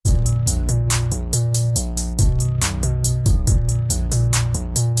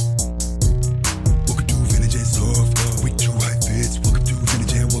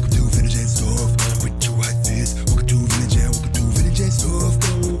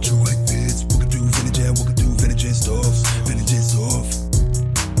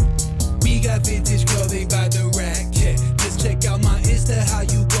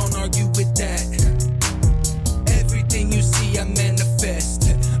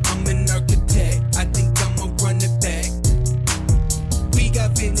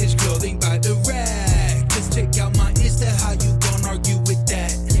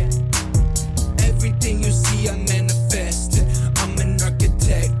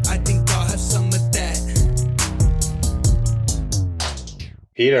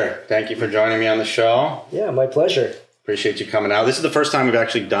Peter, thank you for joining me on the show. Yeah, my pleasure. Appreciate you coming out. This is the first time we've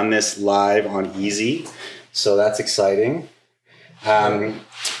actually done this live on Easy, so that's exciting.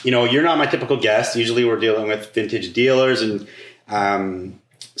 You're not my typical guest. Usually we're dealing with vintage dealers and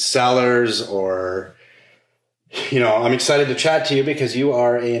sellers, or, I'm excited to chat to you because you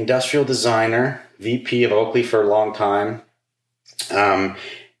are an industrial designer, VP of Oakley for a long time. And,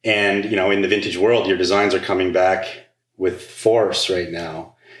 in the vintage world, your designs are coming back with force right now.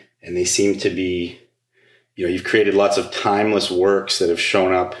 And they seem to be, you've created lots of timeless works that have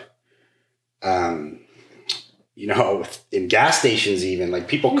shown up, in gas stations even. Like,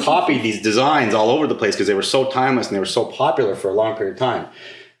 people copied these designs all over the place because they were so timeless and they were so popular for a long period of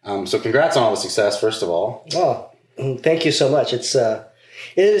time. So congrats on all the success, first of all. Oh, thank you so much. It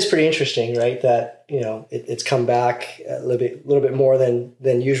is pretty interesting, right? That, it's come back a little bit more than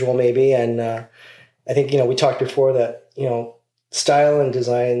usual maybe. And I think, we talked before that, style and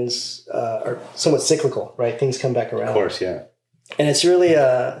designs are somewhat cyclical, right? Things come back around. Of course, yeah. And it's really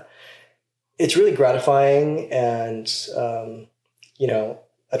gratifying. And,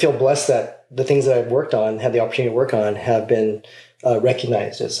 I feel blessed that the things that I've worked on, had the opportunity to work on, have been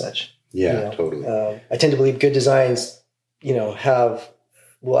recognized as such. Yeah, totally. I tend to believe good designs,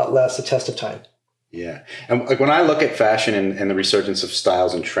 will outlast the test of time. Yeah. And like, when I look at fashion and the resurgence of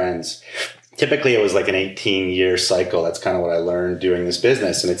styles and trends, typically it was like an 18-year cycle. That's kind of what I learned doing this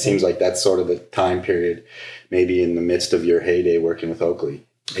business. And it seems like that's sort of the time period, maybe in the midst of your heyday working with Oakley,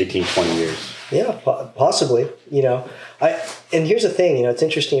 18, 20 years. Yeah, possibly. And here's the thing, it's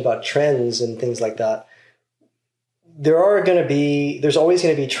interesting about trends and things like that. There's always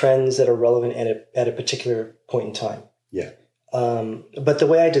going to be trends that are relevant at a particular point in time. Yeah. But the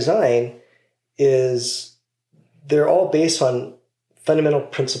way I design is they're all based on fundamental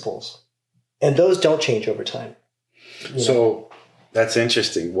principles, and those don't change over time. So that's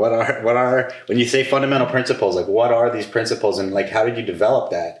interesting. What are, when you say fundamental principles, like, what are these principles, and like, how did you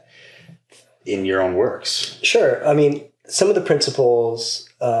develop that in your own works? Sure. I mean, some of the principles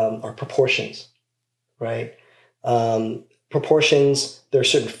are proportions, right? Proportions, there are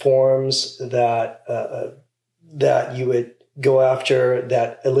certain forms that you would go after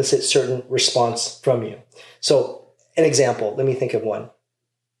that elicit certain response from you. So an example, let me think of one.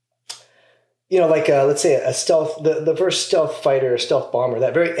 Let's say a stealth, the first stealth fighter, stealth bomber,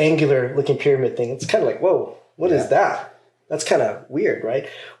 that very angular looking pyramid thing. It's kind of like, whoa, what is that? That's kind of weird, right?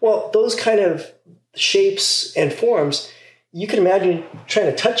 Well, those kind of shapes and forms, you can imagine trying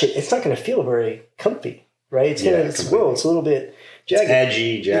to touch it. It's not going to feel very comfy, right? It's it's a little bit jagged. It's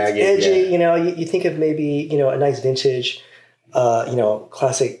edgy, jagged. It's edgy, yeah. You think of maybe, a nice vintage,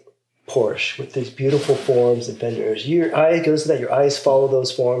 classic Porsche with these beautiful forms and fenders. Your eye goes to that. Your eyes follow those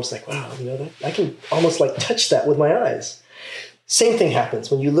forms. Like, wow, I can almost like touch that with my eyes. Same thing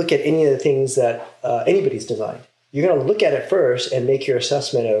happens when you look at any of the things that anybody's designed. You're going to look at it first and make your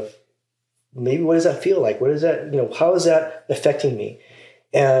assessment of maybe what does that feel like? What is that? How is that affecting me?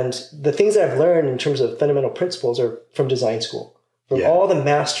 And the things that I've learned in terms of fundamental principles are from design school, from all the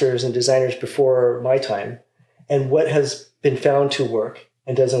masters and designers before my time, and what has been found to work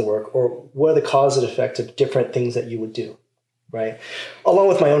and doesn't work, or what are the cause and effect of different things that you would do, right? Along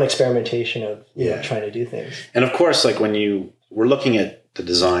with my own experimentation of trying to do things. And of course, like, when we're looking at the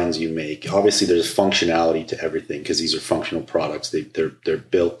designs you make, obviously there's functionality to everything because these are functional products. They're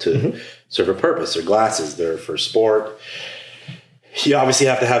built to serve a purpose. They're glasses. They're for sport. You obviously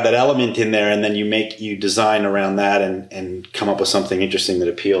have to have that element in there, and then you design around that and come up with something interesting that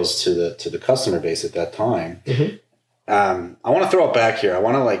appeals to the customer base at that time. Mm-hmm. I want to throw it back here. I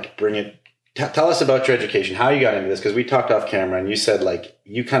want to bring it. Tell us about your education, how you got into this, because we talked off camera and you said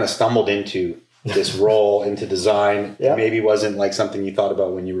you kind of stumbled into this role, into design. Yeah. It maybe wasn't something you thought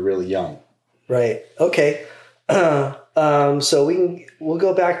about when you were really young. Right. Okay. So we'll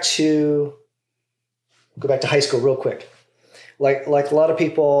go back to high school real quick. Like a lot of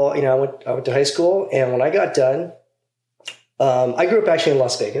people, I went to high school, and when I got done, I grew up actually in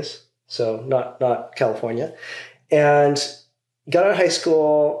Las Vegas, so not California. And got out of high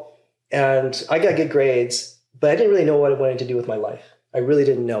school, and I got good grades, but I didn't really know what I wanted to do with my life. I really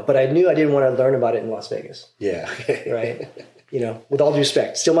didn't know, but I knew I didn't want to learn about it in Las Vegas. Yeah. Right. With all due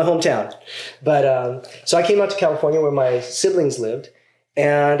respect, still my hometown. But so I came out to California where my siblings lived,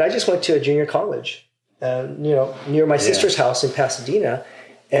 and I just went to a junior college, near my sister's house in Pasadena.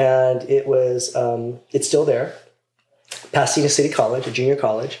 And it was, it's still there, Pasadena City College, a junior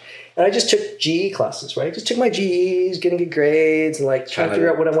college. And I just took GE classes, right? Just took my GEs, getting good grades, and trying to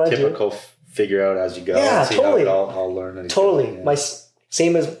figure out what I want to do. Typical figure out as you go. Yeah, see totally. How I'll learn anything. Totally. Yeah.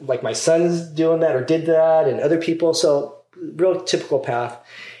 Same as my son's doing that or did that, and other people. So real typical path.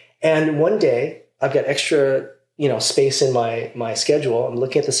 And one day I've got extra, space in my schedule. I'm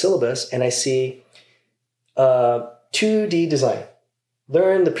looking at the syllabus and I see 2D design.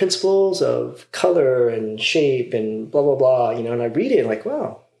 Learn the principles of color and shape and blah, blah, blah, and I read it and like,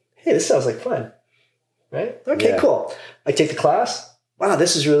 wow, hey, this sounds like fun, right? Okay, cool. I take the class. Wow,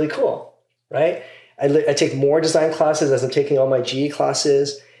 this is really cool, right? I take more design classes as I'm taking all my GE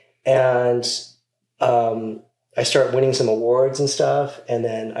classes, and I start winning some awards and stuff. And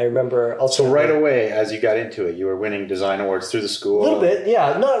then I remember also... So right away, as you got into it, you were winning design awards through the school? A little bit,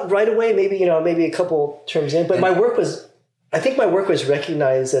 yeah. Not right away, maybe a couple terms in, but I think my work was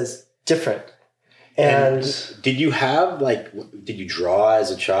recognized as different. And did you have did you draw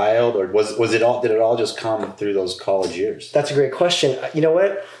as a child, or did it all just come through those college years? That's a great question. You know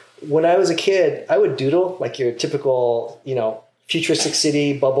what? When I was a kid, I would doodle like your typical, futuristic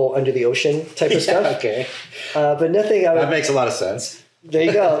city, bubble under the ocean type of stuff. Okay. But nothing. That makes a lot of sense. There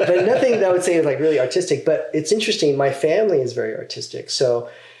you go. But nothing that I would say is like really artistic. But it's interesting. My family is very artistic. So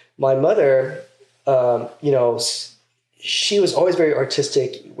my mother, she was always very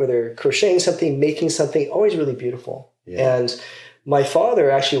artistic, whether crocheting something, making something, always really beautiful. Yeah. And my father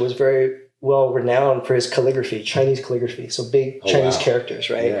actually was very well renowned for his calligraphy, Chinese calligraphy. So big Chinese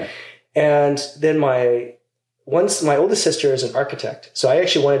characters, right? Yeah. And then my oldest sister is an architect. So I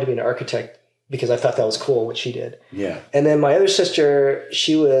actually wanted to be an architect because I thought that was cool what she did. Yeah. And then my other sister,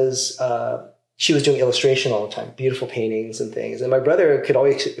 she was doing illustration all the time, beautiful paintings and things. And my brother could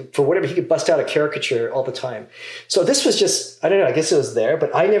always, for whatever, he could bust out a caricature all the time. So this was just, I don't know, I guess it was there,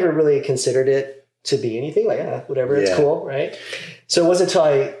 but I never really considered it to be anything like, whatever, it's cool, right? So it wasn't until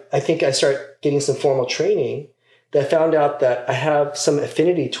I think I started getting some formal training that I found out that I have some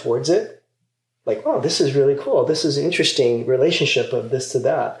affinity towards it. Like, wow, this is really cool. This is an interesting relationship of this to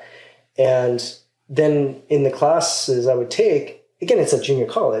that. And then in the classes I would take, again, it's at junior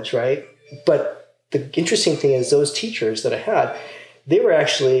college, right? But the interesting thing is those teachers that I had, they were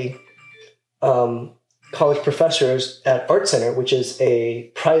actually college professors at Art Center, which is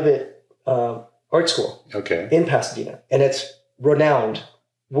a private art school in Pasadena. And it's renowned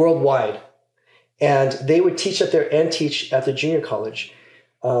worldwide. And they would teach up there and teach at the junior college.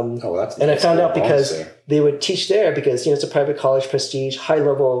 That's and I found out because they would teach there because, it's a private college, prestige, high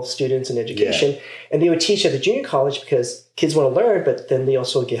level students and education. Yeah. And they would teach at the junior college because kids want to learn, but then they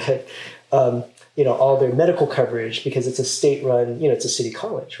also get, all their medical coverage because it's a state run, it's a city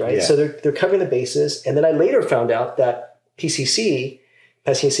college, right? Yeah. So they're covering the bases. And then I later found out that PCC,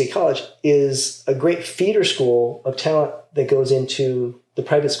 Pasadena State College, is a great feeder school of talent that goes into the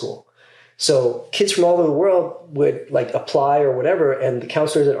private school. So kids from all over the world would apply or whatever, and the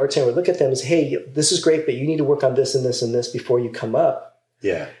counselors at Art Center would look at them and say, hey, this is great, but you need to work on this and this and this before you come up.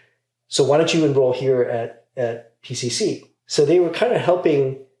 Yeah. So why don't you enroll here at PCC? So they were kind of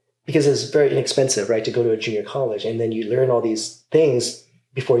helping because it's very inexpensive, right, to go to a junior college. And then you learn all these things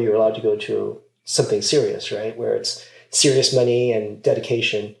before you're allowed to go to something serious, right, where it's serious money and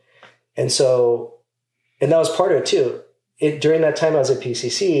dedication. And that was part of it too. During that time I was at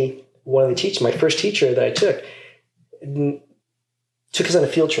PCC, my first teacher that I took us on a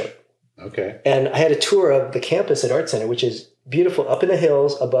field trip. Okay. And I had a tour of the campus at Art Center, which is beautiful, up in the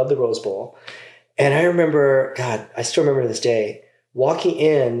hills above the Rose Bowl. And I remember, I still remember this day, walking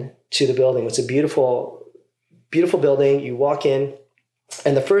in to the building. It's a beautiful, beautiful building. You walk in,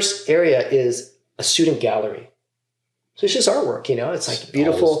 and the first area is a student gallery. So it's just artwork, It's like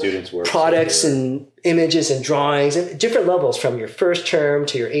beautiful products and images and drawings and different levels from your first term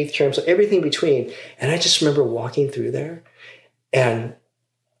to your 8th term, so everything between. And I just remember walking through there and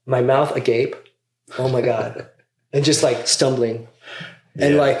my mouth agape. Oh my God. And just stumbling.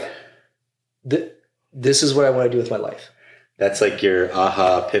 And this is what I want to do with my life. That's like your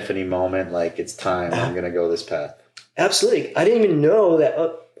aha epiphany moment. Like, it's time. I'm going to go this path. Absolutely. I didn't even know that.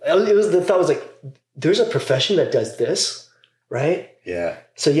 The thought was like, there's a profession that does this, right? Yeah.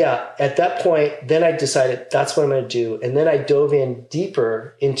 So at that point, then I decided that's what I'm going to do. And then I dove in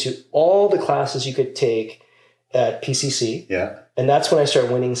deeper into all the classes you could take at PCC. Yeah. And that's when I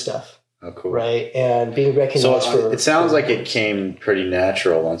started winning stuff. Oh, cool. Right. And being recognized for... It sounds like it came pretty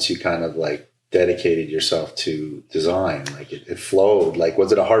natural once you kind of dedicated yourself to design. It flowed.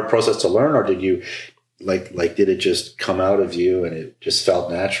 Was it a hard process to learn, or did you did it just come out of you and it just felt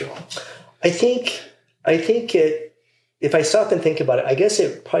natural? I think it, if I stop and think about it, I guess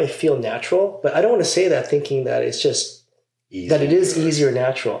it probably feel natural, but I don't want to say that thinking that it's just easy, that it is easy or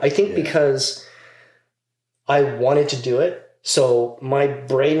natural. I think because I wanted to do it So my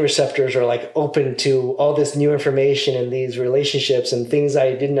brain receptors are like open to all this new information and these relationships and things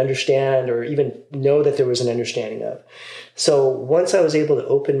I didn't understand or even know that there was an understanding of. So once I was able to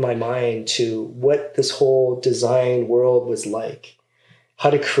open my mind to what this whole design world was like, how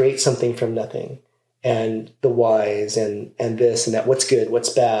to create something from nothing, and the whys and this and that, what's good, what's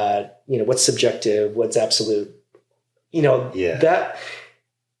bad, what's subjective, what's absolute, that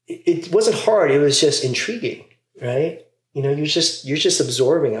it wasn't hard. It was just intriguing, right? You're just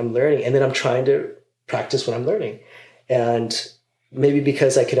absorbing. I'm learning, and then I'm trying to practice what I'm learning. And maybe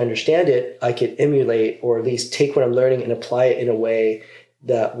because I could understand it, I could emulate or at least take what I'm learning and apply it in a way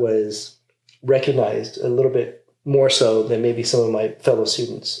that was recognized a little bit more so than maybe some of my fellow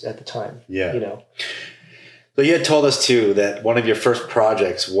students at the time. Yeah. So you had told us too that one of your first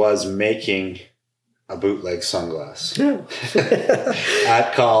projects was making a bootleg sunglass.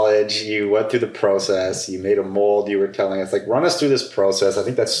 At college, you went through the process, you made a mold, you were telling us, run us through this process. I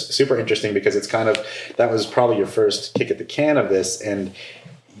think that's super interesting because it's that was probably your first kick at the can of this. And,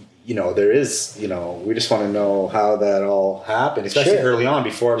 there is, we just want to know how that all happened, especially early on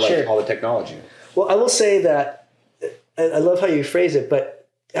before all the technology. Well, I will say that I love how you phrase it, but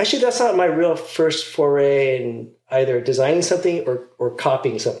actually that's not my real first foray in either designing something or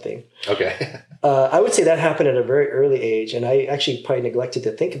copying something. Okay. I would say that happened at a very early age, and I actually probably neglected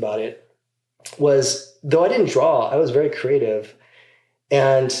to think about it, though I didn't draw, I was very creative,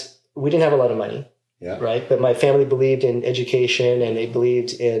 and we didn't have a lot of money, right? But my family believed in education, and they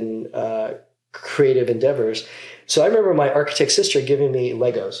believed in creative endeavors. So I remember my architect sister giving me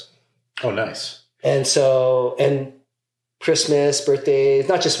Legos. Oh, nice. And Christmas, birthdays,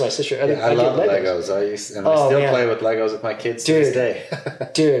 not just my sister. I love Legos. I still play with Legos with my kids to this day.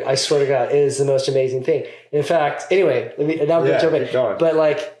 Dude, I swear to God, it is the most amazing thing. In fact, anyway, now I'm going to jump in.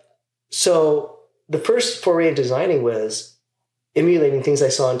 But so the first foray of designing was emulating things I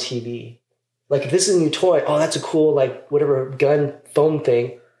saw on TV. If this is a new toy, oh, that's a cool, whatever gun foam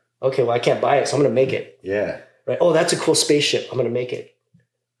thing. Okay, well, I can't buy it, so I'm going to make it. Yeah. Right. Oh, that's a cool spaceship. I'm going to make it.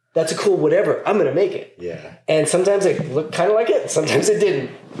 That's a cool whatever. I'm going to make it. Yeah. And sometimes it looked kind of like it. Sometimes it didn't.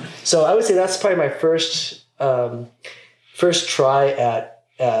 So I would say that's probably my first try at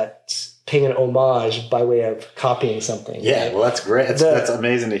paying an homage by way of copying something. Yeah. Right? Well, that's great. That's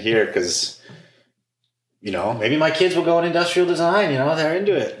amazing to hear because, maybe my kids will go in industrial design. They're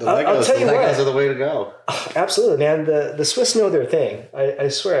into it. I'll tell you what. Legos are the way to go. Absolutely, man. The Swiss know their thing. I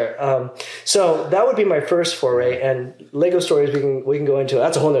swear. So that would be my first foray, and Lego stories we can go into.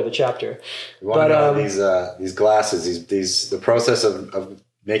 That's a whole other chapter. We want to know these glasses, the process of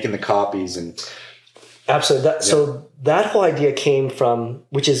making the copies and. Absolutely. So that whole idea came from,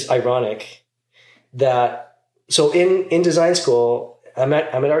 which is ironic, so in design school. I'm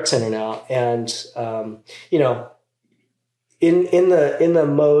at Art Center now, and in the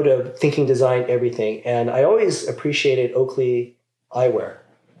mode of thinking design everything, and I always appreciated Oakley eyewear.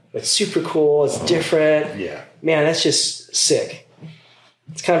 It's super cool. It's different. Yeah, man, that's just sick.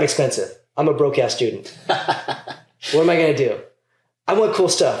 It's kind of expensive. I'm a broke ass student. What am I gonna do? I want cool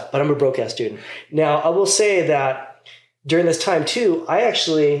stuff, but I'm a broke ass student. Now, I will say that during this time too, I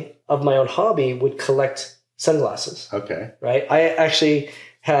actually, of my own hobby, would collect sunglasses. Okay. Right. I actually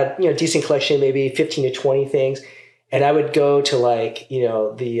had, decent collection, maybe 15 to 20 things. And I would go to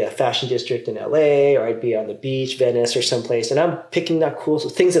the fashion district in LA, or I'd be on the beach, Venice or someplace. And I'm picking out cool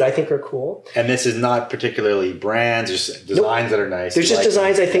things that I think are cool. And this is not particularly brands, just designs that are nice. There's just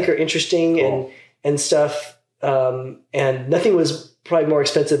designs I think are interesting and stuff. And nothing was probably more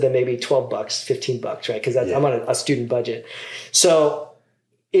expensive than maybe $12, $15, right? Because I'm on a student budget. So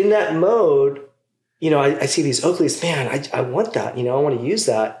in that mode, I see these Oakleys, man, I want that, I want to use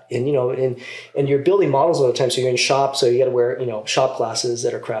that. And, and you're building models all the time. So you're in shop. So you got to wear, shop glasses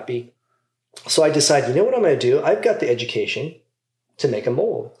that are crappy. So I decided, what I'm going to do? I've got the education to make a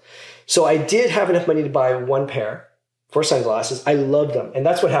mold. So I did have enough money to buy one pair for sunglasses. I loved them. And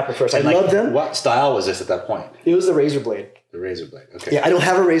that's what happened first. And I loved them. What style was this at that point? It was the razor blade. The razor blade. Okay. Yeah. I don't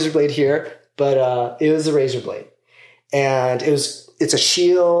have a razor blade here, but it was the razor blade. And it's a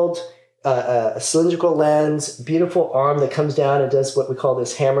shield, a cylindrical lens, beautiful arm that comes down and does what we call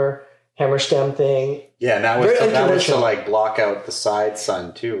this hammer stem thing. Yeah, and that was to block out the side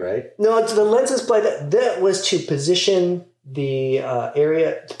sun too, right? No, the lenses by that was to position the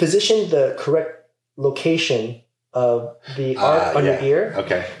the correct location of the arc on your ear.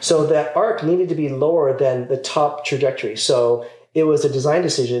 Okay. So that arc needed to be lower than the top trajectory. So it was a design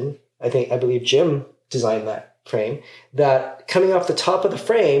decision. I believe Jim designed that frame, that coming off the top of the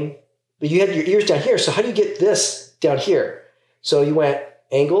frame, but you had your ears down here. So how do you get this down here? So you went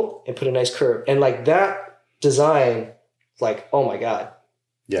angle and put a nice curve. And that design like, oh my God.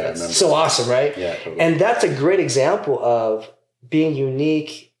 Yeah, That's so awesome, right? Yeah, totally. And that's a great example of being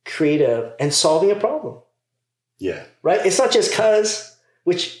unique, creative, and solving a problem. Yeah. Right? It's not just cause,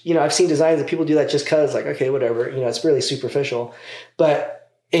 which, I've seen designs that people do that just cause, like, okay, whatever, it's really superficial.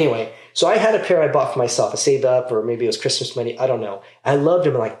 But anyway, so I had a pair I bought for myself. I saved up, or maybe it was Christmas money. I don't know. I loved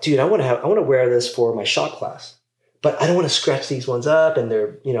them. I'm like, dude, I want to wear this for my shop class, but I don't want to scratch these ones up. And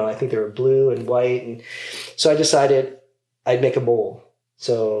they're, I think they were blue and white. And so I decided I'd make a mold.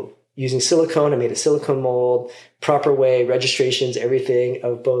 So using silicone, I made a silicone mold, proper way, registrations, everything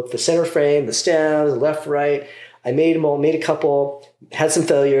of both the center frame, the stems, left, right. I made a mold, made a couple, had some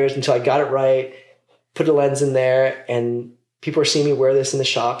failures until I got it right, put a lens in there, and people are seeing me wear this in the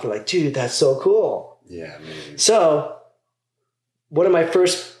shop. They're like, dude, that's so cool. Yeah, amazing. So one of my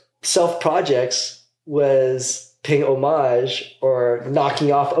first self projects was paying homage or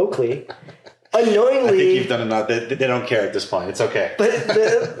knocking off Oakley. Unknowingly, I think you've done enough. They don't care at this point. It's okay. But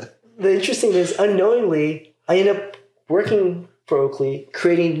the interesting is, unknowingly, I end up working for Oakley,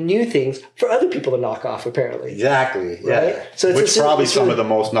 creating new things for other people to knock off, apparently. Exactly. Yeah. Right? So which probably some of the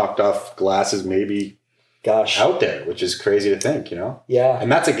most knocked off glasses maybe out there, which is crazy to think, Yeah. And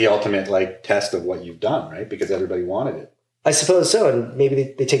that's like the ultimate test of what you've done, right? Because everybody wanted it. I suppose so. And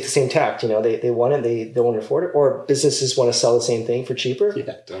maybe they take the same tact, they want it, they don't want to afford it, or businesses want to sell the same thing for cheaper.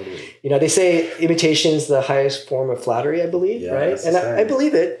 Yeah, totally. They say imitation is the highest form of flattery, I believe, right? And I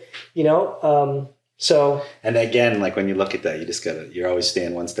believe it, so. And again, when you look at that, you're always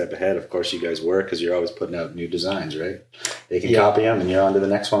staying one step ahead. Of course, you guys work because you're always putting out new designs, right? They can copy them and you're on to the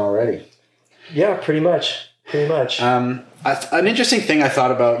next one already. Yeah, pretty much. An interesting thing I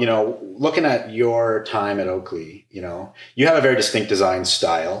thought about, looking at your time at Oakley, you have a very distinct design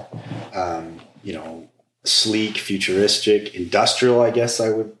style, sleek, futuristic, industrial, I guess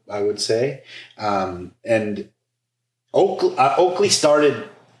I would say. And Oakley started,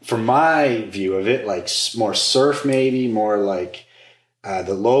 from my view of it, more surf, maybe more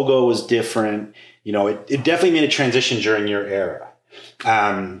the logo was different. It definitely made a transition during your era.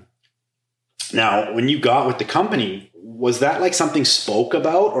 Now, when you got with the company, was that something spoke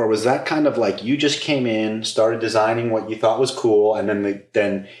about, or was that kind of you just came in, started designing what you thought was cool, and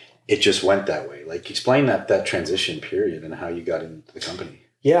then it just went that way? Explain that transition period and how you got into the company.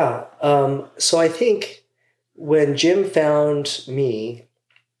 Yeah. So I think when Jim found me,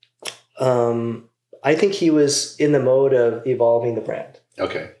 I think he was in the mode of evolving the brand.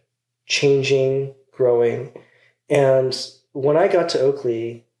 Okay. Changing, growing. And when I got to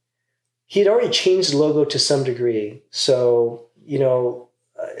Oakley, he'd already changed the logo to some degree. So,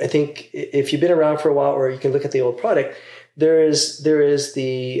 I think if you've been around for a while, or you can look at the old product, there is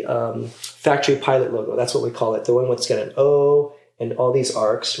the factory pilot logo. That's what we call it. The one that's got an O and all these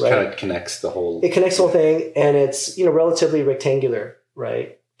arcs, right? Kind of connects the whole... It connects the whole thing, and it's, relatively rectangular,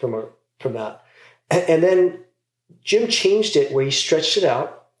 right? From that. And then Jim changed it where he stretched it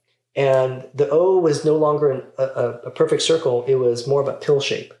out, and the O was no longer a perfect circle. It was more of a pill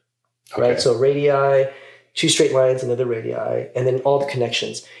shape. Okay. Right. So radii, two straight lines, another radii, and then all the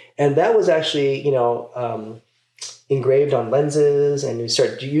connections. And that was actually, engraved on lenses, and we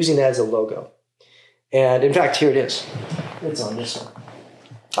started using that as a logo. And in fact, here it is. It's on this one.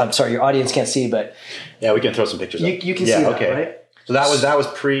 I'm sorry, your audience can't see, but yeah, we can throw some pictures. You can see that, right? So that was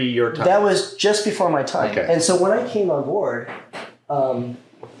pre your time. That was just before my time. Okay. And so when I came on board,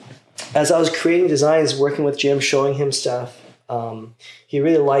 as I was creating designs, working with Jim, showing him stuff, he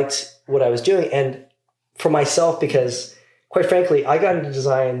really liked what I was doing. And for myself, because quite frankly, I got into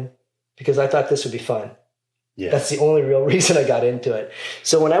design because I thought this would be fun. Yeah. That's the only real reason I got into it.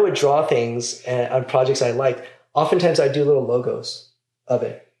 So when I would draw things on projects I liked, oftentimes I'd do little logos of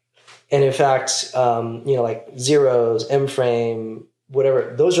it. And in fact, like Zeros, M-Frame,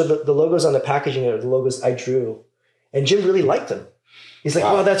 whatever, those are the logos on the packaging are the logos I drew. And Jim really liked them. He's like,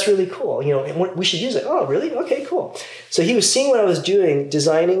 wow, that's really cool. We should use it. Oh, really? Okay, cool. So he was seeing what I was doing,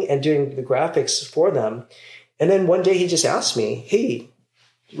 designing and doing the graphics for them. And then one day he just asked me, hey,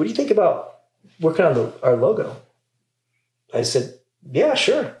 what do you think about working on our logo? I said, yeah,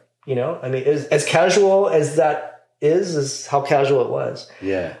 sure. As casual as that is how casual it was.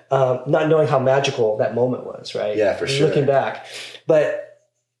 Yeah. Not knowing how magical that moment was, right? Yeah, for sure. Looking back.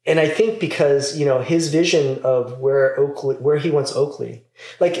 And I think because, his vision of where he wants Oakley,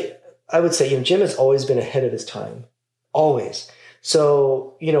 I would say, Jim has always been ahead of his time, always.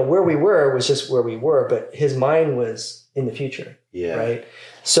 So, where we were was just where we were, but his mind was in the future. Yeah. Right.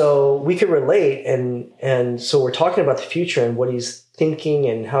 So we could relate. And so we're talking about the future and what he's thinking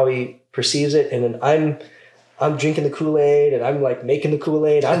and how he perceives it. And then I'm drinking the Kool-Aid and I'm making the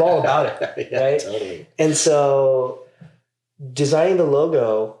Kool-Aid. I'm all about it. Yeah, right. Totally. And so designing the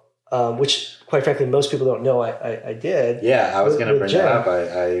logo, which quite frankly, most people don't know I did. Yeah, I was going to bring Jen. that up.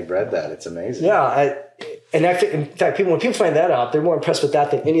 I read that. It's amazing. Yeah. In fact, when people find that out, they're more impressed with that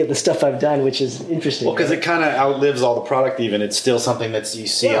than any of the stuff I've done, which is interesting. Well, because it kind of outlives all the product. Even it's still something that you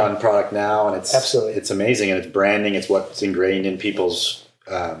see on product now, and it's absolutely, it's amazing, and it's branding. It's what's ingrained in people's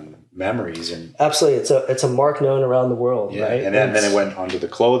memories, and absolutely, it's a mark known around the world, right? And then it went onto the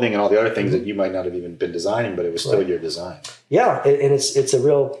clothing and all the other things that you might not have even been designing, but it was still your design. Yeah, and it's a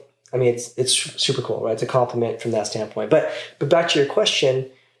real. I mean, it's super cool, right? It's a compliment from that standpoint. But back to your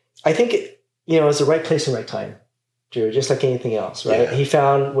question, I think it's the right place and right time, Drew, just like anything else, right? Yeah. He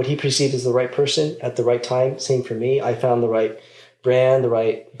found what he perceived as the right person at the right time. Same for me. I found the right brand, the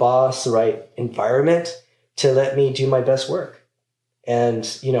right boss, the right environment to let me do my best work. And,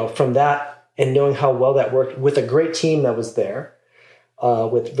 from that and knowing how well that worked with a great team that was there,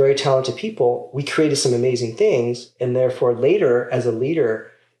 with very talented people, we created some amazing things. And therefore later as a leader,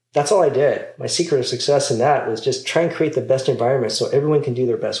 that's all I did. My secret of success in that was just try and create the best environment so everyone can do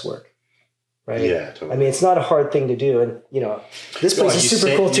their best work. Right? Yeah, totally. I mean, it's not a hard thing to do. And, this place is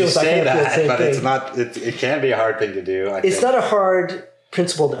super cool too. You say that, but it's not, it can be a hard thing to do. It's not a hard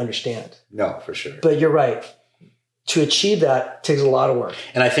principle to understand. No, for sure. But you're right. To achieve that takes a lot of work.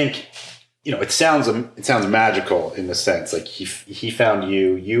 And I think, it sounds magical in the sense, like he found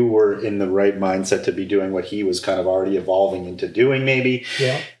you were in the right mindset to be doing what he was kind of already evolving into doing maybe.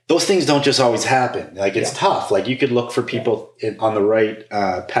 Yeah. Those things don't just always happen. Like it's tough. Like you could look for people on the right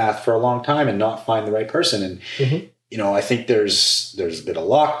path for a long time and not find the right person. And, I think there's a bit of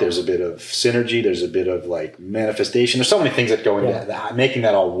luck. There's a bit of synergy. There's a bit of like manifestation. There's so many things that go into that, making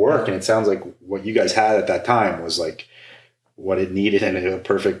that all work. And it sounds like what you guys had at that time was like what it needed and a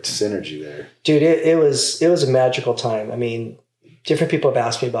perfect synergy there. Dude, it was a magical time. I mean, different people have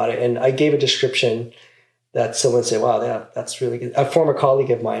asked me about it, and I gave a description that someone said, wow, that's really good. A former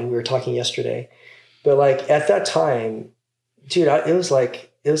colleague of mine, we were talking yesterday, but like at that time, dude, it was like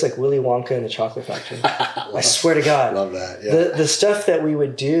Willy Wonka and the Chocolate Factory. I swear to God. Love that. Yeah. The stuff that we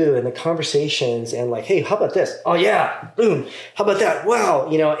would do and the conversations and like, hey, how about this? Oh yeah, boom. How about that? Wow.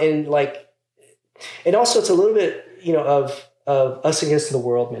 And like, and also it's a little bit, of us against the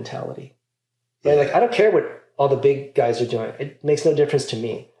world mentality. Right? Like, I don't care what all the big guys are doing. It makes no difference to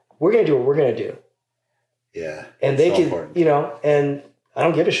me. We're going to do what we're going to do. Yeah. And they can, and I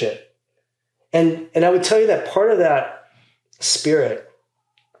don't give a shit. And I would tell you that part of that spirit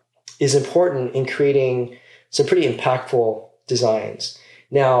is important in creating some pretty impactful designs.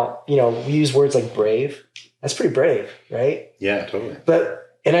 Now, we use words like brave. That's pretty brave, right? Yeah, totally.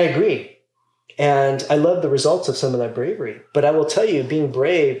 And I agree. And I love the results of some of that bravery. But I will tell you, being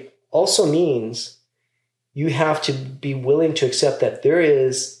brave also means you have to be willing to accept that there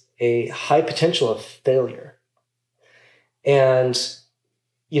is a high potential of failure. And,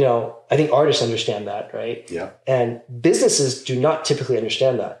 I think artists understand that, right? Yeah. And businesses do not typically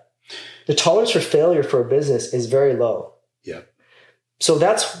understand that. The tolerance for failure for a business is very low. Yeah. So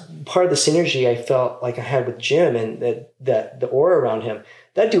that's part of the synergy I felt like I had with Jim and that the aura around him.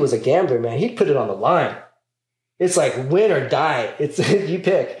 That dude was a gambler, man. He'd put it on the line. It's like win or die. It's you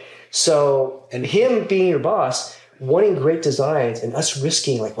pick. So, and him being your boss, wanting great designs and us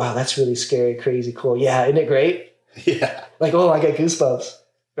risking like, wow, that's really scary, crazy, cool. Yeah, isn't it great? Yeah. Like, oh, I got goosebumps,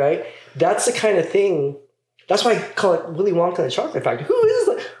 right? That's the kind of thing. That's why I call it Willy Wonka and the Chocolate Factory.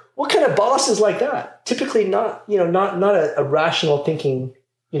 What kind of boss is like that? Typically not a rational thinking,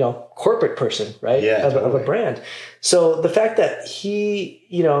 corporate person, right? Yeah, of a brand. So the fact that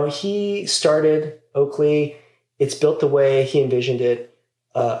he started Oakley, it's built the way he envisioned it,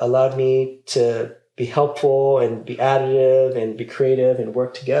 allowed me to be helpful and be additive and be creative and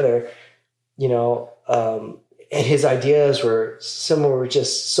work together, and his ideas were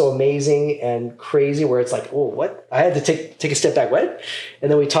just so amazing and crazy where it's like, oh, what? I had to take a step back. What?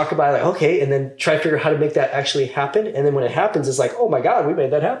 And then we talk about it, like, okay, and then try to figure out how to make that actually happen. And then when it happens, it's like, oh my God, we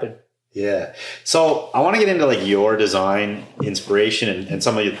made that happen. Yeah. So I want to get into like your design inspiration and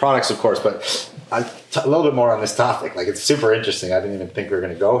some of your products, of course, but a little bit more on this topic. Like it's super interesting. I didn't even think we were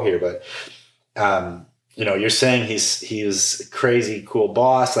going to go here, but you're saying he was a crazy cool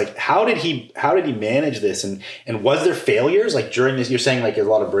boss. Like how did he manage this? And was there failures like during this? You're saying like a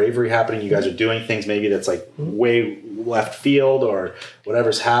lot of bravery happening. You guys are doing things maybe that's like way left field or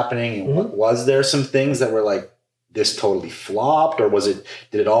whatever's happening. And was there some things that were like this totally flopped, or did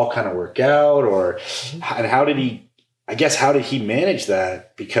it all kind of work out, and how did he manage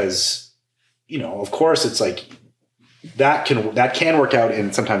that? Because of course it's like that can work out,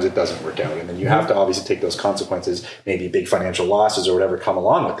 and sometimes it doesn't work out, and then you have to obviously take those consequences, maybe big financial losses or whatever come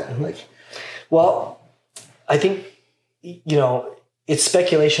along with that. Like, well, I think it's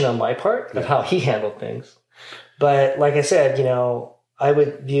speculation on my part of how he handled things. But like I said, I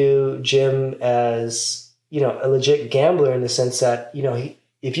would view Jim as, a legit gambler in the sense that,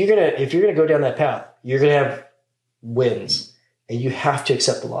 if you're gonna go down that path, you're gonna have wins, and you have to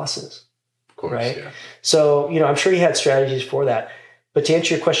accept the losses. Of course, right? Yeah. So, I'm sure he had strategies for that. But to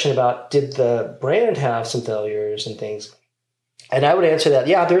answer your question about did the brand have some failures and things, and I would answer that,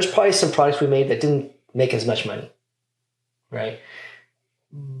 yeah, there's probably some products we made that didn't make as much money, right?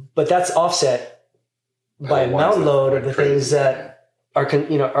 But that's offset by a mountain load of the things that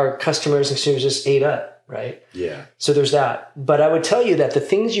our customers and consumers just ate up, right? Yeah. So there's that. But I would tell you that the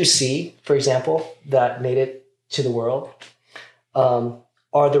things you see, for example, that made it to the world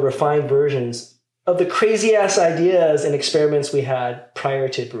are the refined versions of the crazy ass ideas and experiments we had prior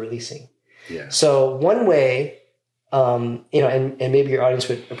to releasing. Yeah. So one way, and maybe your audience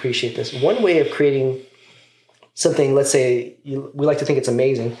would appreciate this. One way of creating something, let's say we like to think it's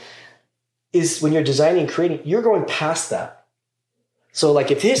amazing, is when you're designing and creating, you're going past that. So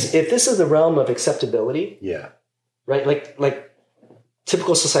like if this is the realm of acceptability, yeah, right? Like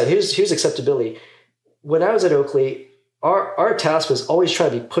typical society. Here's acceptability. When I was at Oakley, our task was always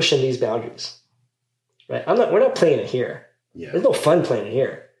trying to be pushing these boundaries. Right? We're not playing it here. Yeah. There's no fun playing it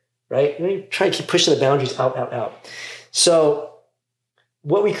here. Right? You try to keep pushing the boundaries out. So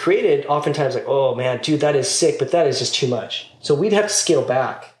what we created oftentimes like, oh man, dude, that is sick, but that is just too much. So we'd have to scale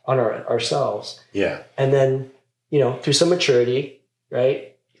back on ourselves. Yeah. And then, through some maturity,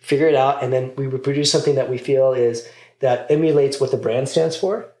 right? Figure it out. And then we would produce something that we feel that emulates what the brand stands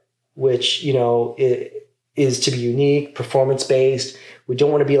for, which, it is to be unique, performance-based. We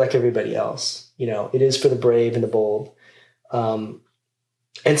don't want to be like everybody else. It is for the brave and the bold. And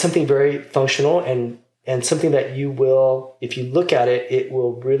something very functional and something that you will, if you look at it, it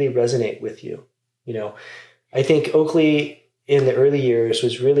will really resonate with you. I think Oakley in the early years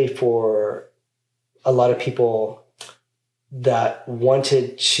was really for a lot of people that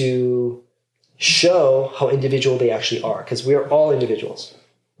wanted to show how individual they actually are, because we are all individuals,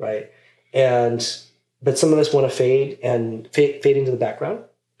 right? But some of us want to fade into the background,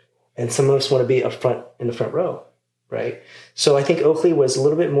 and some of us want to be in the front row, right? So I think Oakley was a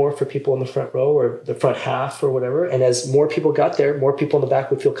little bit more for people in the front row or the front half or whatever. And as more people got there, more people in the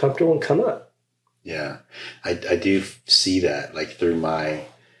back would feel comfortable and come up. Yeah, I do see that like through my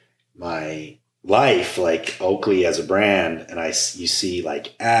life, like Oakley as a brand, and you see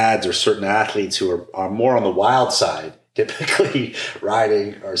like ads or certain athletes who are more on the wild side, typically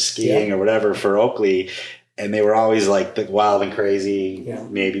riding or skiing or whatever for Oakley. And they were always like the wild and crazy,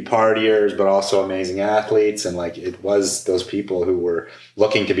 maybe partiers, but also amazing athletes. And like, it was those people who were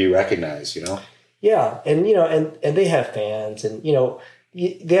looking to be recognized, Yeah. And, and they have fans and,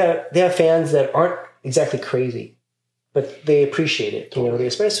 they have fans that aren't exactly crazy, but they appreciate it,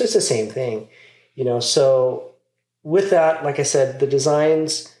 so it's the same thing, so with that, like I said, the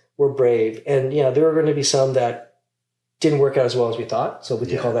designs were brave, and, there were going to be some that didn't work out as well as we thought. So we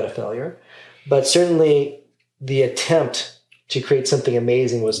can call that a failure, but certainly the attempt to create something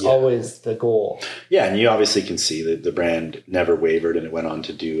amazing was always the goal. Yeah, and you obviously can see that the brand never wavered, and it went on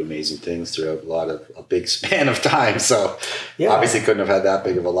to do amazing things throughout a big span of time. So obviously couldn't have had that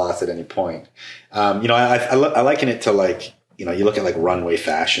big of a loss at any point. I liken it to like, you look at like runway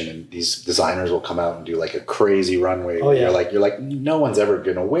fashion, and these designers will come out and do like a crazy runway. Oh, yeah. You're like, no one's ever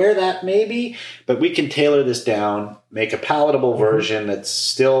going to wear that maybe, but we can tailor this down, make a palatable version that's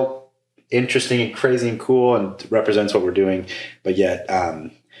still interesting and crazy and cool and represents what we're doing, but yet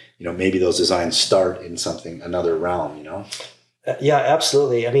maybe those designs start in another realm. Yeah,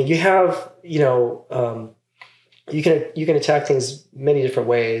 absolutely. I mean, you have you can attack things many different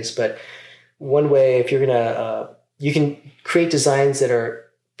ways, but one way, if you're gonna you can create designs that are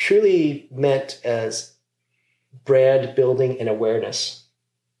purely meant as brand building and awareness,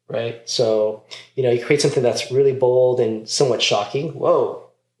 right? So you create something that's really bold and somewhat shocking. Whoa.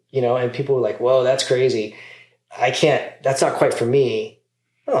 And people were like, whoa, that's crazy. That's not quite for me.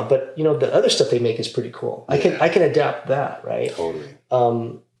 Oh, but the other stuff they make is pretty cool. Yeah. I can adapt that, right? Totally.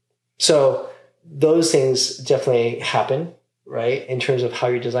 So those things definitely happen, right? In terms of how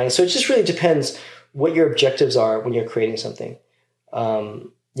you're designing. So it just really depends what your objectives are when you're creating something.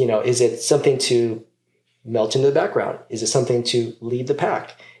 Is it something to melt into the background? Is it something to lead the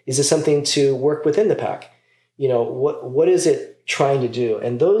pack? Is it something to work within the pack? What is it trying to do?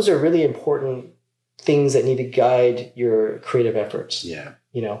 And those are really important things that need to guide your creative efforts. Yeah.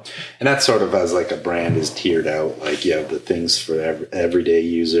 And that's sort of as like a brand is tiered out, like you have the things for everyday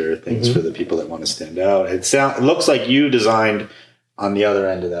user, things for the people that want to stand out. It looks like you designed on the other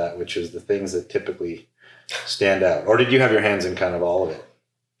end of that, which is the things that typically stand out? Or did you have your hands in kind of all of it?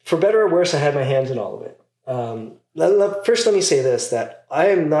 For better or worse, I had my hands in all of it. First, let me say this, that I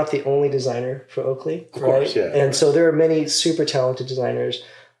am not the only designer for Oakley. Of course, yeah. And so there are many super talented designers.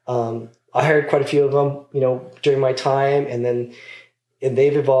 I hired quite a few of them, during my time, and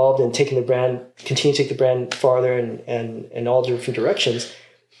they've evolved and continue to take the brand farther and all different directions.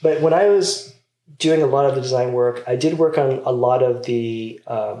 But when I was doing a lot of the design work, I did work on a lot of the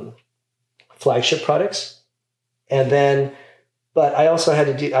flagship products. But I also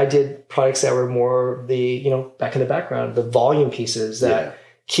I did products that were more back in the background, the volume pieces that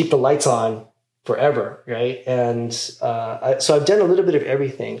keep the lights on forever, right? And so I've done a little bit of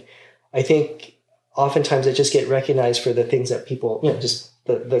everything. I think oftentimes I just get recognized for the things that people, just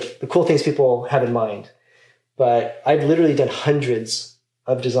the cool things people have in mind. But I've literally done hundreds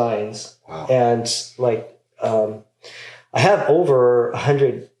of designs. Wow. And I have over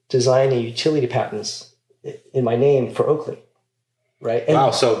 100 design and utility patents in my name for Oakley. Right. And wow.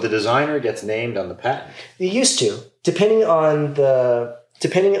 So the designer gets named on the patent. You used to, depending on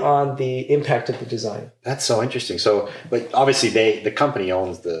the impact of the design. That's so interesting. So, but obviously the company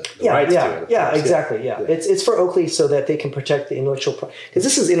owns the rights to it. Yeah, exactly. Yeah. It's for Oakley so that they can protect the intellectual property, because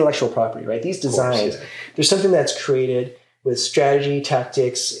this is intellectual property, right? These designs, there's something that's created with strategy,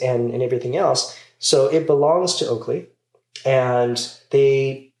 tactics, and everything else. So it belongs to Oakley, and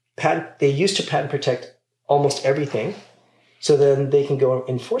they used to patent protect almost everything. So then they can go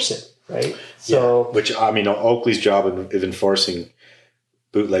enforce it, right? So, which, I mean, Oakley's job of enforcing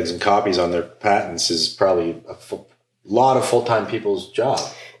bootlegs and copies on their patents is probably a lot of full-time people's job.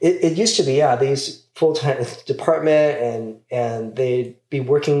 It used to be, these full-time department, and they'd be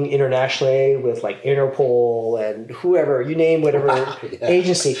working internationally with like Interpol and whoever, you name whatever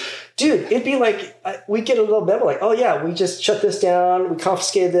agency. Dude, it'd be like, we get a little memo like, oh yeah, we just shut this down, we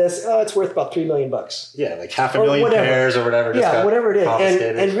confiscated this, it's worth about $3 million. Yeah, like $500,000 pairs or whatever. Yeah, whatever it is.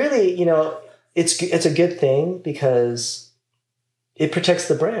 And really, it's a good thing because it protects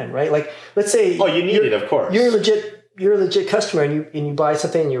the brand, right? Like, let's say, you need it, of course. You're a legit customer, and you buy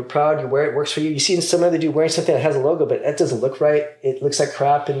something and you're proud, you wear it, works for you. You see some other dude wearing something that has a logo, but that doesn't look right. It looks like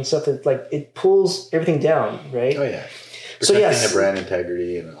crap and stuff. It pulls everything down, right? Oh yeah. Protecting the brand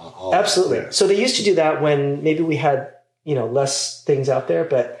integrity and all. Absolutely. That. So they used to do that when maybe we had less things out there,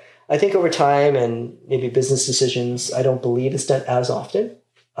 but I think over time and maybe business decisions, I don't believe it's done as often.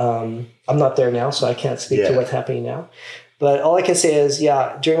 I'm not there now, so I can't speak to what's happening now. But all I can say is,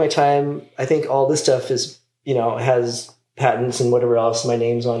 during my time, I think all this stuff is, has patents and whatever else. My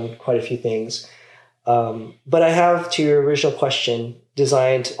name's on quite a few things. But I have, to your original question,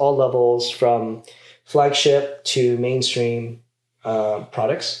 designed all levels from flagship to mainstream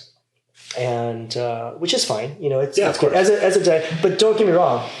products, and which is fine. It's good as a design. But don't get me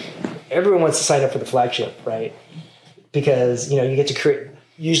wrong, everyone wants to sign up for the flagship, right? Because you get to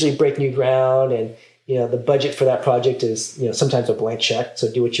usually break new ground, and the budget for that project is sometimes a blank check.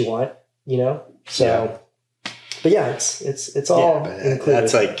 So do what you want, So, but it's all included.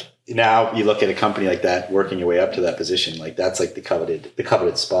 That's like, now you look at a company like that, working your way up to that position, like that's like the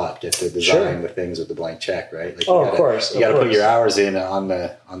coveted spot. Get to design the things with the blank check, right? Like of course. You got to put your hours in on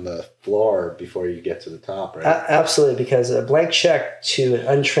the floor before you get to the top, right? Absolutely, because a blank check to an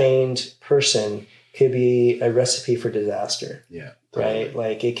untrained person could be a recipe for disaster. Yeah. Totally. Right.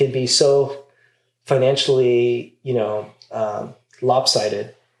 Like it could be so financially,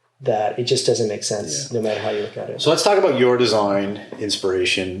 lopsided that it just doesn't make sense no matter how you look at it. So let's talk about your design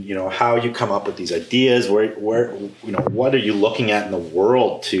inspiration, how you come up with these ideas, where what are you looking at in the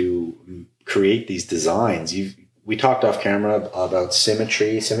world to create these designs? We talked off camera about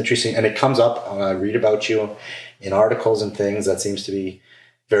symmetry, and it comes up when I read about you in articles and things. That seems to be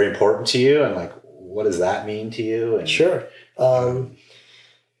very important to you. And like, what does that mean to you? And, sure.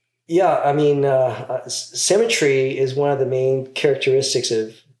 Symmetry is one of the main characteristics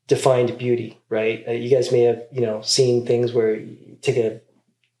of defined beauty, right? You guys may have, seen things where you take a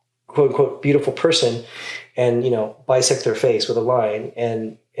quote unquote beautiful person and, bisect their face with a line,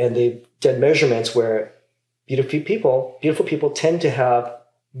 and they've done measurements where beautiful people tend to have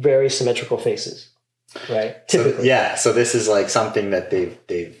very symmetrical faces, right? Typically. So this is like something that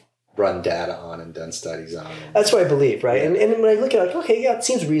they've run data on and done studies on. That's what I believe, right? Yeah. And when I look at it, it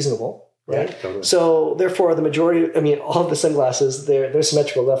seems reasonable. Right. Yeah, totally. So therefore, the majority, all of the sunglasses, they're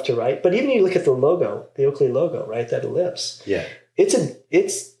symmetrical left to right. But even you look at the logo, the Oakley logo, right? That ellipse. Yeah.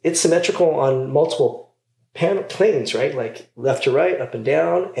 It's symmetrical on multiple planes, right? Like left to right, up and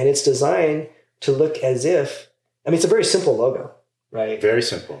down, and it's designed to look as if. It's a very simple logo, right? Very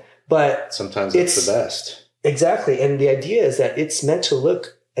simple. But sometimes it's the best. Exactly, and the idea is that it's meant to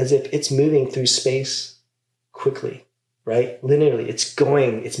look as if it's moving through space quickly, right? Linearly, it's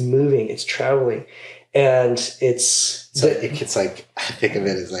going, it's moving, it's traveling, and it's like I think of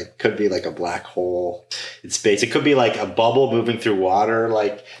it as like could be like a black hole in space. It could be like a bubble moving through water.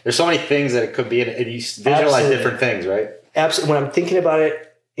 Like there's so many things that it could be, and you visualize Absolutely. different things, right? Absolutely. When I'm thinking about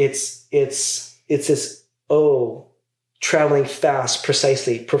it, it's this traveling fast,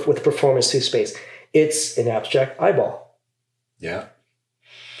 precisely with performance through space. It's an abstract eyeball. Yeah.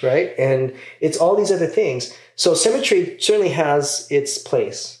 Right? And it's all these other things. So symmetry certainly has its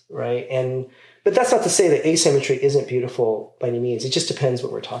place, right? But that's not to say that asymmetry isn't beautiful by any means. It just depends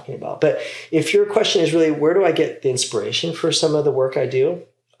what we're talking about. But if your question is really, where do I get the inspiration for some of the work I do?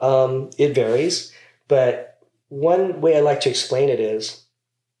 It varies. But one way I like to explain it is,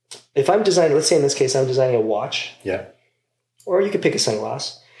 if I'm designing, let's say in this case, I'm designing a watch. Yeah. Or you could pick a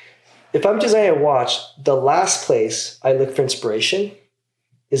sunglass. If I'm designing a watch, the last place I look for inspiration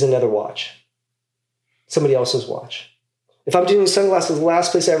is another watch. Somebody else's watch. If I'm doing sunglasses, the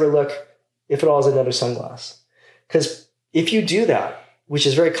last place I ever look, if at all, is another sunglass. Because if you do that, which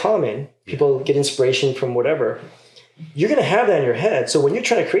is very common, people get inspiration from whatever, you're going to have that in your head. So when you're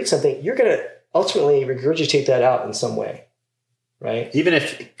trying to create something, you're going to ultimately regurgitate that out in some way, right? Even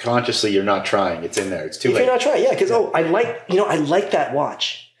if consciously you're not trying, it's in there. It's too late. If you're not trying, yeah, because I like that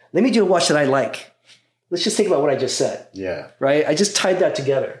watch. Let me do a watch that I like. Let's just think about what I just said. Yeah. Right? I just tied that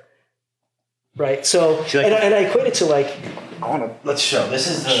together. Right? So, and I equate it to like... Let's show. This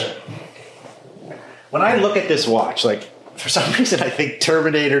is the... When I look at this watch, like, for some reason I think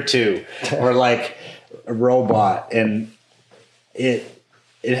Terminator 2 or like a robot, and it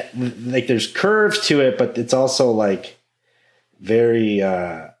like there's curves to it, but it's also like very,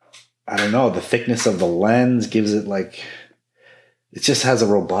 I don't know, the thickness of the lens gives it like... It just has a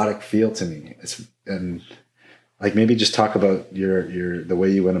robotic feel to me. And like maybe just talk about the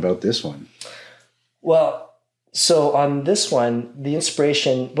way you went about this one. Well, so on this one, the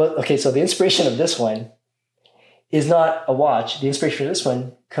inspiration of this one is not a watch. The inspiration for this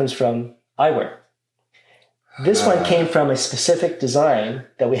one comes from eyewear. This one came from a specific design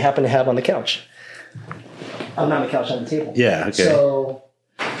that we happen to have on the couch. Not on the couch, on the table. Yeah, okay. So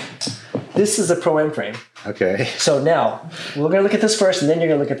this is a Pro-M frame. Okay. So now, we're going to look at this first, and then you're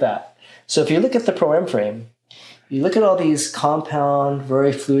going to look at that. So if you look at the Pro-M frame, you look at all these compound,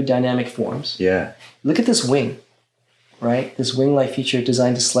 very fluid dynamic forms. Yeah. Look at this wing, right? This wing-like feature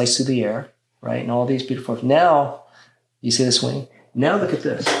designed to slice through the air, right? And all these beautiful forms. Now, you see this wing? Now look at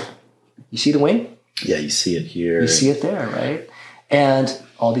this. You see the wing? Yeah, you see it here. You see it there, right? And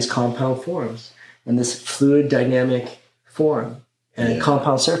all these compound forms and this fluid dynamic form and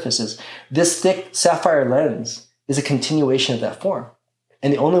compound surfaces. This thick sapphire lens is a continuation of that form.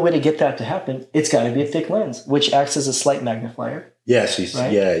 And the only way to get that to happen, it's got to be a thick lens, which acts as a slight magnifier. Yes,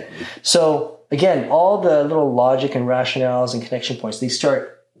 right? Yeah. So again, all the little logic and rationales and connection points, they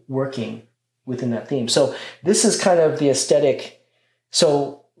start working within that theme. So this is kind of the aesthetic.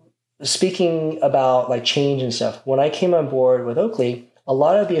 So speaking about like change and stuff, when I came on board with Oakley, a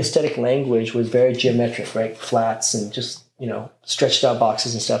lot of the aesthetic language was very geometric, right? Flats and just, stretched out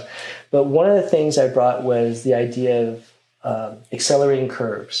boxes and stuff. But one of the things I brought was the idea of accelerating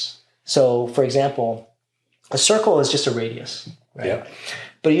curves. So for example, a circle is just a radius, right? Yeah.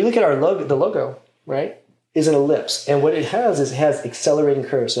 But you look at our logo, the logo, right, is an ellipse. And what it has is it has accelerating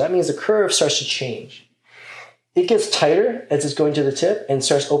curves. So that means the curve starts to change. It gets tighter as it's going to the tip and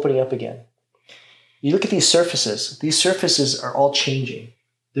starts opening up again. You look at these surfaces. These surfaces are all changing.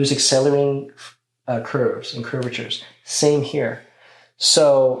 There's accelerating curves and curvatures. Same here.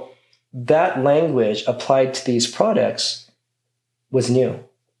 So that language applied to these products was new,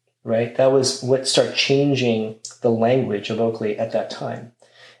 right? That was what started changing the language of Oakley at that time.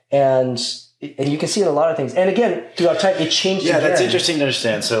 And you can see in a lot of things. And again, throughout time, it changed again. That's interesting to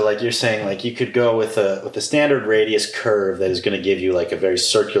understand. So like you're saying, like you could go with a standard radius curve that is going to give you like a very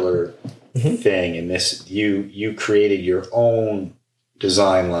circular thing. And this, you created your own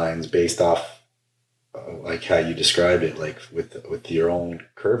design lines based off like how you described it, like with your own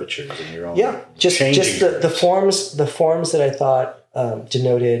curvatures and your own just the forms that I thought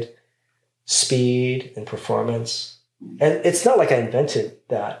denoted speed and performance. And it's not like I invented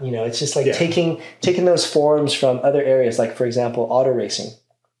that, it's just like taking those forms from other areas, like for example, auto racing,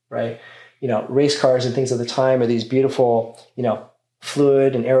 right? Race cars and things of the time are these beautiful,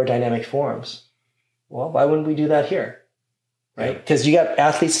 fluid and aerodynamic forms. Well, why wouldn't we do that here? Right? Because you got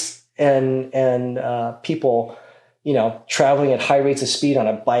athletes and people, traveling at high rates of speed on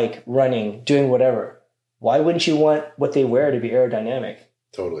a bike, running, doing whatever. Why wouldn't you want what they wear to be aerodynamic?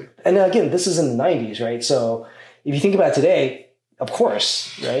 Totally. And again, this is in the 90s, right? So if you think about it today, Of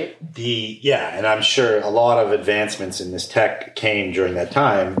course, right? And I'm sure a lot of advancements in this tech came during that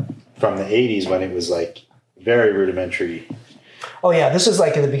time from the 80s when it was like very rudimentary. Oh yeah, this was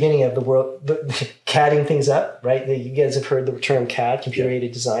like in the beginning of the world, the CADing things up, right? You guys have heard the term CAD,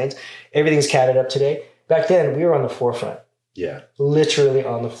 computer-aided designs. Everything's CADed up today. Back then, we were on the forefront. Yeah. Literally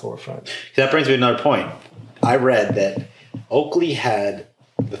on the forefront. That brings me to another point. I read that Oakley had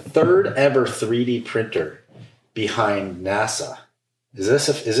the third ever 3D printer behind NASA. Is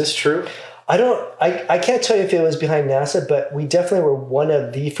this true? I can't tell you if it was behind NASA, but we definitely were one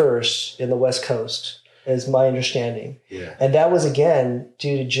of the first in the West Coast, is my understanding. Yeah. And that was, again,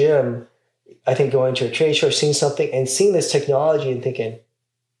 due to Jim, I think, going to a trade show, seeing something and seeing this technology and thinking,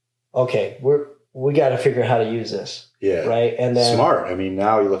 okay, we got to figure out how to use this. Yeah. Right. And then smart. I mean,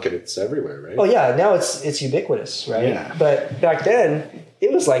 now you look at it's everywhere, right? Oh yeah. Now it's ubiquitous, right? Yeah. But back then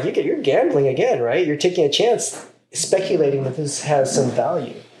it was like you're gambling again, right? You're taking a chance, speculating that this has some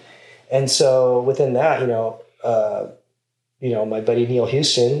value. And so within that, my buddy Neil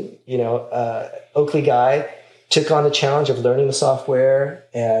Houston, Oakley guy, took on the challenge of learning the software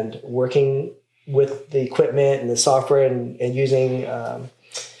and working with the equipment and the software and using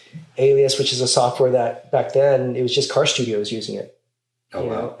Alias, which is a software that back then it was just Car Studios using it. Oh,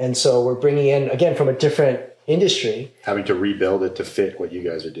 wow. And so we're bringing in, again, from a different industry. Having to rebuild it to fit what you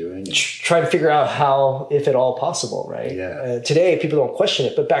guys are doing. Trying to figure out how, if at all possible, right? Yeah. Today, people don't question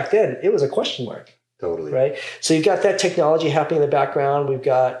it, but back then it was a question mark. Totally. Right. So you've got that technology happening in the background. We've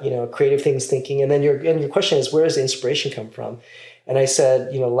got, creative things thinking. And then your question is, where does the inspiration come from? And I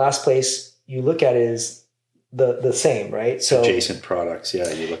said, the last place you look at is the same, right? So adjacent products.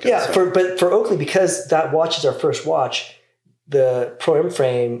 Yeah. You look at yeah. But for Oakley, because that watch is our first watch, the Pro M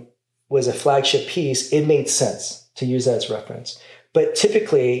frame was a flagship piece. It made sense to use that as reference. But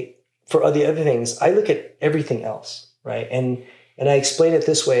typically for all the other things, I look at everything else. Right. And I explain it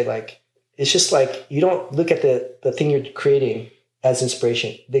this way, like, it's just like you don't look at the thing you're creating as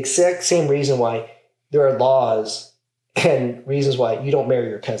inspiration. The exact same reason why there are laws and reasons why you don't marry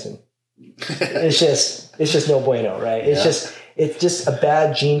your cousin. It's just no bueno, right? Yeah. It's just a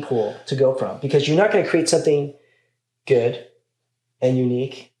bad gene pool to go from, because you're not going to create something good and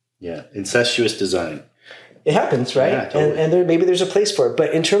unique. Yeah, incestuous design. It happens, right? Yeah, totally. And maybe there's a place for it.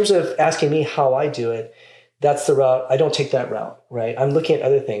 But in terms of asking me how I do it, that's the route. I don't take that route, right? I'm looking at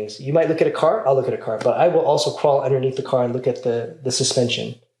other things. You might look at a car. I'll look at a car. But I will also crawl underneath the car and look at the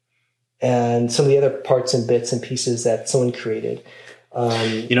suspension and some of the other parts and bits and pieces that someone created.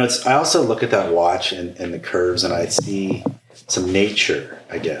 I also look at that watch and the curves, and I see some nature,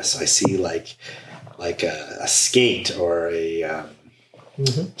 I guess. I see like a skate or a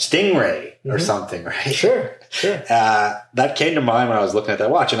stingray or something, right? Sure. That came to mind when I was looking at that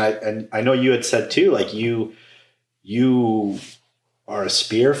watch, and I know you had said too, like you are a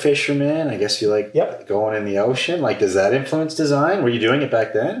spear fisherman. I guess you like going in the ocean. Like, does that influence design? Were you doing it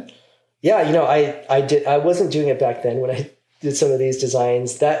back then? Yeah, I did. I wasn't doing it back then when I did some of these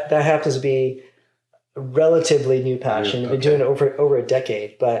designs. That happens to be a relatively new passion. I've been doing it over a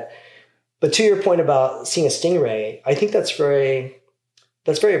decade. But to your point about seeing a stingray, I think that's very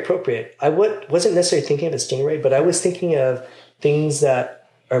appropriate. I wasn't necessarily thinking of a stingray, but I was thinking of things that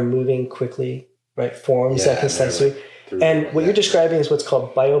are moving quickly, right? Forms that can sense. And what you're describing is what's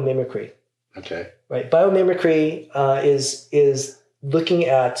called biomimicry. Okay. Right. Biomimicry is looking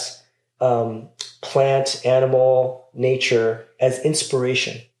at plant, animal, nature as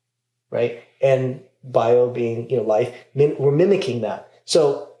inspiration, right? And bio being, life. We're mimicking that.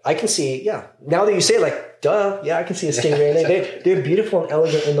 So I can see, now that you say it, like, duh, I can see a stingray. They're beautiful and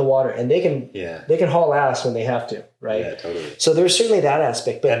elegant in the water, and they can haul ass when they have to, right? Yeah, totally. So there's certainly that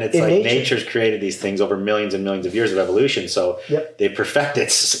aspect. But and it's like nature's created these things over millions and millions of years of evolution, so they perfected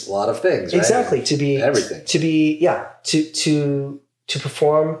a lot of things, right? Exactly. To be everything. To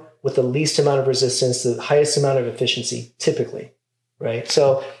perform with the least amount of resistance, the highest amount of efficiency, typically, right?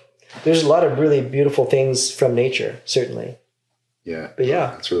 So there's a lot of really beautiful things from nature, certainly. Yeah. But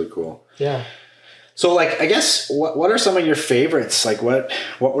that's really cool. Yeah. So, like, I guess, what are some of your favorites? Like, what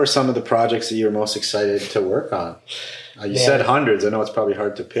were some of the projects that you were most excited to work on? You said hundreds. I know it's probably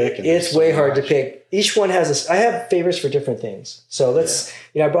hard to pick. It's way hard to pick. Each one has I have favorites for different things. So let's,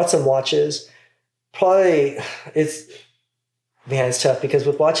 I brought some watches. Probably it's tough because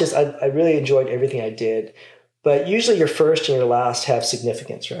with watches, I really enjoyed everything I did. But usually your first and your last have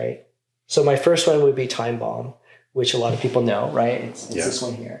significance, right? So my first one would be Time Bomb, which a lot of people know, right? It's this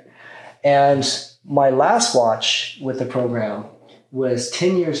one here. And my last watch with the program was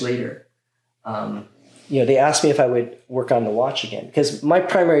 10 years later. They asked me if I would work on the watch again because my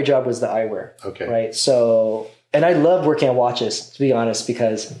primary job was the eyewear. Okay. Right. So And I loved working on watches, to be honest,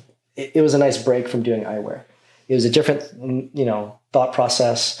 because it was a nice break from doing eyewear. It was a different, thought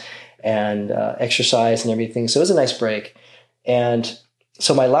process and exercise and everything. So it was a nice break. And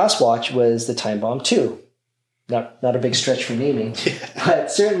so my last watch was the Time Bomb 2. Not a big stretch for naming, but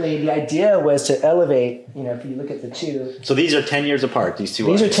certainly the idea was to elevate, if you look at the two. So these are 10 years apart, these two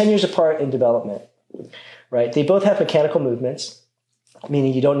These are 10 years apart in development, right? They both have mechanical movements,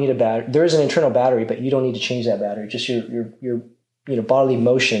 meaning you don't need a battery. There is an internal battery, but you don't need to change that battery. Just your bodily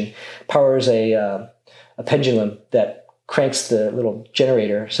motion powers a pendulum that cranks the little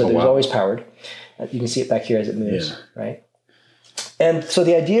generator, so there's always powered. You can see it back here as it moves, right? And so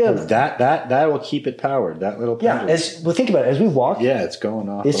the idea of that will keep it powered. That little pendulum. Think about it. As we walk, it's going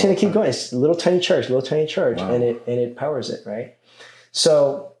off. It's going to keep going. It's a little tiny charge, wow. and it powers it, right?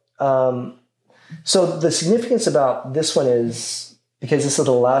 So, so the significance about this one is because this is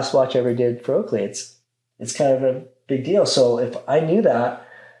the last watch I ever did for Oakley. It's kind of a big deal. So if I knew that,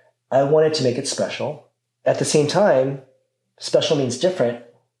 I wanted to make it special. At the same time, special means different,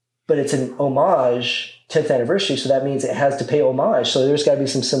 but it's an homage. 10th anniversary, so that means it has to pay homage. So there's got to be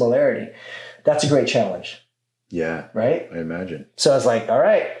some similarity. That's a great challenge. Yeah. Right? I imagine. So I was like, all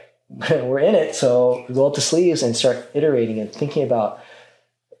right, we're in it. So roll up the sleeves and start iterating and thinking about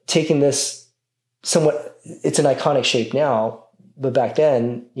taking this somewhat, it's an iconic shape now, but back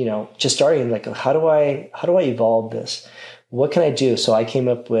then, just starting like, how do I evolve this? What can I do? So I came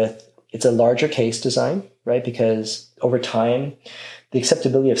up with, it's a larger case design, right? Because over time, the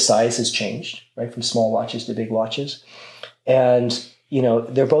acceptability of size has changed, right? From small watches to big watches. And,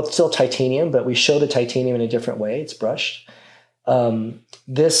 they're both still titanium, but we show the titanium in a different way. It's brushed.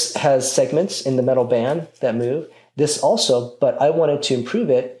 This has segments in the metal band that move. This also, but I wanted to improve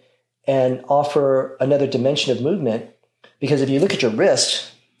it and offer another dimension of movement, because if you look at your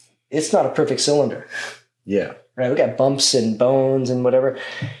wrist, it's not a perfect cylinder. Yeah. Right? We got bumps and bones and whatever.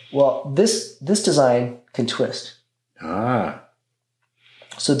 Well, this design can twist.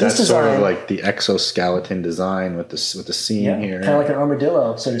 So this design, sort of like the exoskeleton design with the seam here, kind of like an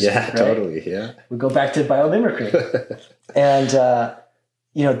armadillo, so to speak. Yeah, right? totally. Yeah, we go back to biomimicry, and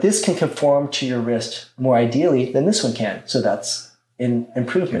this can conform to your wrist more ideally than this one can. So that's an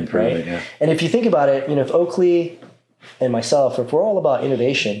improvement, right? Yeah. And if you think about it, if Oakley and myself, if we're all about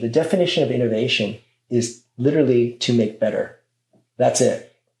innovation, the definition of innovation is literally to make better. That's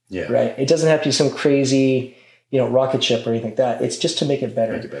it. Yeah. Right. It doesn't have to be some crazy, rocket ship or anything like that. It's just to make it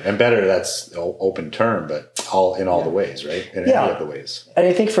better. And better, that's an open term, but all the ways, right? In any of the ways. And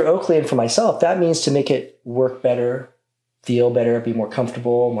I think for Oakley and for myself, that means to make it work better, feel better, be more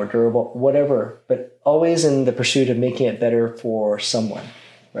comfortable, more durable, whatever, but always in the pursuit of making it better for someone,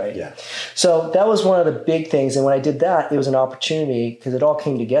 right? Yeah. So that was one of the big things. And when I did that, it was an opportunity because it all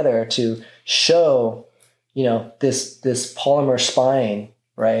came together to show, this polymer spine,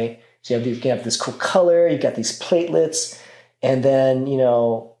 right? So you have this cool color, you've got these platelets, and then,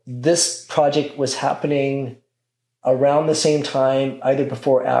 this project was happening around the same time, either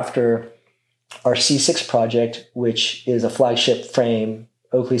before or after our C6 project, which is a flagship frame,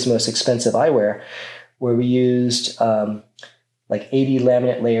 Oakley's most expensive eyewear, where we used like 80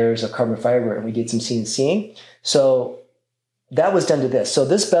 laminate layers of carbon fiber, and we did some CNCing. So that was done to this. So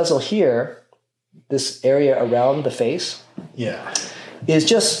this bezel here, this area around the face, is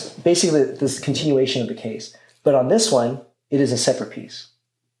just basically this continuation of the case. But on this one, it is a separate piece.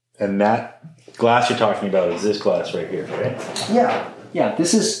 And that glass you're talking about is this glass right here, right? Yeah.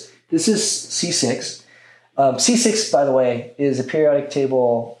 This is C6. C6, by the way, is a periodic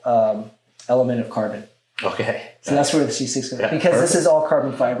table element of carbon. Okay. So that's where the C6 goes. Because this is all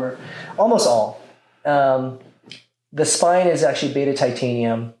carbon fiber. Almost all. The spine is actually beta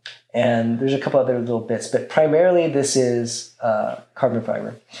titanium, and there's a couple other little bits, but primarily this is carbon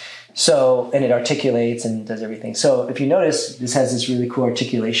fiber. So, and it articulates and does everything. So if you notice, this has this really cool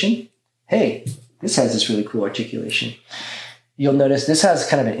articulation. Hey, this has this really cool articulation. You'll notice this has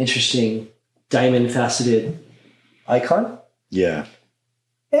kind of an interesting diamond faceted icon. Yeah.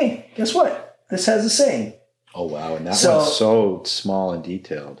 Hey, guess what? This has the same. Oh, wow. And that one's so small and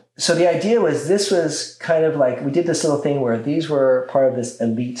detailed. So the idea was this was kind of like, we did this little thing where these were part of this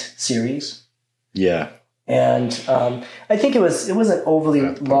elite series. Yeah. And I think it wasn't overly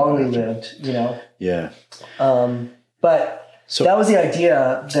longly lived, Yeah. But that was the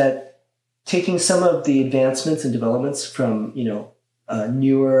idea, that taking some of the advancements and developments from, a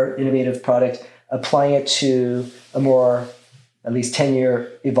newer, innovative product, applying it to a more, at least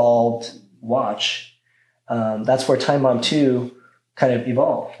 10-year evolved watch. That's where Time Bomb 2 kind of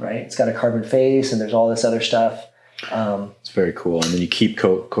evolved, right? It's got a carbon face and there's all this other stuff. It's very cool. And then you keep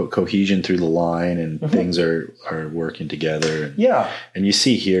cohesion through the line, and things are working together. And, and you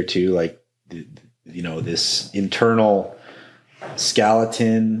see here too, like, this internal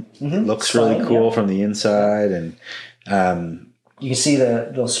skeleton looks really cool from the inside. And you can see the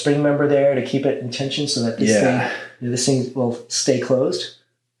little spring member there to keep it in tension so that this thing will stay closed.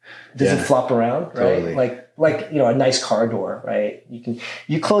 It doesn't flop around, right? Totally. Like a nice car door, right?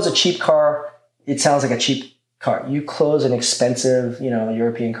 You close a cheap car, it sounds like a cheap car. You close an expensive,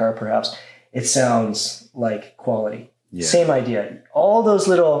 European car perhaps, it sounds like quality. Yeah. Same idea. All those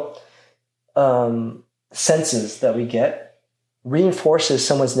little senses that we get reinforces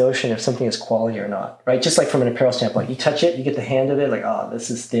someone's notion if something is quality or not, right? Just like from an apparel standpoint, you touch it, you get the hand of it, like, oh,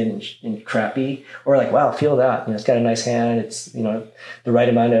 this is thin and crappy, or like, wow, feel that, it's got a nice hand, it's, the right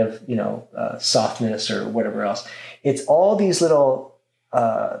amount of, softness or whatever else. It's all these little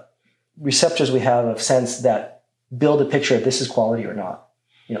receptors we have of sense that build a picture of this is quality or not,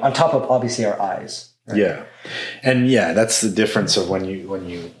 on top of obviously our eyes. Right? Yeah. And that's the difference of when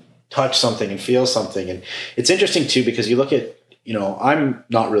you touch something and feel something. And it's interesting too, because you look at, I'm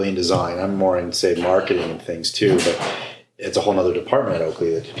not really in design. I'm more in, say, marketing and things too, but it's a whole nother department at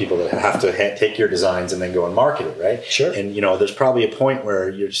Oakley, that people that have to take your designs and then go and market it, right? Sure. And, there's probably a point where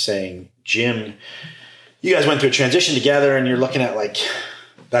you're saying, Jim, you guys went through a transition together, and you're looking at, like,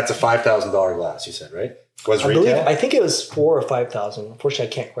 that's a $5,000 glass, you said, right? I think it was 4,000 or 5,000. Unfortunately,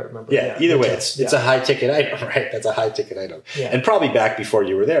 I can't quite remember. Yeah, either way, it's a high ticket item, right? That's a high ticket item. Yeah. And probably back before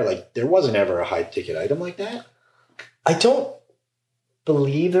you were there, like, there wasn't ever a high ticket item like that. I don't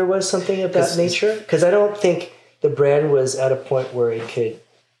believe there was something of that nature, because I don't think the brand was at a point where it could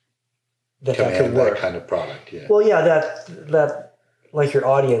that could work. That kind of product. Yeah. Well, yeah, that like your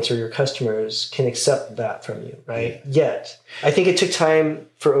audience or your customers can accept that from you, right? Yeah. Yet, I think it took time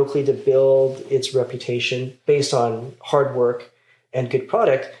for Oakley to build its reputation based on hard work and good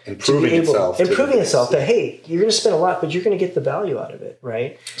product. Improving itself that, hey, you're going to spend a lot, but you're going to get the value out of it,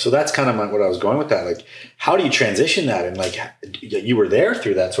 right? So that's kind of what I was going with that. Like, how do you transition that? And, like, you were there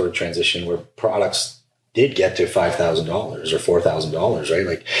through that sort of transition where products did get to $5,000 or $4,000, right?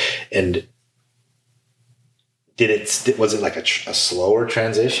 Like, and was it like a slower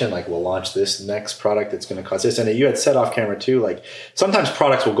transition? Like, we'll launch this next product that's going to cost this. And you had said off camera too, like, sometimes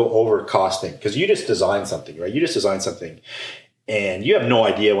products will go over costing because you just design something, right? You just design something and you have no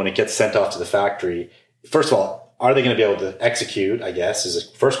idea when it gets sent off to the factory. First of all, are they going to be able to execute, I guess, is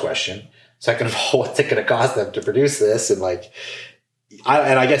the first question. Second of all, what's it going to cost them to produce this? And, like,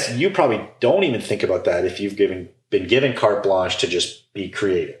 I guess you probably don't even think about that if you've been given carte blanche to just be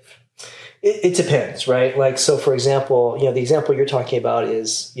creative. It depends, right? Like, so for example, the example you're talking about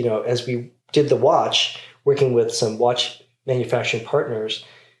is, as we did the watch, working with some watch manufacturing partners,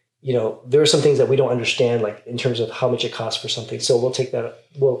 there are some things that we don't understand, like in terms of how much it costs for something. So we'll take that,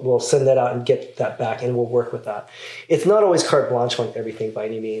 we'll send that out and get that back, and we'll work with that. It's not always carte blanche on everything by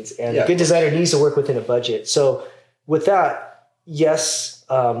any means. And a good designer needs to work within a budget. So with that, yes,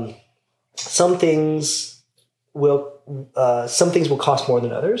 some things will cost more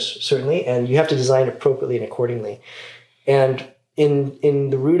than others, certainly, and you have to design appropriately and accordingly. And in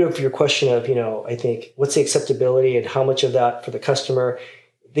the root of your question of, I think, what's the acceptability and how much of that for the customer,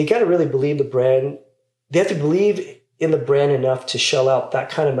 they got to really believe the brand. They have to believe in the brand enough to shell out that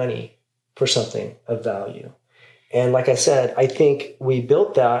kind of money for something of value. And like I said, I think we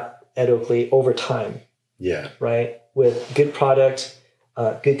built that at Oakley over time. Yeah. Right? With good product,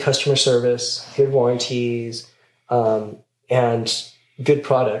 good customer service, good warranties, and good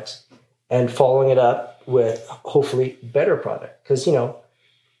product, and following it up with hopefully better product. Because,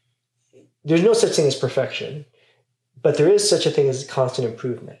 there's no such thing as perfection, but there is such a thing as constant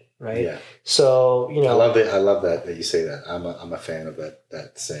improvement, right? Yeah. So, I love that you say that. I'm a fan of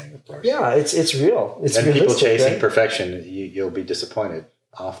that saying, of course. Yeah, it's real. It's and people chasing perfection, you'll be disappointed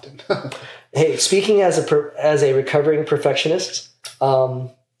often. Hey, speaking as a recovering perfectionist, I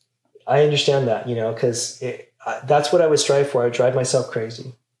understand that, because that's what I would strive for. I would drive myself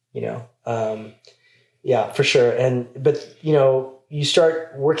crazy, yeah, for sure. But you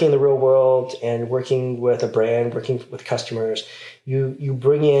start working in the real world and working with a brand, working with customers, you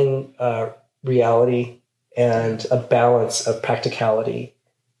bring in reality and a balance of practicality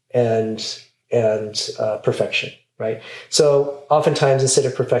and perfection, right? So oftentimes, instead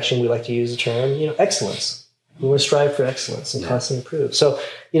of perfection, we like to use the term, excellence. We want to strive for excellence and constantly improve. So,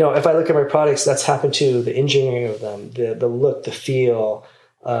 if I look at my products, that's happened to the engineering of them, the look, the feel,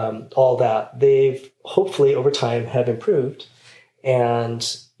 all that. They've hopefully over time have improved. And,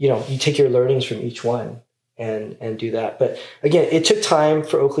 you take your learnings from each one and do that. But again, it took time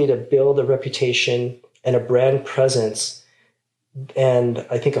for Oakley to build a reputation and a brand presence, and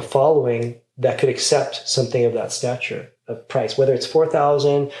I think a following that could accept something of that stature of price, whether it's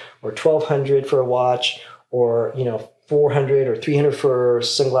 $4,000 or $1,200 for a watch, or $400 or $300 for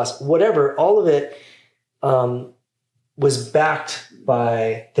sunglasses, whatever. All of it was backed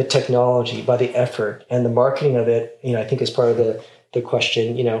by the technology, by the effort, and the marketing of it. I think is part of the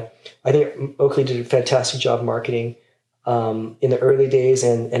question. I think Oakley did a fantastic job marketing in the early days,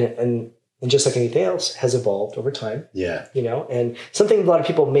 and just like anything else, has evolved over time. Yeah. And something a lot of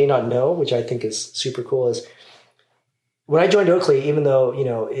people may not know, which I think is super cool, is when I joined Oakley, even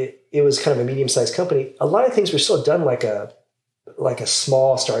though, it was kind of a medium-sized company, a lot of things were still done like a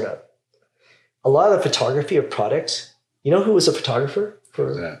small startup. A lot of the photography of products, who was a photographer?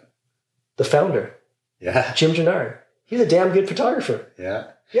 Who's that? The founder. Yeah. Jim Gennard. He's a damn good photographer. Yeah.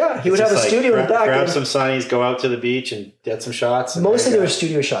 Yeah, he would have a studio in the back. Grab some sunnies, go out to the beach and get some shots. Mostly they were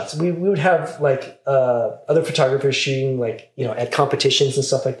studio shots. We would have other photographers shooting at competitions and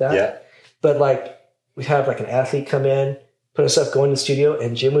stuff like that. Yeah. But we'd have an athlete come in, put us up, go in the studio,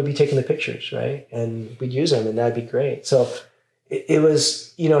 and Jim would be taking the pictures, right? And we'd use them, and that'd be great. So it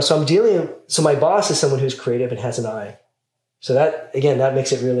was, so my boss is someone who's creative and has an eye. So that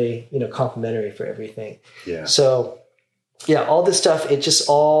makes it really, complimentary for everything. Yeah. So yeah, all this stuff, it just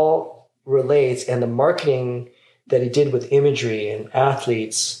all relates. And the marketing that he did with imagery and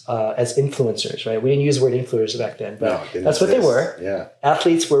athletes as influencers, right? We didn't use the word influencers back then, but that's what they were. Yeah.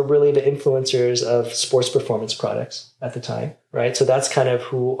 Athletes were really the influencers of sports performance products at the time, right? So that's kind of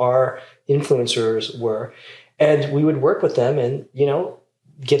who our influencers were. And we would work with them and,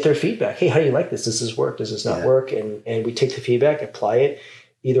 get their feedback. Hey, how do you like this? Does this work? Does this not work? And we take the feedback, apply it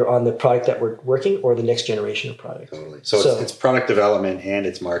either on the product that we're working or the next generation of products. Totally. So it's product development and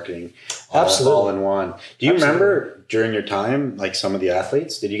it's marketing all in one. Do you remember during your time, some of the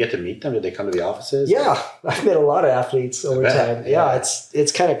athletes, did you get to meet them? Did they come to the offices? Yeah. I've met a lot of athletes over time. Yeah.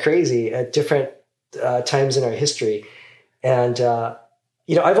 It's kind of crazy at different times in our history. And,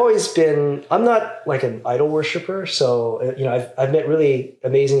 I've always been, I'm not an idol worshiper. So, I've met really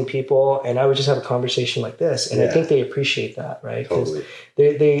amazing people, and I would just have a conversation like this. And I think they appreciate that, right? Totally.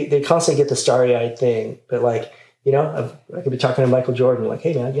 They constantly get the starry-eyed thing. But I could be talking to Michael Jordan,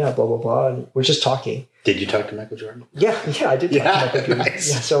 hey man, yeah, blah, blah, blah. And we're just talking. Did you talk to Michael Jordan? Yeah, I did talk to Michael Jordan. Nice.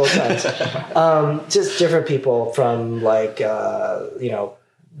 Yeah, several times. Just different people from beach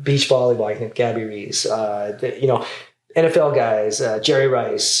volleyball, Gabby Reese, NFL guys, Jerry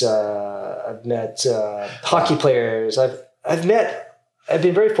Rice. I've met hockey players. I've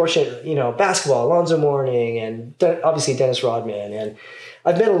been very fortunate. Basketball, Alonzo Mourning, and obviously Dennis Rodman. And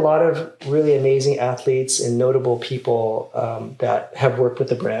I've met a lot of really amazing athletes and notable people that have worked with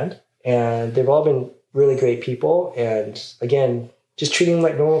the brand, and they've all been really great people. And again, just treating them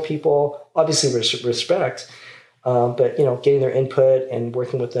like normal people, obviously respect. But getting their input and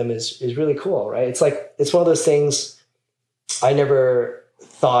working with them is really cool, right? It's one of those things I never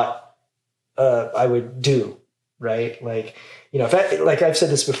thought I would do, right? If I've said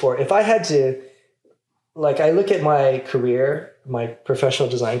this before, if I had to, I look at my career, my professional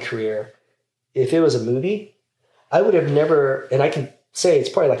design career, if it was a movie, I would have never, and I can say it's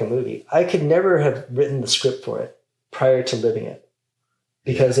probably like a movie, I could never have written the script for it prior to living it,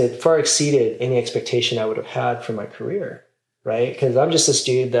 because it far exceeded any expectation I would have had for my career, right? Because I'm just this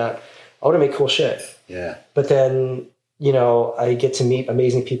dude that I want to make cool shit. Yeah. But then, I get to meet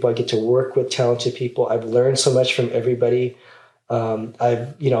amazing people. I get to work with talented people. I've learned so much from everybody.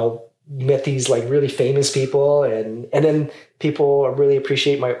 I've, met these really famous people, and then people really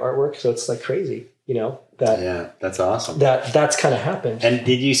appreciate my artwork. So it's crazy, that's awesome. That's kind of happened. And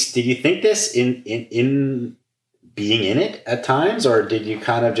did you think this in being in it at times, or did you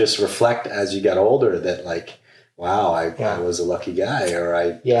kind of just reflect as you got older that wow, I was a lucky guy, or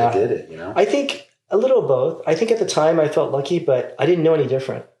I did it, I think a little of both. I think at the time I felt lucky, but I didn't know any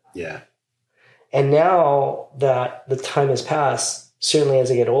different. Yeah. And now that the time has passed, certainly as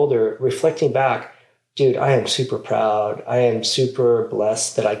I get older, reflecting back, dude, I am super proud. I am super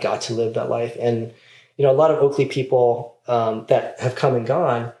blessed that I got to live that life. And, a lot of Oakley people that have come and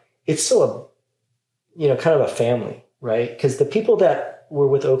gone, it's still kind of a family, right? Because the people that were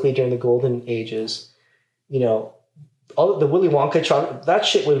with Oakley during the golden ages, all the Willy Wonka chocolate, that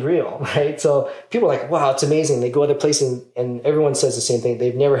shit was real, right? So people are wow, it's amazing. They go other places and everyone says the same thing.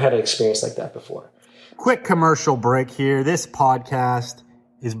 They've never had an experience like that before. Quick commercial break here. This podcast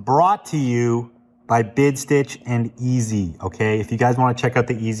is brought to you by BidStitch and Easy, okay? If you guys want to check out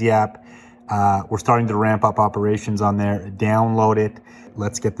the Easy app, we're starting to ramp up operations on there. Download it.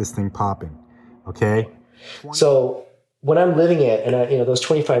 Let's get this thing popping, okay? So when I'm living it, and those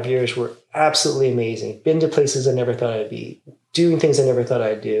 25 years were absolutely amazing. Been to places I never thought I'd be, doing things I never thought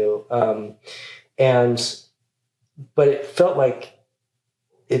I'd do. But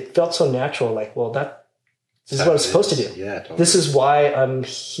it felt so natural. Like, well, this is what I'm supposed to do. Yeah, totally. This is why I'm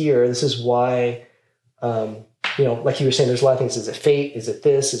here. This is why, like you were saying, there's a lot of things. Is it fate? Is it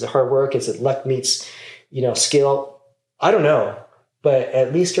this? Is it hard work? Is it luck meets, skill? I don't know. But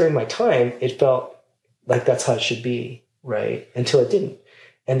at least during my time, it felt like that's how it should be, right? Until it didn't.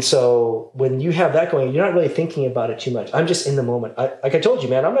 And so when you have that going, you're not really thinking about it too much. I'm just in the moment. Like I told you,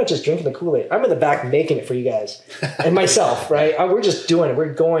 man, I'm not just drinking the Kool-Aid. I'm in the back making it for you guys and myself, right? We're just doing it.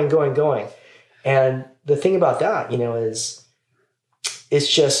 We're going. And the thing about that, is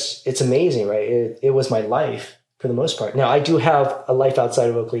it's amazing, right? It was my life for the most part. Now, I do have a life outside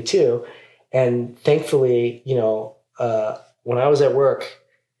of Oakley too. And thankfully, when I was at work,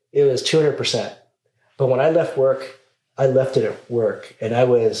 it was 200%. But when I left work, I left it at work, and I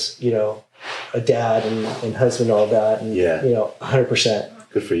was, a dad and husband, and all that, and 100%.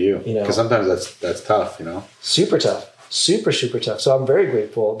 Good for you. Because sometimes that's tough. Super tough, super tough. So I'm very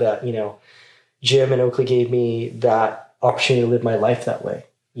grateful that Jim and Oakley gave me that opportunity to live my life that way.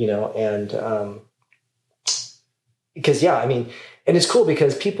 And because and it's cool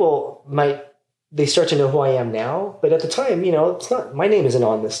because people they start to know who I am now, but at the time, it's not, my name isn't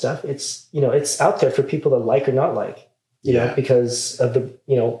on this stuff. It's, it's out there for people to like or not like, because of the,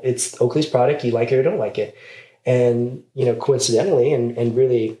 it's Oakley's product, you like it or don't like it. And, coincidentally and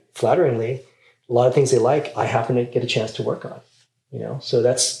really flatteringly, a lot of things they like, I happen to get a chance to work on, so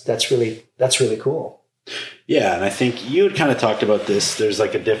that's really cool. Yeah. And I think you had kind of talked about this. There's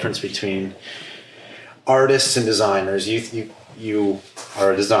like a difference between artists and designers. You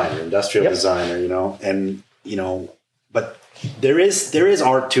are a designer, industrial designer, and, but there is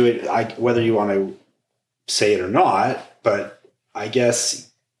art to it. Whether you want to say it or not, but I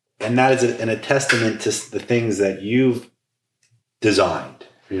guess, and that is a testament to the things that you've designed,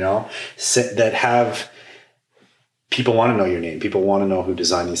 that have, people want to know your name. People want to know who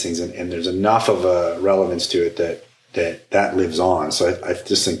designed these things. And there's enough of a relevance to it that lives on. So I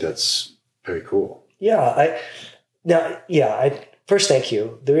just think that's very cool. Yeah. First, thank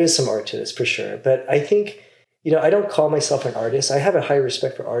you. There is some art to this for sure. But I think, I don't call myself an artist. I have a high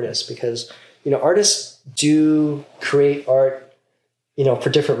respect for artists because, artists do create art, for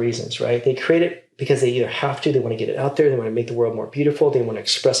different reasons, right? They create it because they either have to, they want to get it out there, they want to make the world more beautiful, they want to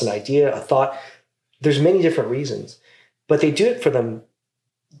express an idea, a thought. There's many different reasons, but they do it for them.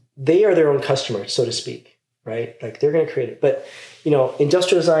 They are their own customer, so to speak, right? Like they're going to create it. But,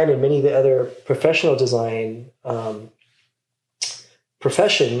 industrial design and many of the other professional design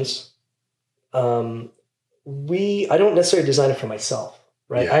professions, I don't necessarily design it for myself,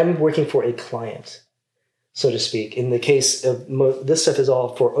 right? Yeah. I'm working for a client, so to speak. In the case of this stuff is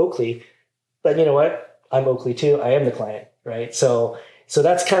all for Oakley, but you know what? I'm Oakley too. I am the client, right? So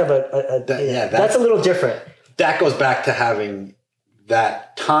that's kind of that's a little different. That goes back to having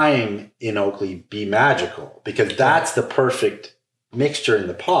that time in Oakley be magical, because that's the perfect mixture in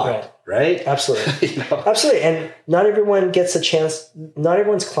the pot, right? Absolutely. Absolutely. And not everyone gets a chance. Not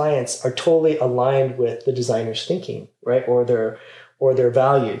everyone's clients are totally aligned with the designer's thinking, right? Or their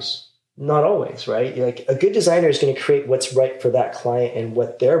values. Not always, right? Like a good designer is going to create what's right for that client and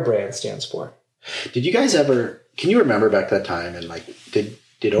what their brand stands for. Did you guys ever, can you remember back that time and like,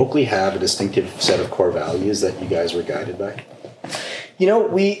 did Oakley have a distinctive set of core values that you guys were guided by?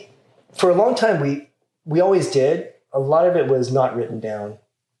 For a long time, we always did. A lot of it was not written down.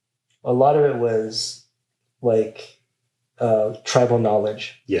 A lot of it was like tribal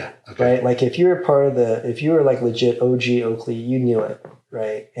knowledge. Yeah. Okay. Right. Like if you were like legit OG Oakley, you knew it,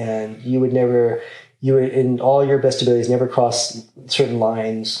 right? And you would in all your best abilities, never cross certain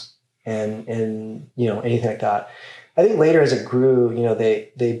lines and anything like that. I think later as it grew,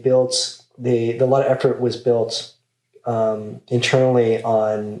 they built a lot of effort was built internally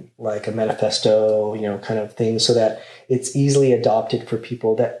on like a manifesto, kind of thing, so that it's easily adopted for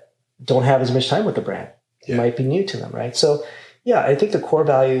people that don't have as much time with the brand. It might be new to them, right? So, yeah, I think the core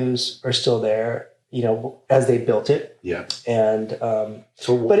values are still there, as they built it. Yeah. And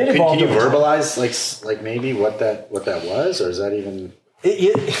but it evolved. Can you verbalize like maybe what that was, or is that even?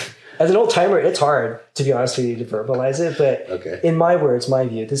 As an old timer, it's hard, to be honest with you, to verbalize it. But in my words, my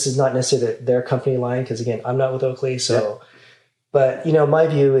view, this is not necessarily their company line, because again, I'm not with Oakley. So, but my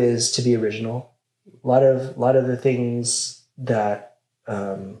view is to be original. A lot of the things that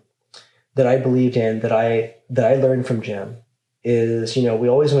I believed in, that I learned from Jim, is we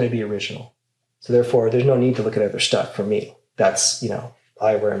always want to be original. So therefore, there's no need to look at other stuff for me. That's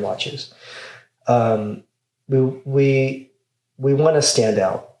I wear watches. we want to stand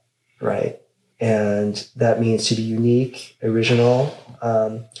out, right? And that means to be unique, original.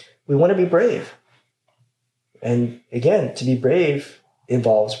 We want to be brave. And again, to be brave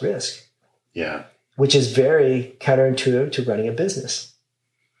involves risk. Yeah. Which is very counterintuitive to running a business.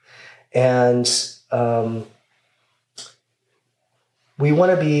 And we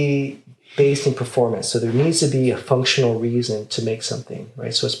want to be based in performance. So there needs to be a functional reason to make something,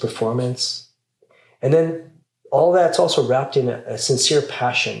 right? So it's performance. And then all that's also wrapped in a sincere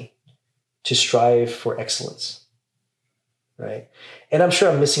passion to strive for excellence, right? And I'm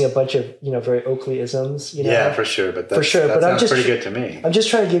sure I'm missing a bunch of, very Oakley-isms. Yeah, for sure. But that sounds pretty good to me. I'm just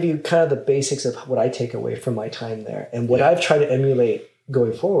trying to give you kind of the basics of what I take away from my time there and what I've tried to emulate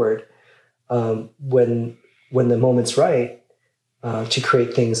going forward when the moment's right to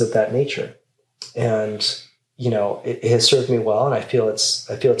create things of that nature. And, it has served me well, and I feel it's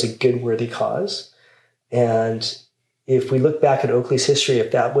a good, worthy cause. And if we look back at Oakley's history,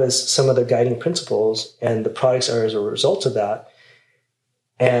 if that was some of the guiding principles and the products are as a result of that,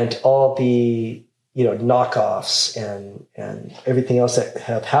 and all the knockoffs and everything else that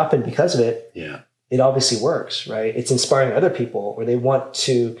have happened because of it, it obviously works, right? It's inspiring other people, or they want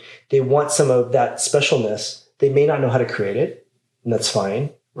some of that specialness. They may not know how to create it, and that's fine,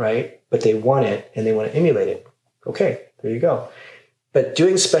 right? But they want it and they want to emulate it. Okay, there you go. But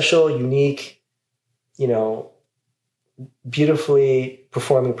doing special, unique, beautifully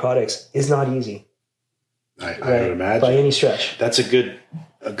performing products is not easy. I would imagine, by any stretch. That's a good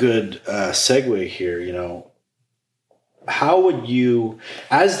segue here. How would you,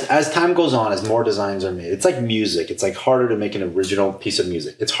 as time goes on, as more designs are made, it's like music. It's like harder to make an original piece of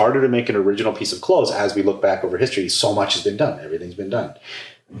music. It's harder to make an original piece of clothes. As we look back over history, so much has been done. Everything's been done.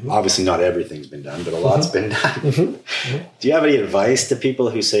 Mm-hmm. Obviously, not everything's been done, but a lot's been done. Mm-hmm. Do you have any advice to people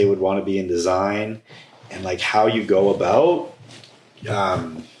who say would want to be in design, and like how you go about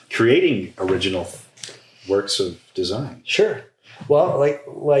creating original works of design? Sure. Well,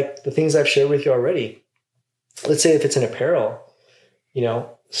 like the things I've shared with you already. Let's say if it's an apparel,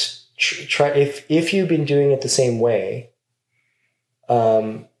 try if you've been doing it the same way,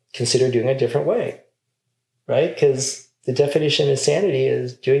 consider doing it a different way, right? Because the definition of sanity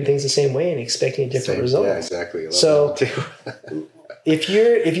is doing things the same way and expecting a different result. Yeah, exactly. I love so that too. if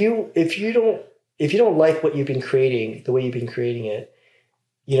you don't like what you've been creating, the way you've been creating it,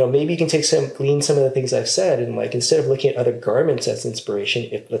 maybe you can glean some of the things I've said, and like instead of looking at other garments as inspiration,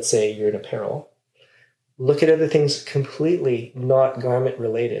 if let's say you're in apparel, look at other things completely not garment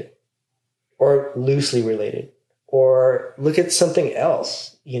related or loosely related, or look at something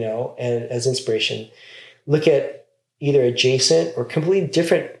else, and as inspiration, look at either adjacent or completely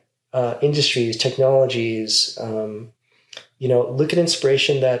different industries, technologies. Look at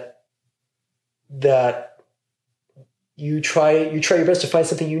inspiration that you try your best to find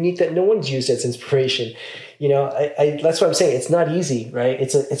something unique that no one's used as inspiration. That's what I'm saying. It's not easy, right?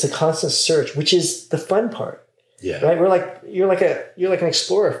 It's a constant search, which is the fun part. Yeah. Right. You're like an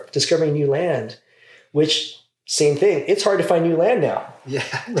explorer discovering new land, which same thing. It's hard to find new land now. Yeah.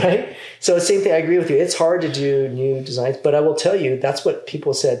 Right. So same thing. I agree with you. It's hard to do new designs, but I will tell you, that's what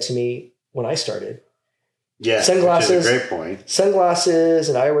people said to me when I started. Yeah. Sunglasses. Which is a great point. Sunglasses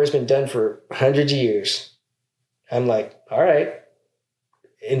and eyewear has been done for hundreds of years. I'm like, all right.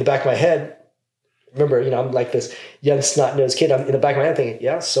 In the back of my head, remember, I'm like this young snot-nosed kid. I'm in the back of my head thinking,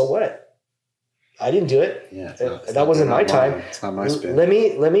 yeah, so what? I didn't do it. Yeah, that wasn't my time. It's not my spin. Let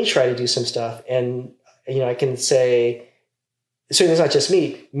me try to do some stuff. And, I can say, certainly it's not just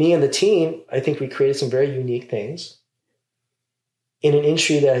me and the team, I think we created some very unique things in an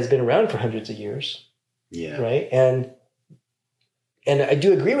industry that has been around for hundreds of years. Yeah. Right. And I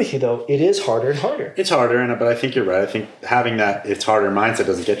do agree with you, though. It is harder and harder. It's harder, but I think you're right. I think having that it's harder mindset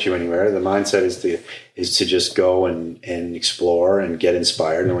doesn't get you anywhere. The mindset is to just go and explore and get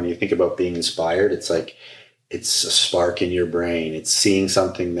inspired. And when you think about being inspired, it's like it's a spark in your brain. It's seeing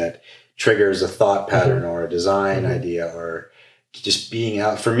something that triggers a thought pattern or a design idea, or just being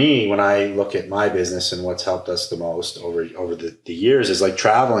out. For me, when I look at my business and what's helped us the most over the years is like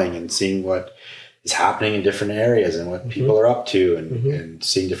traveling and seeing what is happening in different areas and what people are up to, and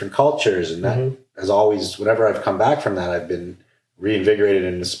seeing different cultures. And that has always, whenever I've come back from that, I've been reinvigorated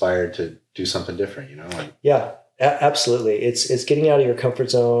and inspired to do something different, Yeah, absolutely. It's getting out of your comfort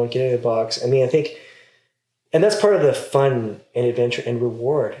zone, getting out of the box. I mean, I think, and that's part of the fun and adventure and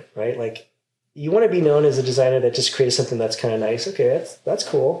reward, right? Like, you want to be known as a designer that just created something that's kind of nice. Okay, that's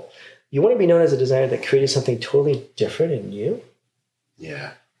cool. You want to be known as a designer that created something totally different and new.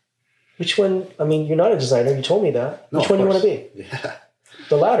 Yeah. Which one? I mean, you're not a designer. You told me that. No, Which one do you want to be? Yeah.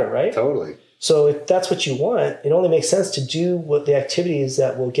 The latter, right? Totally. So if that's what you want, it only makes sense to do what the activities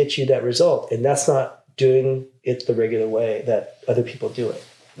that will get you that result. And that's not doing it the regular way that other people do it.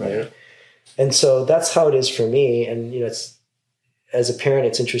 Right. Yeah. And so that's how it is for me. And, it's, as a parent,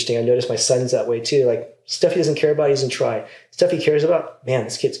 it's interesting. I notice my son's that way too. Like stuff he doesn't care about, he doesn't try. Stuff he cares about, man,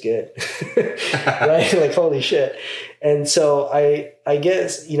 this kid's good. Right? Like, holy shit. And so I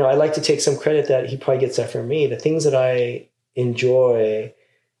guess, I like to take some credit that he probably gets that from me. The things that I enjoy,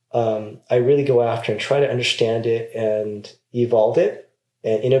 I really go after and try to understand it and evolve it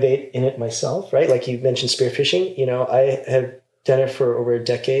and innovate in it myself, right? Like you mentioned spearfishing, I have done it for over a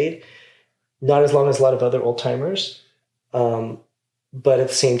decade, not as long as a lot of other old timers. But at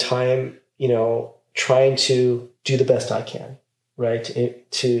the same time, trying to do the best I can, right?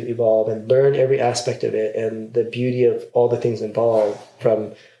 To evolve and learn every aspect of it and the beauty of all the things involved,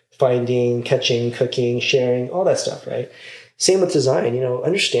 from finding, catching, cooking, sharing, all that stuff, right? Same with design,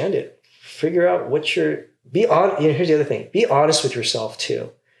 understand it, figure out be on. Here's the other thing, be honest with yourself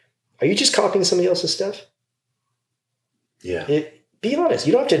too. Are you just copying somebody else's stuff? Yeah. Be honest.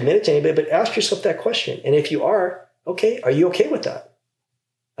 You don't have to admit it to anybody, but ask yourself that question. And if you are you okay with that?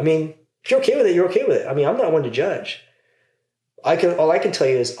 I mean, if you're okay with it, you're okay with it. I mean, I'm not one to judge. All I can tell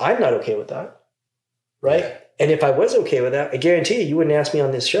you is I'm not okay with that. Right. Yeah. And if I was okay with that, I guarantee you wouldn't ask me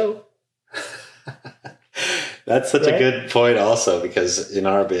on this show. That's such a good point also, because in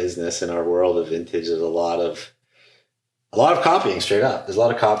our business, in our world of vintage, there's a lot of copying straight up. There's a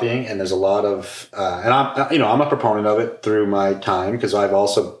lot of copying, and there's a lot of, and I'm a proponent of it through my time, because I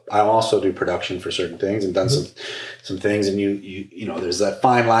also do production for certain things and done some things. And there's that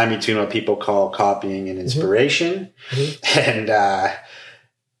fine line between what people call copying and inspiration. And,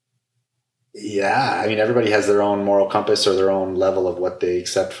 everybody has their own moral compass or their own level of what they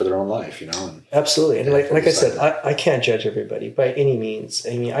accept for their own life, And absolutely. And like I said, I can't judge everybody by any means.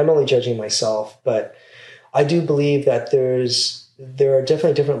 I mean, I'm only judging myself, but I do believe that there are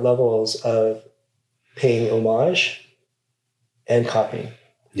definitely different levels of paying homage and copying,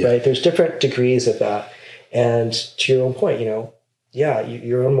 right? There's different degrees of that. And to your own point,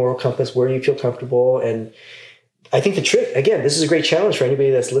 your own moral compass, where you feel comfortable. And I think the trick, again, this is a great challenge for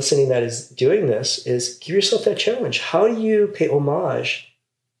anybody that's listening that is doing this, is give yourself that challenge. How do you pay homage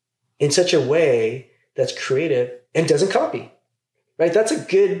in such a way that's creative and doesn't copy? Right? That's a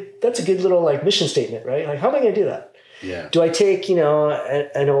good little like mission statement, right? Like, how am I going to do that? Yeah. Do I take, an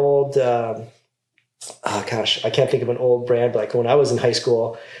old, I can't think of an old brand, but like when I was in high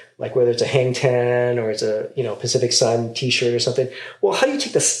school, like whether it's a Hang Ten or it's a, Pacific Sun t-shirt or something. Well, how do you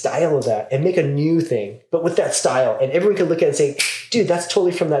take the style of that and make a new thing, but with that style, and everyone can look at it and say, dude, that's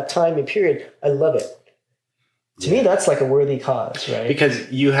totally from that time and period. I love it. To me, that's like a worthy cause, right?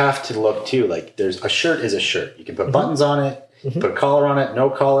 Because you have to look too, like a shirt is a shirt. You can put buttons on it. Put a collar on it,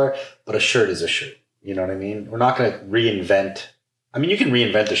 no collar, but a shirt is a shirt. You know what I mean? We're not going to reinvent. I mean, you can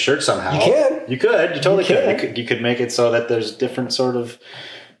reinvent a shirt somehow. You can. You could. You totally could. You could make it so that there's different sort of,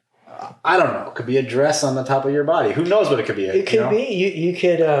 I don't know, it could be a dress on the top of your body. Who knows what it could be? It could be. You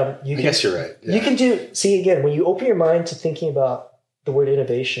could. I guess you're right. Yeah. You can do, see, again, when you open your mind to thinking about the word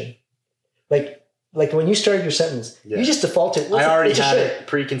innovation, like when you started your sentence, you just defaulted. I already had a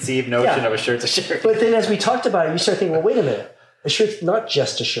preconceived notion of a shirt's a shirt. But then as we talked about it, you start thinking, well, wait a minute. A shirt's not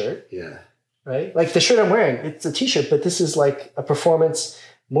just a shirt. Yeah. Right? Like the shirt I'm wearing, it's a t-shirt, but this is like a performance,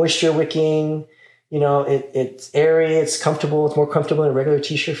 moisture wicking, it's airy, it's comfortable, it's more comfortable than a regular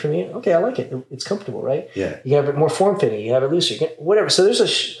t-shirt for me. Okay, I like it. It's comfortable, right? Yeah. You have it more form-fitting, you have it looser, whatever. So there's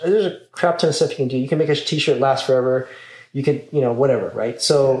a crap ton of stuff you can do. You can make a t-shirt last forever. You could, whatever, right?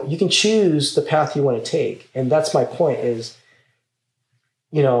 So you can choose the path you want to take. And that's my point is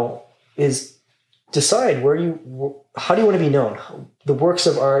decide how do you want to be known? The works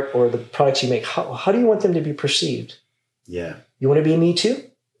of art or the products you make, how do you want them to be perceived? Yeah. You want to be Me Too?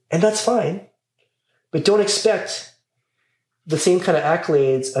 And that's fine. But don't expect the same kind of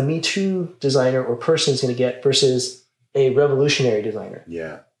accolades a Me Too designer or person is going to get versus a revolutionary designer.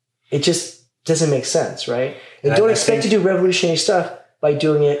 Yeah. It just doesn't make sense, right? And don't expect to do revolutionary stuff by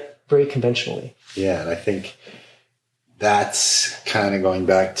doing it very conventionally. Yeah, and I think that's kind of going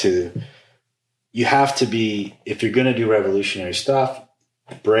back to, you have to be, if you're going to do revolutionary stuff,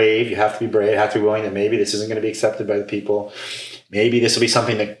 brave. You have to be brave. You have to be willing that maybe this isn't going to be accepted by the people. Maybe this will be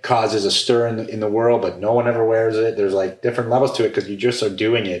something that causes a stir in the world, but no one ever wears it. There's like different levels to it because you just are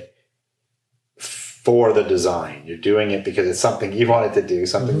doing it for the design. You're doing it because it's something you wanted to do,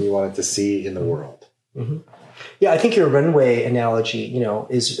 something you wanted to see in the world. Mm-hmm. Yeah, I think your runway analogy,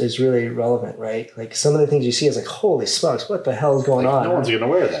 is really relevant, right? Like some of the things you see is like, holy smokes, what the hell is going on? No one's going to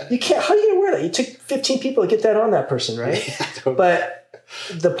wear that. You can't. How are you going to wear that? You took 15 people to get that on that person, right? Yeah, totally. But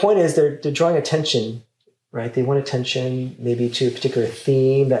the point is they're drawing attention, right? They want attention maybe to a particular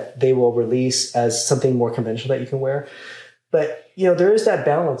theme that they will release as something more conventional that you can wear. But, there is that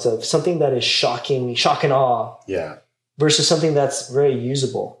balance of something that is shock and awe Yeah. versus something that's very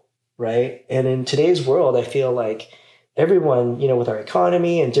usable, right? And in today's world, I feel like everyone, with our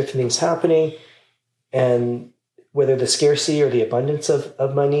economy and different things happening, and whether the scarcity or the abundance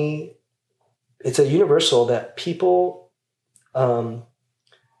of money, it's a universal that people,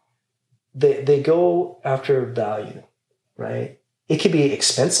 they go after value, right? It could be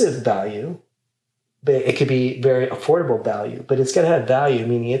expensive value, but it could be very affordable value, but it's got to have value,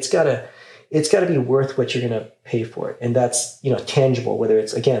 meaning it's got to be worth what you're going to pay for it. And that's, tangible, whether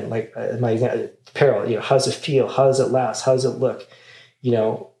it's, again, like my apparel, how does it feel? How does it last? How does it look?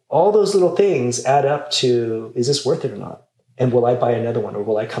 All those little things add up to, is this worth it or not? And will I buy another one or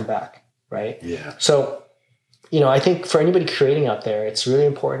will I come back? Right? Yeah. So, I think for anybody creating out there, it's really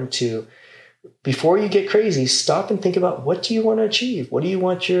important to, before you get crazy, stop and think about, what do you want to achieve? What do you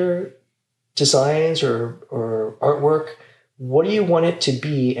want your designs or artwork, what do you want it to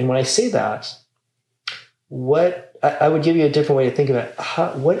be? And when I say that, I would give you a different way to think about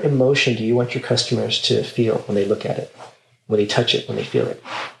it. What emotion do you want your customers to feel when they look at it, when they touch it, when they feel it?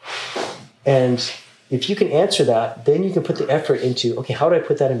 And if you can answer that, then you can put the effort into, okay, how do I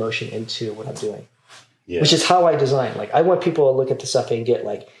put that emotion into what I'm doing? Yeah. Which is how I design. Like, I want people to look at the stuff and get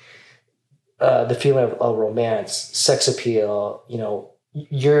like the feeling of romance, sex appeal,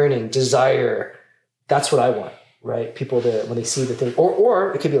 yearning, desire. That's what I want, right? People that when they see the thing,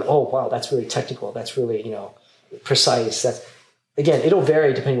 or it could be like, oh wow, that's really technical. That's really, precise. That's, again, it'll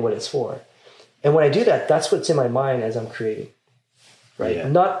vary depending on what it's for. And when I do that, that's what's in my mind as I'm creating, right? Yeah.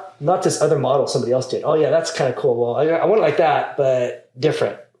 Not this other model somebody else did. Oh yeah, that's kind of cool. Well, I want it like that, but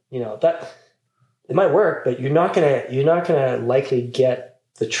different. That it might work, but you're not gonna likely get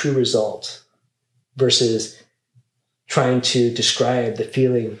the true result versus trying to describe the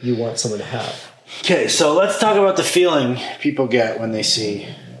feeling you want someone to have. Okay, so let's talk about the feeling people get when they see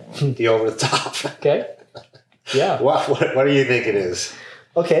the over the top. Okay. Yeah. What do you think it is?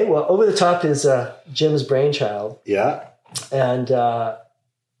 Okay, well, over the top is Jim's brainchild. Yeah. And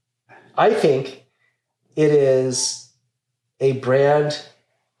I think it is a brand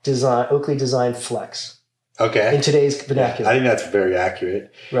design, Oakley design flex. Okay. In today's vernacular. Yeah, I think that's very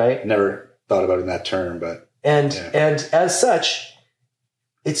accurate. Right. Never thought about it in that term, but. And as such,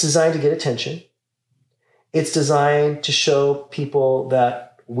 it's designed to get attention. It's designed to show people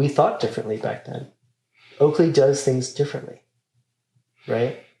that we thought differently back then. Oakley does things differently,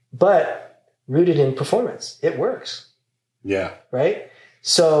 right? But rooted in performance. It works. Yeah. Right?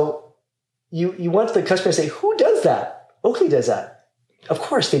 So you want the customer to say, who does that? Oakley does that. Of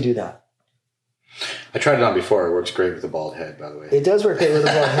course they do that. I tried it on before. It works great with a bald head, by the way. It does work great with a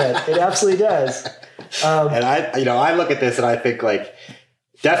bald head. It absolutely does. And I look at this and I think like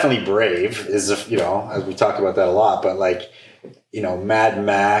definitely Brave is, as we talk about that a lot, but like, Mad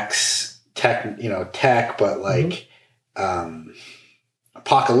Max tech, but like,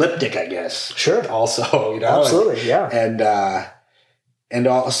 apocalyptic, I guess. Sure. Also, absolutely. Yeah. And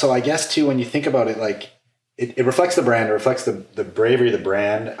also I guess too, when you think about it, like it reflects the brand, it reflects the bravery of the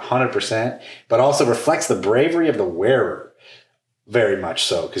brand 100%, but also reflects the bravery of the wearer very much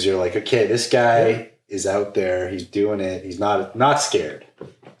so. Cause you're like, okay, this guy is out there. He's doing it. He's not scared.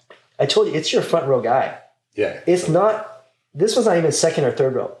 I told you, it's your front row guy. Yeah. It's not, this was not even second or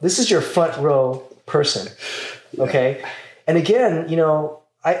third row. This is your front row person. Okay. Yeah. And again,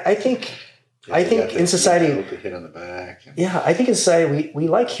 I think in society, the hit on the back. Yeah. I think in society, we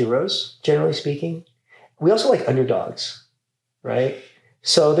like heroes, generally speaking. We also like underdogs, right?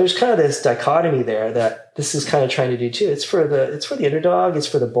 So there's kind of this dichotomy there that this is kind of trying to do too. It's for the underdog. It's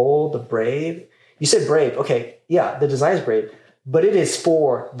for the bold, the brave. You said brave. Okay. Yeah. The design is brave, but it is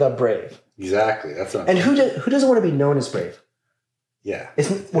for the brave. Exactly. That's what and who doesn't want to be known as brave? Yeah.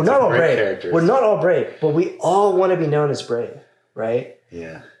 We're not all brave. We're not all brave, but we all want to be known as brave, right?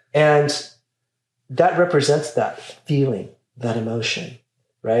 Yeah. And that represents that feeling, that emotion,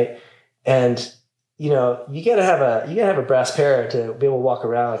 right? And you gotta have a brass pair to be able to walk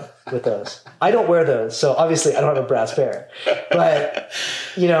around with those. I don't wear those, so obviously I don't have a brass pair. But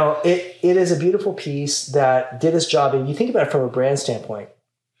it is a beautiful piece that did its job. And you think about it from a brand standpoint.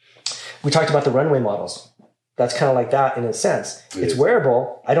 We talked about the runway models. That's kind of like that in a sense. It's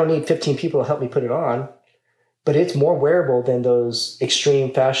wearable. I don't need 15 people to help me put it on, but it's more wearable than those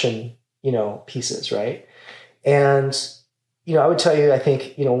extreme fashion, pieces, right? And, I would tell you, I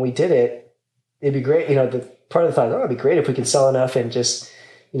think, when we did it, it'd be great. The part of the thought, it'd be great if we could sell enough and just,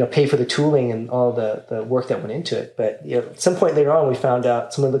 pay for the tooling and all the work that went into it. But at some point later on, we found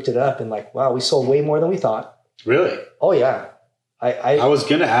out, someone looked it up and like, wow, we sold way more than we thought. Really? Oh yeah. I was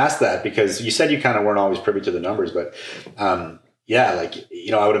going to ask that because you said you kind of weren't always privy to the numbers, but yeah, like,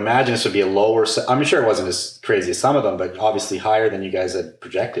 I would imagine this would be a lower, I'm sure it wasn't as crazy as some of them, but obviously higher than you guys had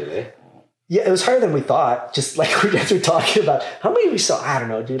projected, eh? Yeah, it was higher than we thought. Just like we guys were talking about, how many we saw? I don't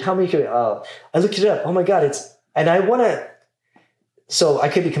know, dude. How many could? I looked it up. Oh my god, and I want to. So I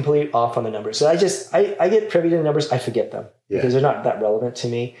could be completely off on the numbers. So I get privy to the numbers. I forget them because they're not that relevant to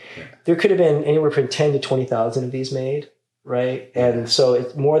me. Yeah. There could have been anywhere from 10 to 20,000 of these made, right? And so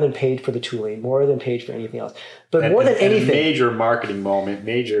it's more than paid for the tooling, more than paid for anything else. But more than anything, a major marketing moment,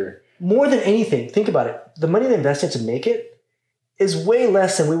 more than anything. Think about it. The money they invested to make it is way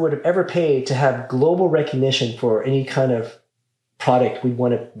less than we would have ever paid to have global recognition for any kind of product we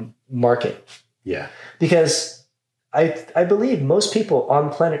want to market. Yeah. Because I believe most people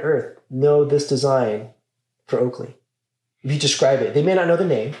on planet Earth know this design for Oakley. If you describe it, they may not know the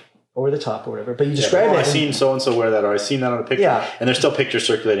name over the top or whatever, but you describe it. I've seen so-and-so wear that, or I've seen that on a picture. Yeah. And there's still pictures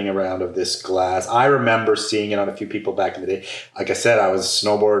circulating around of this glass. I remember seeing it on a few people back in the day. Like I said, I was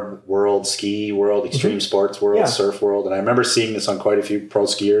snowboard world, ski world, extreme sports world, surf world. And I remember seeing this on quite a few pro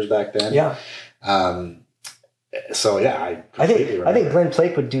skiers back then. Yeah. So yeah, I think Glenn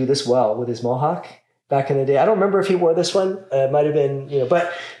Plake would do this well with his mohawk back in the day. I don't remember if he wore this one. It might have been,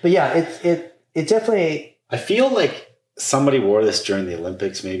 but yeah, it definitely. I feel like somebody wore this during the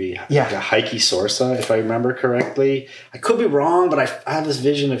Olympics, maybe. Yeah. Like a Heikki Sorsa, if I remember correctly. I could be wrong, but I have this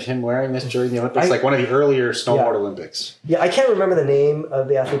vision of him wearing this during the Olympics, like one of the earlier snowboard Olympics. Yeah, I can't remember the name of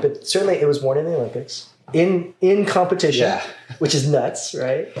the athlete, but certainly it was worn in the Olympics in competition, which is nuts,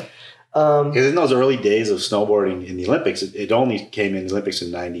 right? Because in those early days of snowboarding in the Olympics, it only came in the Olympics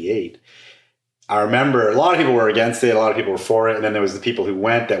in '98. I remember a lot of people were against it, a lot of people were for it, and then there was the people who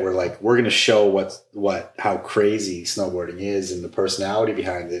went that were like, "We're going to show how crazy snowboarding is and the personality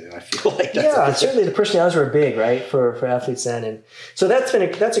behind it." And I feel like certainly the personalities were big, right, for athletes then, and so that's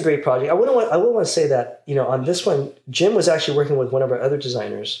a great project. I will want to say that on this one, Jim was actually working with one of our other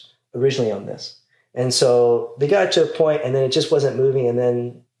designers originally on this, and so they got to a point, and then it just wasn't moving, and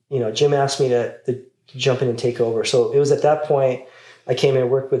then Jim asked me to jump in and take over. So it was at that point I came in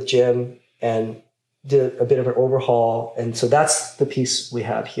and worked with Jim and did a bit of an overhaul. And so that's the piece we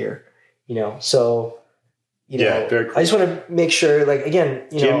have here, so, very cool. I just want to make sure, like, again,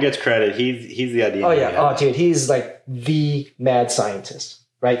 Jim gets credit. He's the idea. Oh yeah. Oh dude, he's like the mad scientist,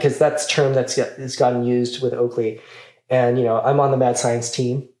 right? Cause that's a term that's gotten used with Oakley. And, I'm on the mad science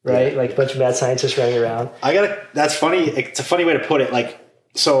team, right? Like a bunch of mad scientists running around. That's funny. It's a funny way to put it.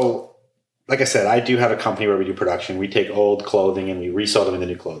 Like I said, I do have a company where we do production. We take old clothing and we resell them into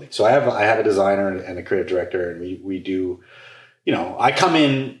new clothing. So I have a designer and a creative director, and we do, I come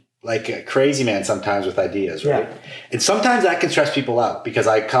in like a crazy man sometimes with ideas, right? Yeah. And sometimes that can stress people out because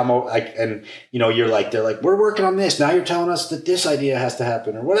I come and they're like, we're working on this. Now you're telling us that this idea has to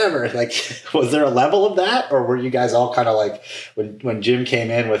happen or whatever. Like, was there a level of that, or were you guys all kind of like when Jim came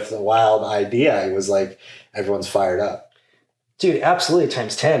in with a wild idea, it was like everyone's fired up? Dude, absolutely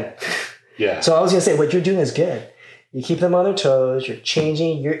times 10. Yeah. So I was going to say, what you're doing is good. You keep them on their toes. You're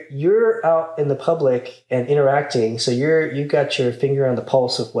changing. You're out in the public and interacting. So you've got your finger on the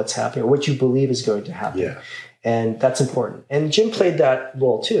pulse of what's happening or what you believe is going to happen. Yeah. And that's important. And Jim played that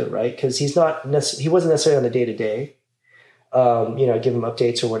role too, right? Because he wasn't necessarily on the day to day. Give him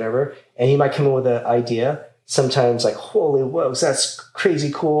updates or whatever, and he might come in with an idea. Sometimes like, holy whoa, that's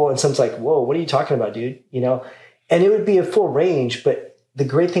crazy cool, and sometimes like, whoa, what are you talking about, dude? And it would be a full range, but the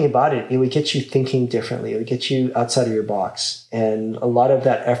great thing about it would get you thinking differently. It would get you outside of your box. And a lot of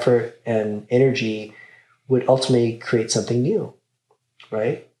that effort and energy would ultimately create something new.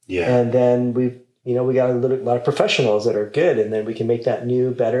 Right? Yeah. And then we got a lot of professionals that are good, and then we can make that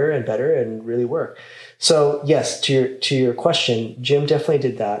new better and really work. So yes, to your question, Jim definitely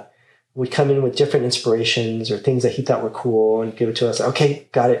did that. Would come in with different inspirations or things that he thought were cool and give it to us. Okay,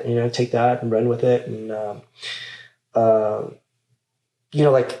 got it. Take that and run with it. And,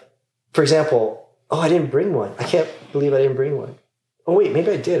 like, for example, I didn't bring one. I can't believe I didn't bring one. Oh, wait,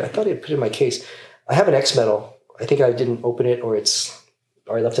 maybe I did. I thought I put it in my case. I have an X Metal. I think I didn't open it or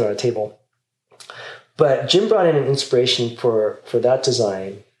I left it on a table. But Jim brought in an inspiration for that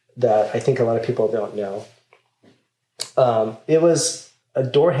design that I think a lot of people don't know. It was a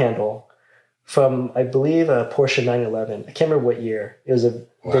door handle from, I believe, a Porsche 911. I can't remember what year. It was a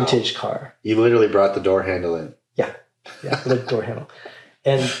vintage car. You literally brought the door handle in. Yeah, the door handle.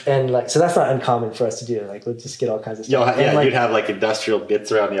 And like, so that's not uncommon for us to do. Like, let's just get all kinds of stuff. You'd have like industrial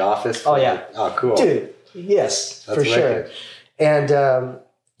bits around the office. Oh yeah. Oh, cool. Dude, yes, that's for sure. And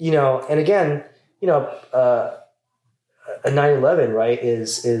and again, a 911, right,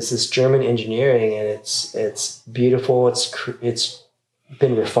 is this German engineering, and it's beautiful. It's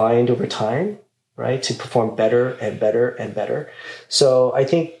been refined over time, right, to perform better and better and better. So I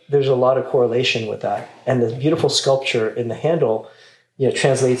think there's a lot of correlation with that, and the beautiful sculpture in the handle,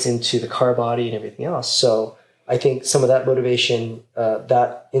 translates into the car body and everything else. So I think some of that motivation,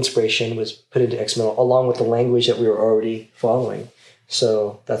 that inspiration, was put into X-Metal along with the language that we were already following.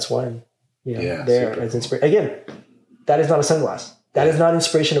 So that's one, there as inspiration. Again, that is not a sunglass. That is not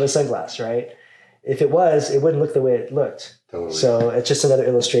inspiration of a sunglass, right? If it was, it wouldn't look the way it looked. Totally. So it's just another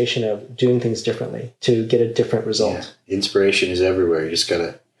illustration of doing things differently to get a different result. Yeah. Inspiration is everywhere. You just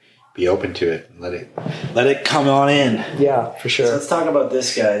gotta be open to it and let it come on in. Yeah, for sure. So let's talk about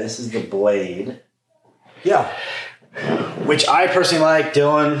this guy. This is the Blade. Yeah. Which I personally like.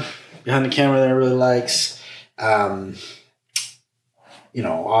 Dylan behind the camera there really likes.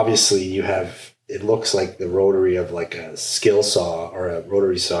 Obviously you have, it looks like the rotary of like a skill saw or a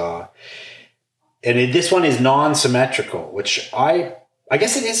rotary saw. And this one is non-symmetrical, which I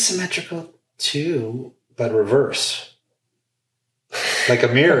guess it is symmetrical too, but reverse. Like a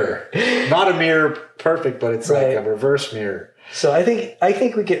mirror. Not a mirror perfect, but it's like a reverse mirror. So I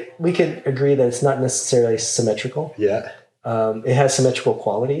think we could agree that it's not necessarily symmetrical. Yeah. It has symmetrical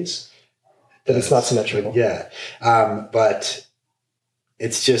qualities, but it's not symmetrical. Yeah. But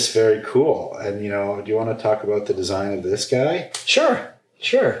it's just very cool. And, do you want to talk about the design of this guy? Sure.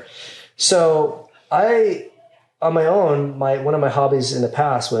 So on my own, one of my hobbies in the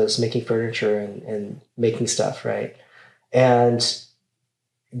past was making furniture and making stuff, right? And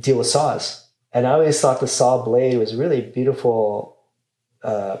deal with saws. And I always thought the saw blade was a really beautiful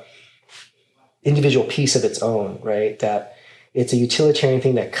individual piece of its own, right? That it's a utilitarian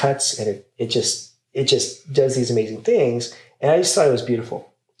thing that cuts, and it just does these amazing things. And I just thought it was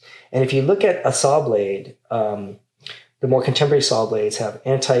beautiful. And if you look at a saw blade, the more contemporary saw blades have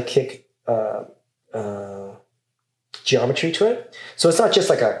anti-kick geometry to it. So it's not just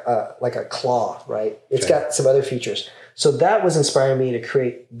like a claw, right? It's got some other features. So that was inspiring me to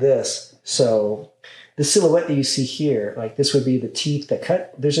create this. So the silhouette that you see here, like this would be the teeth that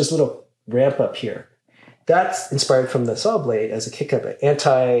cut. There's this little ramp up here. That's inspired from the saw blade as a kick up.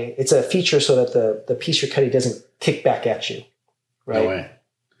 It's a feature so that the piece you're cutting doesn't kick back at you, right? No way.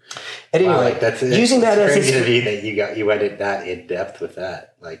 At any rate, using that as crazy to me that you went that in depth with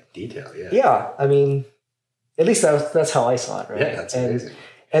that like detail. Yeah. Yeah, I mean, at least that's how I saw it, right? Yeah, that's amazing.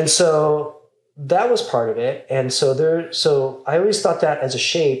 And so that was part of it. And so I always thought that as a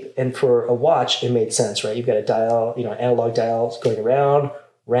shape, and for a watch, it made sense, right? You've got a dial, analog dial going around,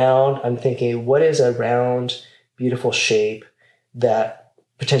 round. I'm thinking, what is a round, beautiful shape that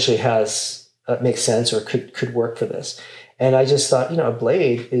potentially makes sense or could work for this? And I just thought, a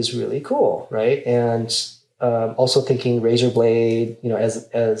blade is really cool, right? And also thinking razor blade,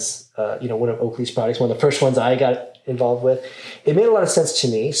 as one of Oakley's products, one of the first ones I got involved with. It made a lot of sense to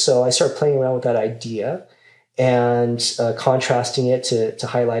me. So I started playing around with that idea and contrasting it to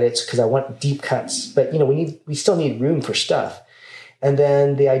highlight it, because I want deep cuts. But we still need room for stuff. And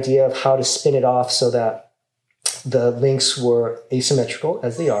then the idea of how to spin it off so that the links were asymmetrical,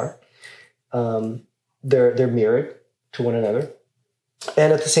 as they are. They're mirrored to one another.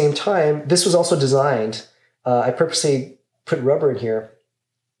 And at the same time, this was also designed, I purposely put rubber in here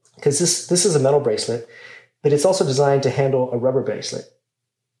because this is a metal bracelet, but it's also designed to handle a rubber bracelet.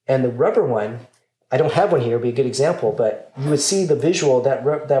 And the rubber one, I don't have one here, it'd be a good example, but you would see the visual,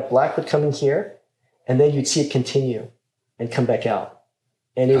 that black would come in here, and then you'd see it continue and come back out.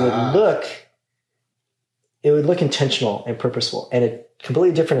 And it would look intentional and purposeful and a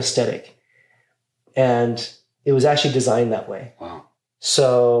completely different aesthetic. And it was actually designed that way. Wow.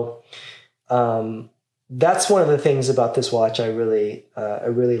 So that's one of the things about this watch I really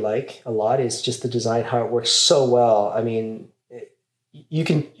like a lot, is just the design, how it works so well. I mean,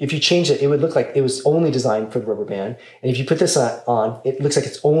 if you change it, it would look like it was only designed for the rubber band. And if you put this on, it looks like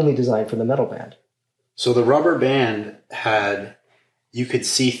it's only designed for the metal band. So the rubber band you could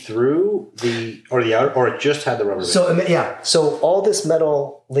see through the outer, or it just had the rubber band? So, yeah. So all this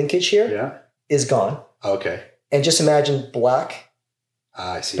metal linkage here is gone. Okay. And just imagine black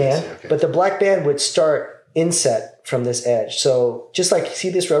I see. band. Okay. But the black band would start inset from this edge. So just like, see,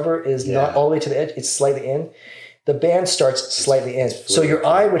 this rubber is not all the way to the edge, it's slightly in. The band starts slightly in. So your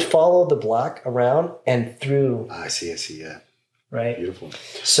eye would follow the black around and through. I see, yeah. Right? Beautiful.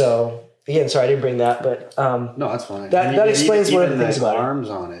 So, again, sorry, I didn't bring that, but... no, that's fine. That explains one of the things about it. The arms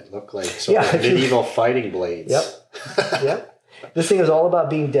on it look like medieval fighting blades. Yep. This thing is all about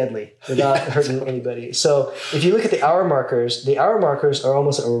being deadly without hurting anybody. So if you look at the hour markers are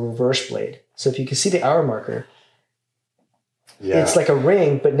almost a reverse blade. So if you can see the hour marker, it's like a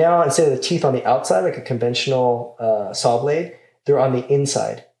ring, but now instead of the teeth on the outside, like a conventional saw blade, they're on the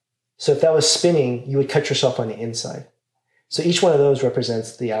inside. So if that was spinning, you would cut yourself on the inside. So each one of those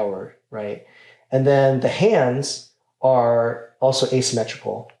represents the hour, right? And then the hands are also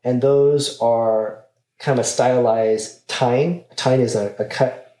asymmetrical, and those are kind of a stylized tine. A tine is a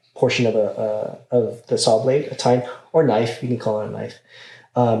cut portion of the saw blade, a tine or knife. You can call it a knife.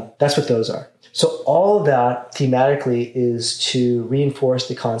 That's what those are. So all of that thematically is to reinforce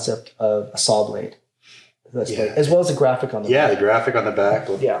the concept of a saw blade, as well as the graphic on the back. The graphic on the back.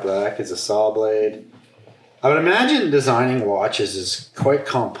 Black is a saw blade. I would imagine designing watches is quite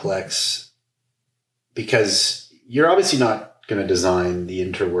complex because you're obviously not going to design the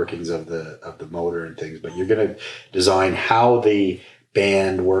interworkings of the motor and things, but you're going to design how the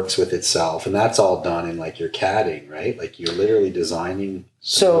band works with itself, and that's all done in like your CADing, right? Like you're literally designing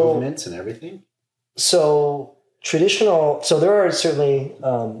the movements and everything. So there are certainly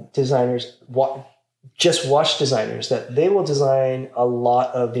designers, just watch designers, that they will design a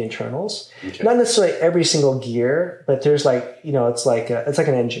lot of the internals. Okay. Not necessarily every single gear, but there's like, it's like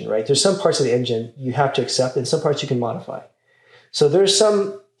an engine, right? There's some parts of the engine you have to accept, and some parts you can modify. So there's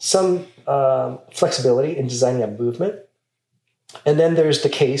some flexibility in designing a movement. And then there's the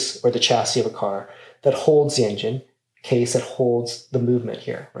case or the chassis of a car that holds the engine, case that holds the movement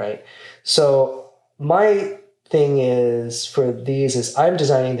here, right? So my thing is for these is I'm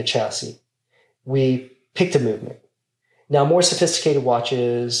designing the chassis. We picked a movement. Now, more sophisticated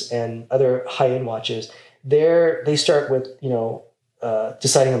watches and other high-end watches, they start with,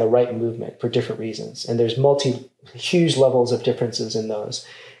 deciding on the right movement for different reasons. And there's huge levels of differences in those.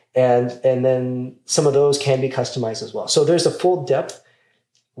 And then some of those can be customized as well. So there's a full depth.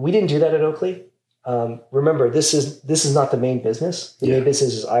 We didn't do that at Oakley. Remember, this is not the main business. The main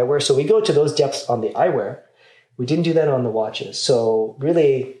business is eyewear. So we go to those depths on the eyewear. We didn't do that on the watches. So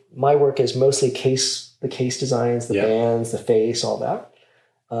really, my work is mostly the case designs, the bands, the face, all that.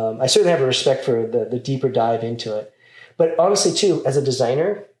 I certainly have a respect for the deeper dive into it. But honestly, too, as a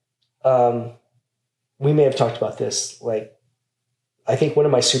designer, we may have talked about this. Like, I think one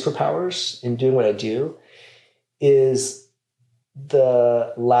of my superpowers in doing what I do is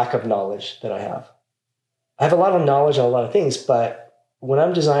the lack of knowledge that I have. I have a lot of knowledge on a lot of things, but when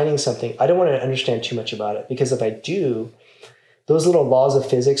I'm designing something, I don't want to understand too much about it, because if I do, those little laws of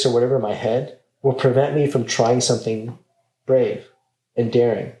physics or whatever in my head will prevent me from trying something brave and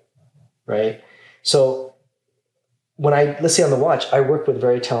daring, right? So let's say on the watch, I work with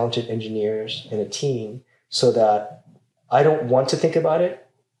very talented engineers in a team so that I don't want to think about it,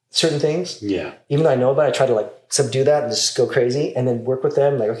 certain things. Yeah. Even though I know about it, I try to like subdue that and just go crazy and then work with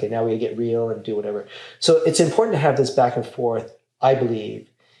them. Like, okay, now we get real and do whatever. So it's important to have this back and forth, I believe,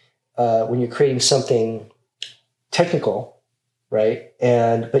 when you're creating something technical, right?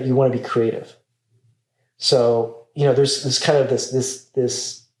 But you want to be creative. So, there's this kind of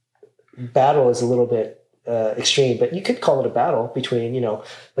this battle is a little bit extreme, but you could call it a battle between,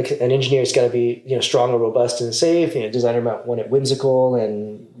 like an engineer's got to be, strong and robust and safe, designer might want it whimsical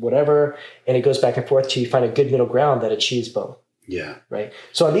and whatever. And it goes back and forth till you find a good middle ground that achieves both. Yeah. Right.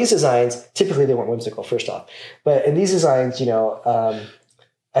 So on these designs, typically they weren't whimsical, first off, but in these designs,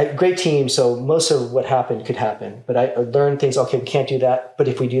 great team. So most of what happened could happen, but I learned things. Okay, we can't do that, but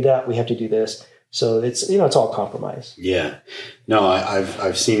if we do that, we have to do this. So it's it's all compromise. Yeah, no,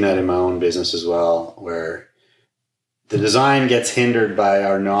 I've seen that in my own business as well, where the design gets hindered by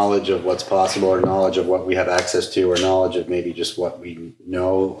our knowledge of what's possible, or knowledge of what we have access to, or knowledge of maybe just what we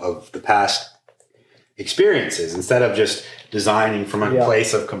know of the past experiences, instead of just designing from a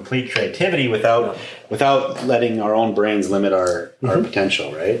place of complete creativity without letting our own brains limit our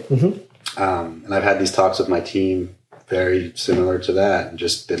potential, right? Mm-hmm. And I've had these talks with my team, very similar to that, and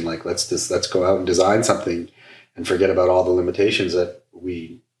just been like, let's go out and design something and forget about all the limitations that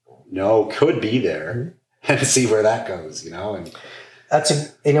we know could be there, and see where that goes, and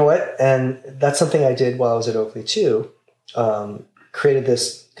and that's something I did while I was at Oakley too. Created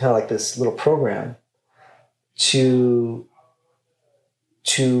this kind of like this little program to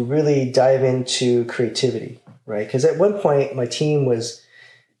really dive into creativity, right? Because at one point my team was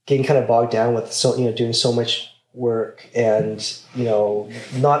getting kind of bogged down with doing so much work, and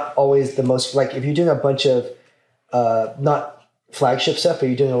not always the most, like, if you're doing a bunch of not flagship stuff, but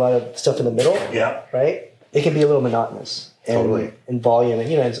you're doing a lot of stuff in the middle, right, it can be a little monotonous in volume, and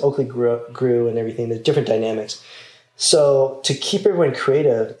as Oakley grew and everything, there's different dynamics. So to keep everyone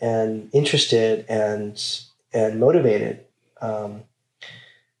creative and interested and motivated,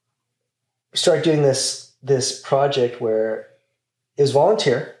 started doing this project where it was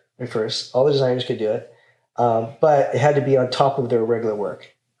volunteer at first. All the designers could do it, but it had to be on top of their regular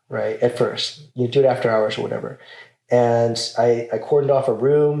work, right? At first, you do it after hours or whatever. And I cordoned off a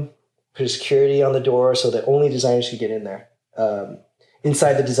room, put a security on the door so that only designers could get in there,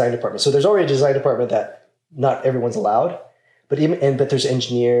 inside the design department. So there's already a design department that not everyone's allowed, but there's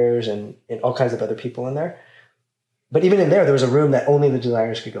engineers and all kinds of other people in there. But even in there was a room that only the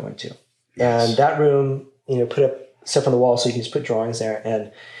designers could go into. Yes. And that room, put up stuff on the wall so you can just put drawings there.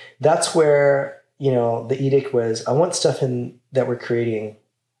 And that's where, the edict was, I want stuff in that we're creating,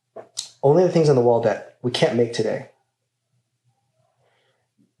 only the things on the wall that we can't make today.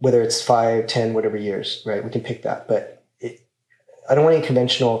 Whether it's 5, 10, whatever years, right? We can pick that. But I don't want any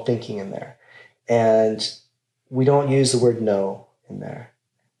conventional thinking in there. And we don't use the word no in there.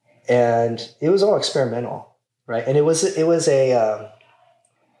 And it was all experimental, right? And it was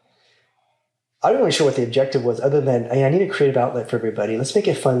I'm not really sure what the objective was other than, I need a creative outlet for everybody. Let's make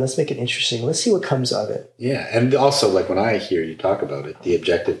it fun. Let's make it interesting. Let's see what comes of it. Yeah. And also, like, when I hear you talk about it, the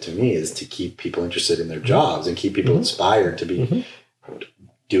objective to me is to keep people interested in their jobs and keep people inspired to be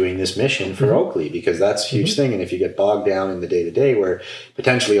doing this mission for Oakley, because that's a huge thing. And if you get bogged down in the day-to-day where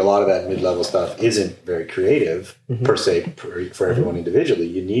potentially a lot of that mid-level stuff isn't very creative per se for everyone individually,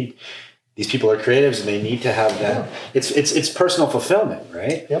 you need, these people are creatives and they need to have that. It's personal fulfillment,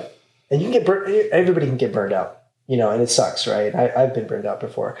 right? Yep. And you can everybody can get burned out, and it sucks, right? I've been burned out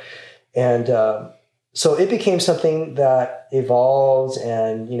before. And so it became something that evolved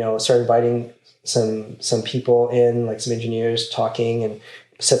and, started inviting some people in, like some engineers talking and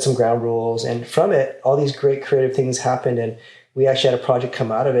set some ground rules. And from it, all these great creative things happened. And we actually had a project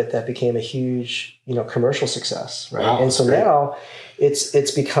come out of it that became a huge, commercial success, right? Wow, and so great. now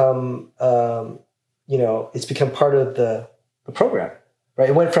it's become, it's become part of the program, right?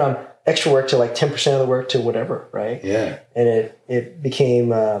 It went from extra work to like 10% of the work to whatever, right? Yeah. And it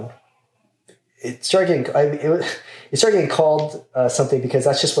became, it started getting called something because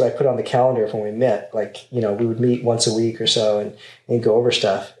that's just what I put on the calendar when we met. Like, we would meet once a week or so and go over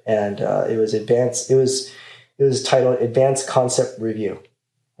stuff. And it was titled Advanced Concept Review.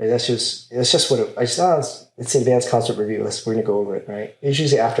 Right? That's just what it's an advanced concept review. We're going to go over it, right? It's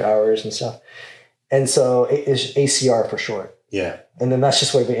usually after hours and stuff. And so it's ACR for short. Yeah. And then that's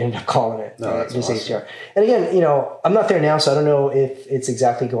just what we ended up calling it. No, right? that's Just awesome. ACR. And again, I'm not there now, so I don't know if it's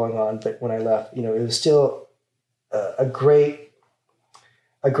exactly going on. But when I left, it was still a great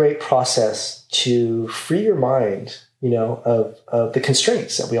process to free your mind, of the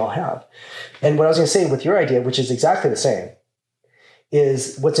constraints that we all have. And what I was going to say with your idea, which is exactly the same,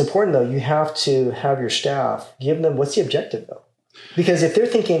 is what's important though. You have to have your staff give them what's the objective though, because if they're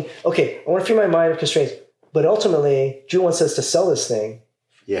thinking, okay, I want to free my mind of constraints. But ultimately, Drew wants us to sell this thing.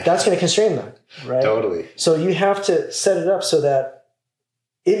 Yeah. That's going to constrain them, right? Totally. So you have to set it up so that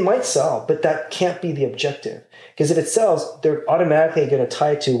it might sell, but that can't be the objective. Because if it sells, they're automatically going to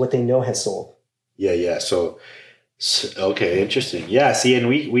tie it to what they know has sold. Yeah. So okay, interesting. Yeah. See, and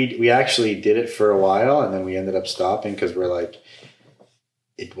we actually did it for a while, and then we ended up stopping because we're like,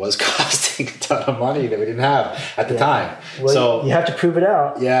 it was costing a ton of money that we didn't have at the time. Well, so you have to prove it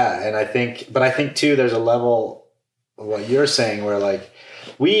out. Yeah. And I think too, there's a level of what you're saying where like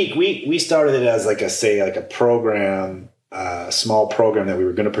we started it as like a program, a small program that we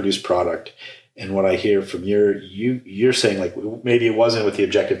were going to produce product. And what I hear from you're saying like, maybe it wasn't with the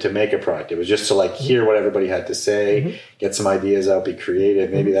objective to make a product. It was just to like hear what everybody had to say, get some ideas out, be creative.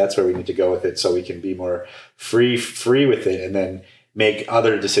 Maybe that's where we need to go with it so we can be more free with it. And then make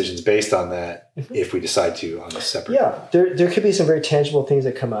other decisions based on that if we decide to on a separate. Yeah, there could be some very tangible things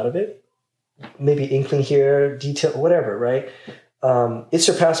that come out of it. Maybe inkling here, detail, whatever, right? It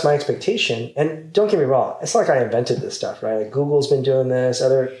surpassed my expectation. And don't get me wrong, it's not like I invented this stuff, right? Like Google's been doing this,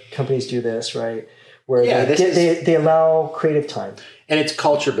 other companies do this, right? Where they allow creative time. And it's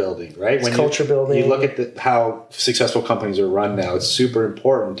culture building, right? It's culture building. You look at how successful companies are run now, it's super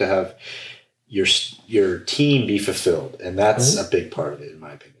important to have your team be fulfilled, and that's a big part of it, in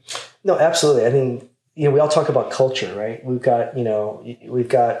my opinion. No, absolutely. I mean, we all talk about culture, right? We've got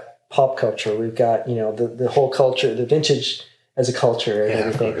pop culture, we've got the whole culture, the vintage as a culture and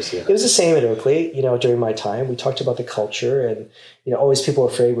everything. Of course, yeah. It was the same at Oakley. During my time, we talked about the culture, and always people are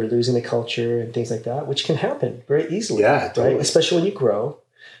afraid we're losing the culture and things like that, which can happen very easily. Yeah, totally. Right? Especially when you grow,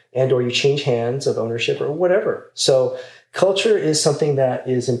 and or you change hands of ownership or whatever. So culture is something that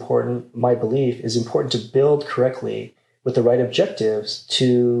is important. My belief is important to build correctly with the right objectives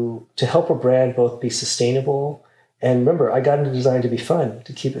to help a brand both be sustainable. And remember, I got into design to be fun,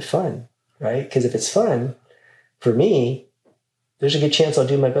 to keep it fun, right? Because if it's fun, for me, there's a good chance I'll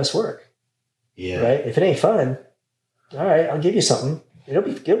do my best work. Yeah. Right. If it ain't fun, all right, I'll give you something. It'll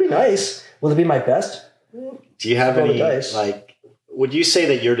be nice. Will it be my best? Do you have Roll the any, dice. like, would you say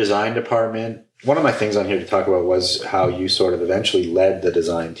that your design department, one of my things on here to talk about was how you sort of eventually led the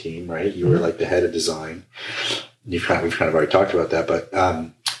design team, right? You were like the head of design. We've kind of already talked about that, but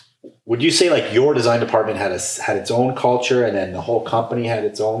would you say like your design department had its own culture, and then the whole company had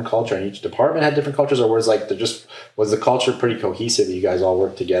its own culture, and each department had different cultures, or was the culture pretty cohesive? You guys all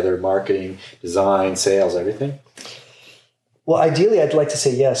worked together, marketing, design, sales, everything? Well, ideally, I'd like to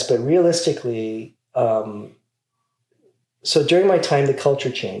say yes, but realistically, so during my time, the culture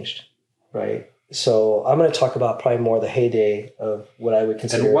changed, right? So I'm going to talk about probably more the heyday of what I would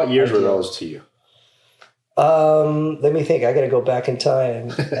consider. And what years ideal. were those to you? Let me think. I got to go back in time.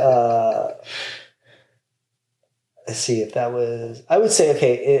 Let's see if that was. I would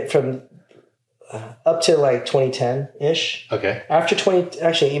say from up to like 2010 ish. Okay. Even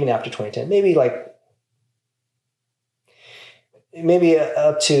after 2010, maybe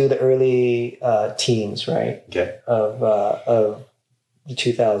up to the early teens, right? Okay. Of the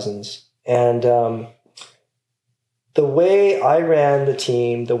 2000s, and the way I ran the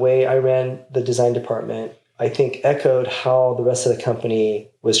team, the way I ran the design department, I think echoed how the rest of the company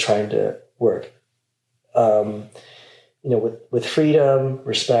was trying to work. With freedom,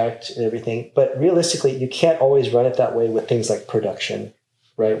 respect, and everything. But realistically, you can't always run it that way with things like production,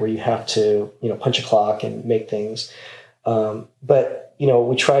 right? Where you have to, punch a clock and make things. But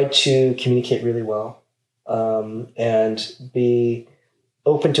we tried to communicate really well and be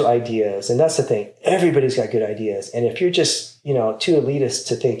open to ideas. And that's the thing. Everybody's got good ideas. And if you're just, too elitist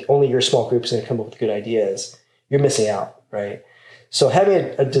to think only your small group is going to come up with good ideas, you're missing out, right? So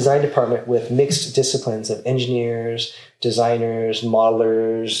having a design department with mixed disciplines of engineers, designers,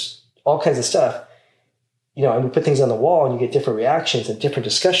 modelers, all kinds of stuff, and we put things on the wall and you get different reactions and different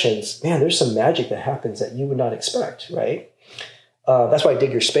discussions, man, there's some magic that happens that you would not expect, right? That's why I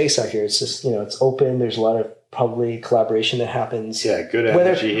dig your space out here. It's just, it's open. There's a lot of probably collaboration that happens. Yeah, good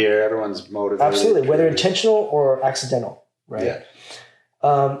energy here. Everyone's motivated. Absolutely, whether intentional or accidental, right? Yeah.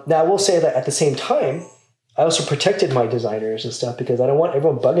 Now, I will say that at the same time, I also protected my designers and stuff because I don't want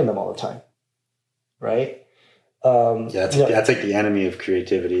everyone bugging them all the time, right? That's like the enemy of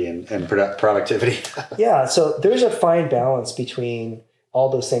creativity and productivity. Yeah, so there's a fine balance between all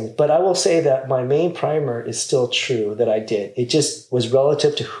those things. But I will say that my main primer is still true that I did. It just was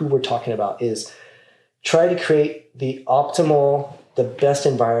relative to who we're talking about, is try to create the optimal, the best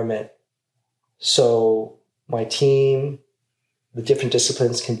environment so my team, the different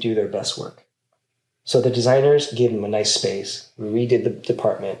disciplines can do their best work. So the designers gave them a nice space. We redid the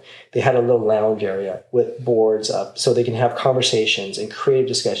department. They had a little lounge area with boards up so they can have conversations and creative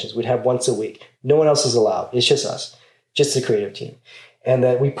discussions. We'd have once a week. No one else is allowed. It's just us, just the creative team. And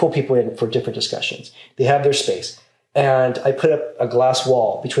then we pull people in for different discussions. They have their space. And I put up a glass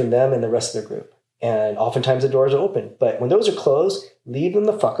wall between them and the rest of their group. And oftentimes the doors are open. But when those are closed, leave them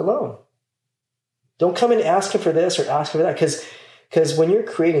the fuck alone. Don't come and ask them for this or ask them for that. Because when you're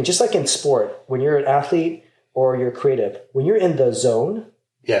creating, just like in sport, when you're an athlete or you're creative, when you're in the zone.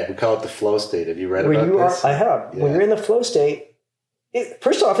 Yeah, we call it the flow state. Have you read about this? I have. Yeah. When you're in the flow state,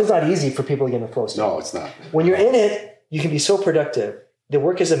 first off, it's not easy for people to get in the flow state. No, it's not. When you're in it, you can be so productive. The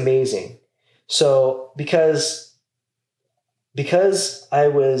work is amazing. So because I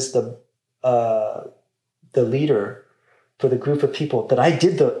was the leader for the group of people that I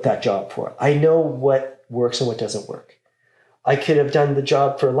did that job for, I know what works and what doesn't work. I could have done the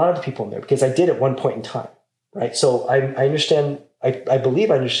job for a lot of the people in there because I did at one point in time, right? So I understand, I believe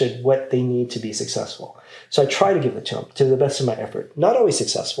I understood what they need to be successful. So I try to give it to them to the best of my effort. Not always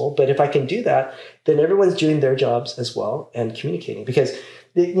successful, but if I can do that, then everyone's doing their jobs as well and communicating, because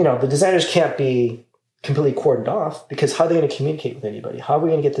the designers can't be completely cordoned off, because how are they going to communicate with anybody? How are we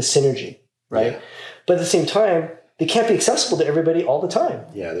going to get the synergy, right? Yeah. But at the same time, they can't be accessible to everybody all the time.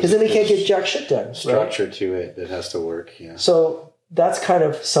 Yeah, because then they can't get jack shit done. Structure right? to it that has to work. Yeah. So that's kind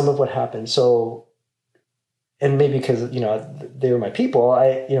of some of what happened. So, and maybe because they were my people,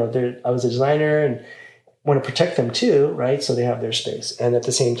 I was a designer and want to protect them too, right? So they have their space, and at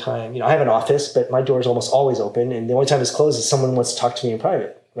the same time, I have an office, but my door is almost always open, and the only time it's closed is someone wants to talk to me in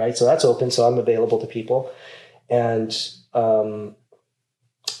private, right? So that's open, so I'm available to people, and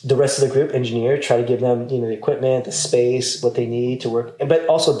the rest of the group, engineer, try to give them, the equipment, the space, what they need to work. But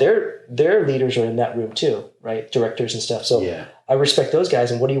also their leaders are in that room too, right? Directors and stuff. So yeah. I respect those guys.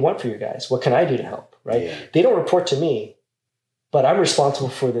 And what do you want for your guys? What can I do to help? Right. Yeah. They don't report to me. but I'm responsible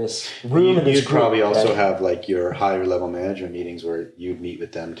for this room and this You'd group. probably also right? have like your higher level management meetings where you'd meet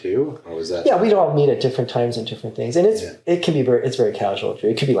with them too, or was that? Yeah, we'd all meet at different times and different things, and it can be it's very casual.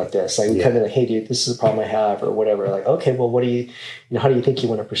 It could be like this, like we come in like, hey, dude, this is a problem I have, or whatever. Like, okay, well, what do you how do you think you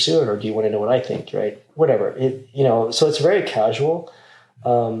want to pursue it, or do you want to know what I think, right? Whatever so it's very casual.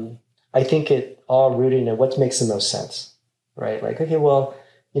 I think it all rooted in what makes the most sense, right? Like, okay, well,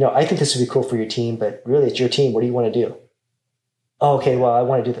 I think this would be cool for your team, but really, it's your team. What do you want to do? Oh, okay, well, I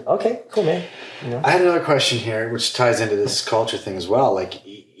want to do that. Okay, cool, man. I had another question here, which ties into this culture thing as well. Like,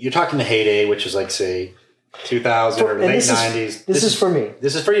 you're talking the heyday, which was like, say, 2000 or late 90s. This is for me.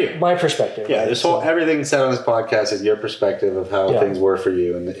 This is for you. My perspective. Yeah, right? everything said on this podcast is your perspective of how things were for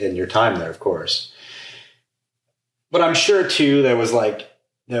you and your time there, of course. But I'm sure, too, there was like,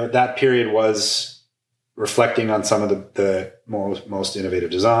 that period was reflecting on some of the most innovative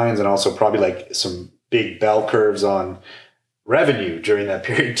designs, and also probably like some big bell curves on revenue during that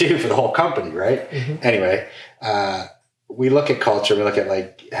period too for the whole company, right? Mm-hmm. Anyway, we look at culture, we look at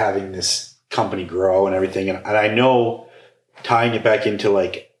like having this company grow and everything, and I know tying it back into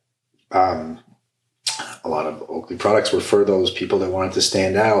like a lot of Oakley products were for those people that wanted to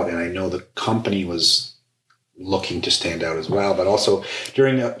stand out, and I know the company was looking to stand out as well. But also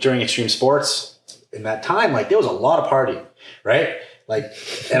during extreme sports in that time, like there was a lot of partying, right? Like,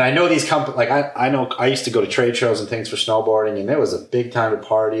 and I know these companies, like I know I used to go to trade shows and things for snowboarding, and there was a big time to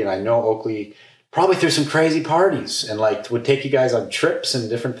party. And I know Oakley probably threw some crazy parties and like would take you guys on trips and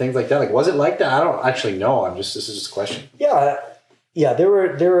different things like that. Like, was it like that? I don't actually know. This is just a question. Yeah. There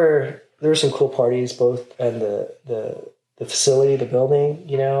were some cool parties both in the facility, the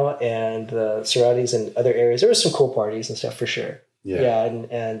building, and the surroundings and other areas. There were some cool parties and stuff for sure. Yeah.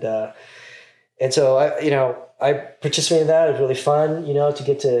 And so I participated in that. It was really fun, to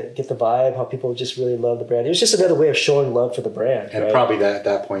get the vibe, how people just really love the brand. It was just another way of showing love for the brand. And right? probably at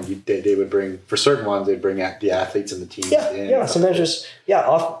that point, they would bring, for certain ones, they'd bring the athletes and the teams in. Yeah. Sometimes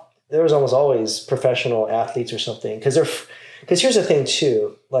there was almost always professional athletes or something. Because here's the thing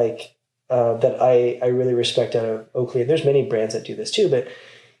too, like that I really respect out of Oakley. And there's many brands that do this too, but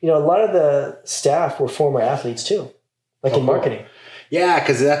a lot of the staff were former athletes too, like in marketing. Yeah,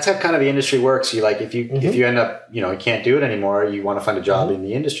 because that's how kind of the industry works. You like if you end up you can't do it anymore, you want to find a job in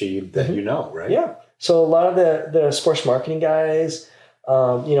the industry that right? Yeah. So a lot of the sports marketing guys,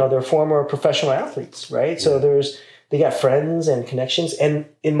 they're former professional athletes, right? Yeah. So they got friends and connections. And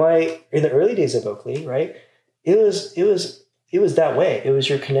in the early days of Oakley, right, it was that way. It was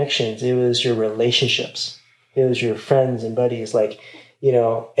your connections. It was your relationships. It was your friends and buddies,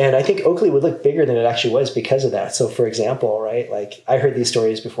 and I think Oakley would look bigger than it actually was because of that. So for example, right, like I heard these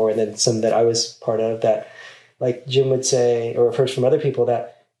stories before, and then some that I was part of that, like Jim would say, or I've heard from other people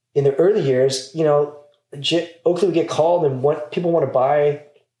that in the early years, Oakley would get called and people want to buy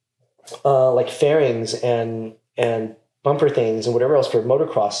like fairings and bumper things and whatever else for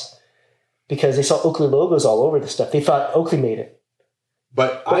motocross because they saw Oakley logos all over the stuff. They thought Oakley made it.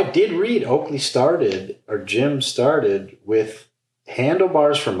 But I did read Jim started with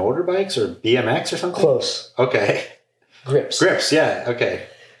handlebars for motorbikes or BMX or something? Close. Okay. Grips, yeah, okay.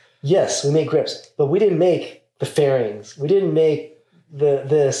 Yes, we made grips, but we didn't make the fairings. We didn't make the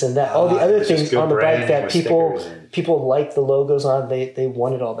this and that. All the other things on the bike that people like the logos on. They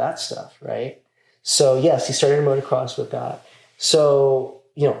wanted all that stuff, right? So yes, he started in motocross with that. So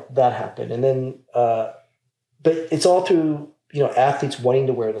that happened, and then but it's all through athletes wanting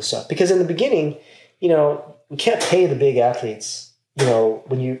to wear the stuff because in the beginning, we can't pay the big athletes.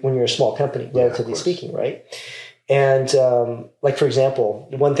 When you're a small company, relatively speaking, right? And like for example,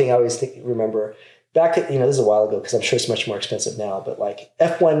 one thing I always remember back at this is a while ago because I'm sure it's much more expensive now, but like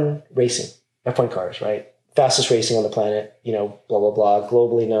F1 racing, F1 cars, right? Fastest racing on the planet, blah blah blah,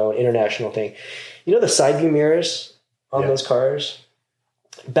 globally known, international thing. The side view mirrors on those cars.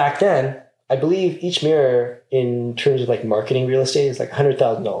 Back then, I believe each mirror in terms of like marketing real estate is like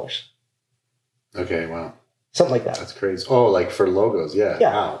 $100,000. Okay, wow. Something like that. That's crazy. Oh, like for logos, yeah.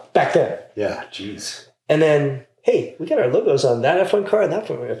 Wow. Back then. Yeah, jeez. And then, hey, we got our logos on that F1 car and that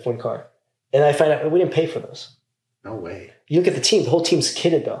F1 car. And I find out we didn't pay for those. No way. You look at the team, the whole team's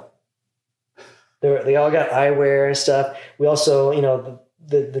kitted though. They all got eyewear and stuff. We also,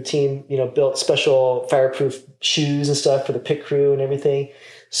 the team, built special fireproof shoes and stuff for the pit crew and everything.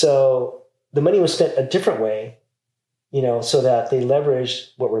 So the money was spent a different way. So that they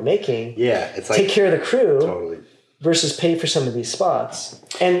leverage what we're making. Yeah, it's like take care of the crew totally versus pay for some of these spots.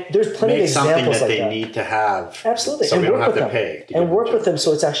 And there's plenty of examples like that. They need to have. Absolutely, so and we don't have to them. pay and work with them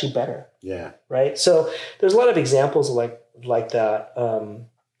so it's actually better. Yeah. Right. So there's a lot of examples like that.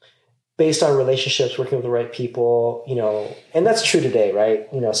 based on relationships, working with the right people, and that's true today, right?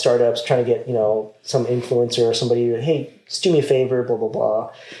 Startups trying to get, some influencer or somebody, hey, just do me a favor, blah, blah,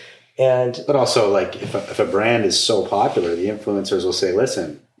 blah. But also, like, if a brand is so popular, the influencers will say,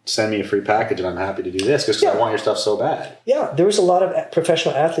 listen, send me a free package and I'm happy to do this because I want your stuff so bad. Yeah, there was a lot of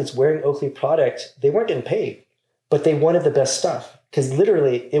professional athletes wearing Oakley product. They weren't getting paid, but they wanted the best stuff because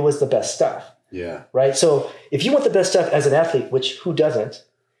literally it was the best stuff. Yeah. Right? So if you want the best stuff as an athlete, which who doesn't,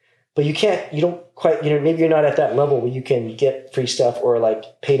 but you don't quite, maybe you're not at that level where you can get free stuff or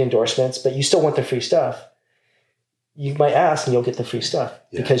like paid endorsements, but you still want the free stuff. You might ask and you'll get the free stuff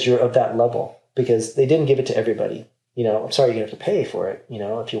because you're of that level, because they didn't give it to everybody. I'm sorry, you're going to have to pay for it.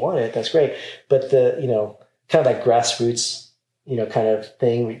 If you want it, that's great. But the, kind of that grassroots, kind of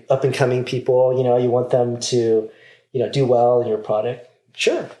thing, up and coming people, you want them to, do well in your product.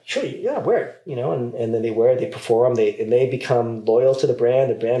 Sure. Yeah, wear it, and then they wear it, they perform, they become loyal to the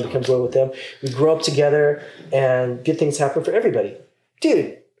brand becomes loyal with them. We grow up together and good things happen for everybody.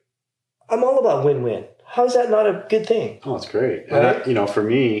 Dude, I'm all about win-win. How's that not a good thing? Oh, it's great. Right? And for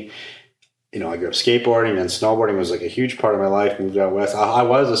me, I grew up skateboarding and snowboarding was like a huge part of my life. Moved out west. I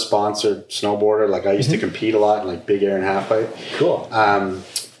was a sponsored snowboarder. Like I used to compete a lot in like big air and half pipe. Cool.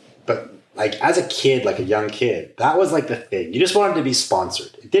 But like as a kid, like a young kid, that was like the thing. You just wanted to be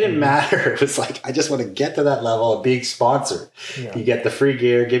sponsored. It didn't matter. It was like, I just want to get to that level of being sponsored. Yeah. You get the free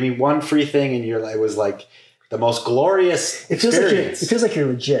gear, give me one free thing, and it was like the most glorious experience. It feels like you're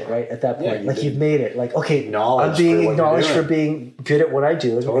legit, right? At that point. Yeah, you've made it. Like, okay, I'm being acknowledged for being good at what I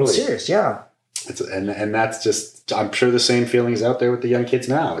do. Totally. I'm serious, yeah. And that's just, I'm sure the same feelings out there with the young kids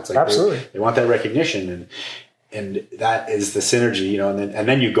now. It's like absolutely they want that recognition, and that is the synergy, and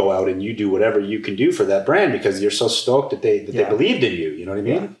then you go out and you do whatever you can do for that brand because you're so stoked that they believed in you. You know what I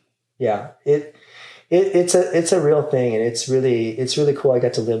mean? Yeah. It's a real thing, and it's really cool. I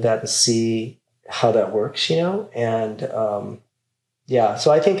got to live that and see how that works, and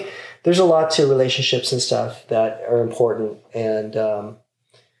so I think there's a lot to relationships and stuff that are important,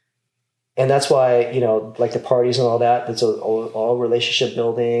 and that's why, like the parties and all that, it's all relationship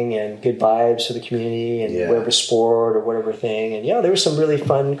building and good vibes for the community and whatever sport or whatever thing. And there were some really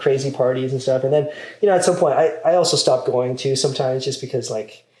fun, crazy parties and stuff. And then, at some point I also stopped going to sometimes just because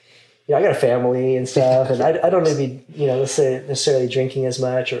like, I got a family and stuff and I don't maybe, necessarily drinking as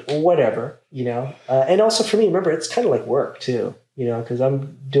much or whatever, and also for me, remember, it's kind of like work too, cause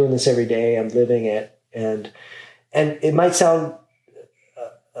I'm doing this every day, I'm living it. And it might sound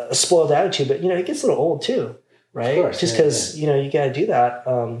a spoiled attitude, but it gets a little old too, right? Of course, just because you got to do that.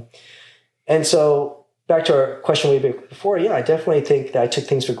 And so back to our question way back before, I definitely think that I took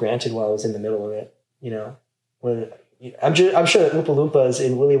things for granted while I was in the middle of it. When I'm sure that Oompa Loompas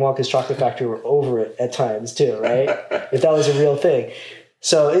in Willy Wonka's Chocolate Factory were over it at times too, right? If that was a real thing.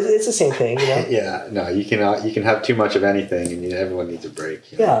 So it's the same thing, Yeah, no, you can have too much of anything, and everyone needs a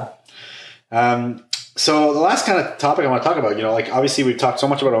break. Yeah. So the last kind of topic I want to talk about, like obviously we've talked so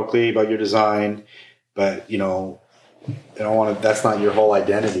much about Oakley, about your design, but that's not your whole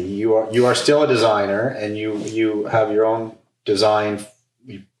identity. You are still a designer, and you have your own design.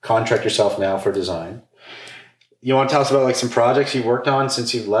 You contract yourself now for design. You want to tell us about like some projects you've worked on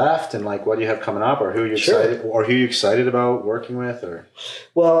since you've left, and like what do you have coming up, or who you excited about working with, or?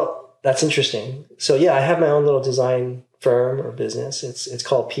 Well, that's interesting. So I have my own little design firm or business. It's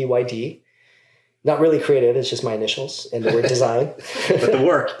called PYD. Not really creative. It's just my initials and the word design. But the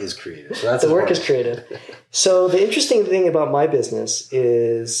work is creative. So that's the work is creative. So the interesting thing about my business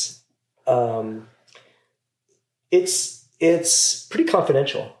is, it's pretty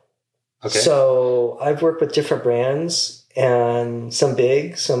confidential. Okay. So I've worked with different brands, and some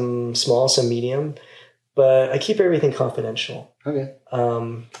big, some small, some medium, but I keep everything confidential. Okay.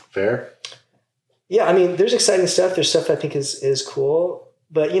 Fair. Yeah, I mean, there's exciting stuff. There's stuff I think is cool,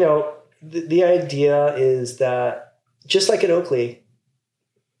 but the idea is that just like at Oakley,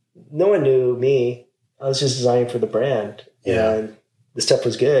 no one knew me. I was just designing for the brand, and the stuff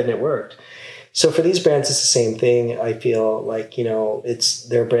was good and it worked. So for these brands, it's the same thing. I feel like, it's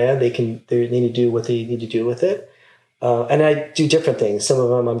their brand. They need to do what they need to do with it. And I do different things. Some of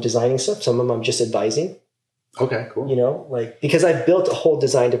them I'm designing stuff. Some of them I'm just advising. Okay, cool. Because I've built a whole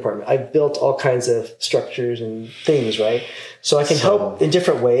design department. I've built all kinds of structures and things, right? So I can help in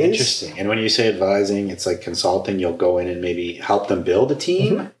different ways. Interesting. And when you say advising, it's like consulting. You'll go in and maybe help them build a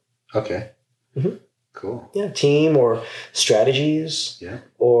team? Mm-hmm. Okay. Mm-hmm. Cool. Yeah, team or strategies. Yeah.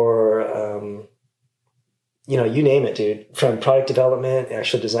 Or, you name it, dude. From product development,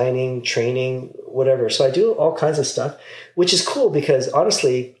 actual designing, training, whatever. So I do all kinds of stuff, which is cool because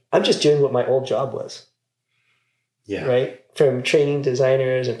honestly, I'm just doing what my old job was. Yeah. Right. from training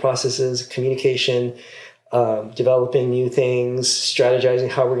designers and processes, communication, developing new things, strategizing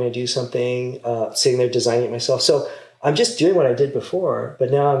how we're going to do something, sitting there designing it myself. So I'm just doing what I did before,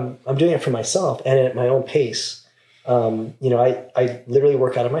 but now I'm doing it for myself and at my own pace. I literally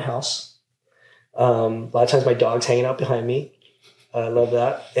work out of my house. A lot of times my dog's hanging out behind me. I love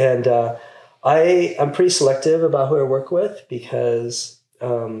that. And I'm pretty selective about who I work with because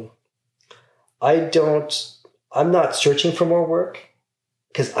I'm not searching for more work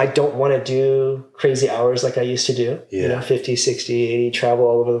because I don't want to do crazy hours like I used to do, 50, 60, 80, travel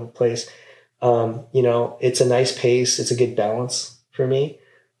all over the place. It's a nice pace. It's a good balance for me.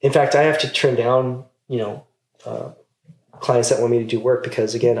 In fact, I have to turn down, clients that want me to do work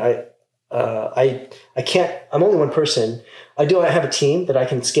because again, I can't, I'm only one person. I have a team that I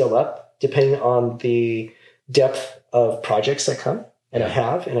can scale up depending on the depth of projects that come, and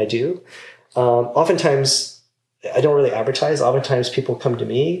I do. Oftentimes I don't really advertise. Oftentimes people come to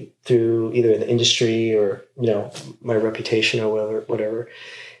me through either the industry or, my reputation or whatever.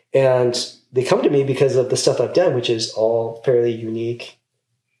 And they come to me because of the stuff I've done, which is all fairly unique,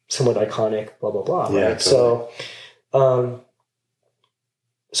 somewhat iconic, blah, blah, blah. Yeah, right? totally.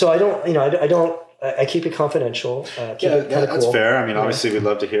 So I don't, I keep it confidential. That's cool. fair. I mean, obviously we'd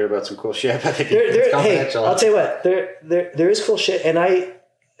love to hear about some cool shit, but I think it's confidential. Hey, I'll tell you what, there is cool shit, and I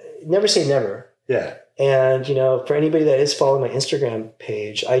never say never. Yeah. And, for anybody that is following my Instagram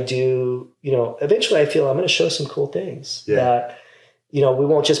page, I do, eventually I feel I'm going to show some cool things that, we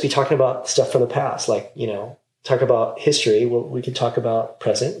won't just be talking about stuff from the past, like, talk about history. We can talk about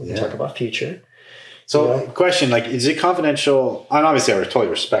present. We can talk about future. So question, like, is it confidential? And obviously I totally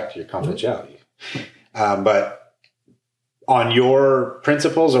respect your confidentiality. But on your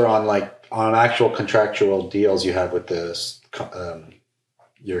principles or on actual contractual deals you have with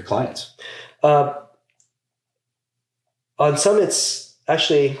your clients? On some, it's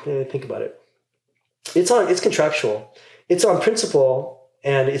actually, think about it. It's contractual. It's on principle,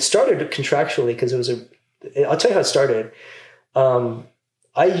 and it started contractually because I'll tell you how it started.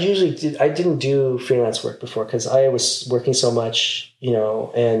 I didn't do freelance work before because I was working so much,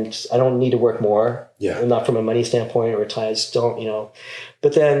 and I don't need to work more. Yeah. Not from a money standpoint or time. I just don't,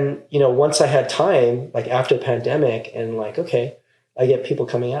 But then, once I had time, like after the pandemic, and okay, I get people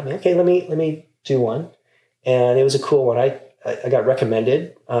coming at me. Okay, let me do one. And it was a cool one. I got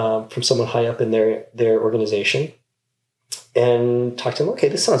recommended from someone high up in their organization and talked to them. Okay,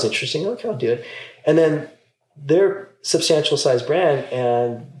 this sounds interesting. Okay, I'll do it. And then they're substantial size brand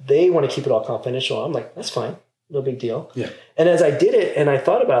and they want to keep it all confidential. I'm like, that's fine. No big deal. Yeah. And as I did it and I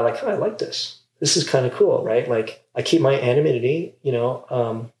thought about it, I like this. This is kind of cool, right? Like I keep my anonymity,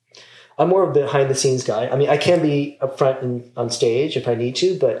 I'm more of a behind the scenes guy. I mean, I can be up front and on stage if I need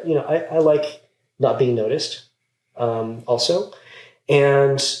to, but I like not being noticed also.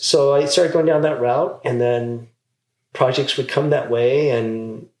 And so I started going down that route, and then projects would come that way,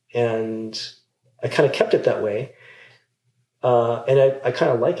 and I kind of kept it that way. And I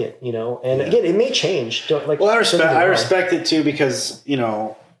kind of like it, and again, it may change. I respect it too, because,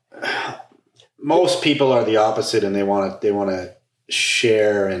 most people are the opposite and they want to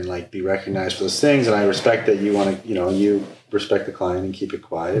share and be recognized for those things. And I respect that you want to, you respect the client and keep it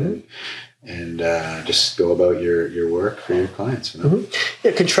quiet and just go about your work for your clients. Mm-hmm.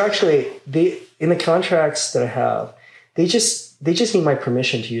 Yeah. Contractually, in the contracts that I have, they just need my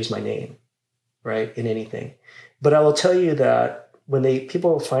permission to use my name, right? In anything. But I will tell you that when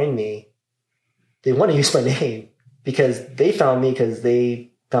people find me, they want to use my name because they found me because they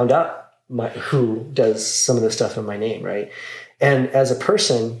found out who does some of the stuff in my name, right? And as a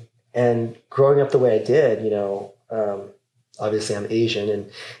person and growing up the way I did, obviously I'm Asian, and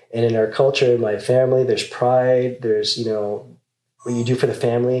in our culture, my family, there's pride, there's, what you do for the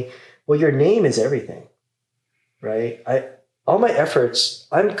family. Well, your name is everything, right? All my efforts,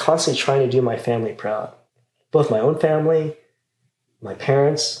 I'm constantly trying to do my family proud. Both my own family, my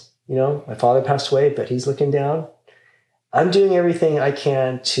parents, my father passed away, but he's looking down. I'm doing everything I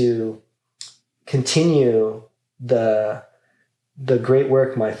can to continue the great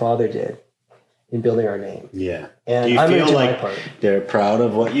work my father did in building our name. Yeah. And do you I'm feel into like my part. They're proud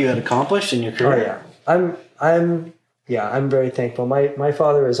of what you had accomplished in your career? Oh yeah. I'm very thankful. My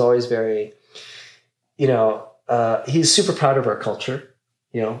father is always very, he's super proud of our culture,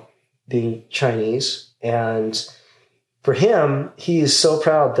 being Chinese. And for him, he is so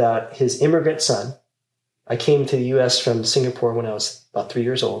proud that his immigrant son, I came to the U.S. from Singapore when I was about 3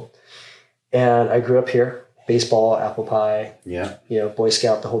 years old. And I grew up here, baseball, apple pie, Boy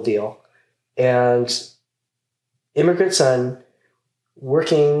Scout, the whole deal. And immigrant son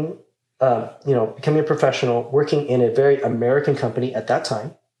working becoming a professional, working in a very American company at that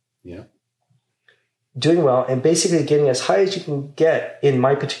time. Yeah. Doing well and basically getting as high as you can get in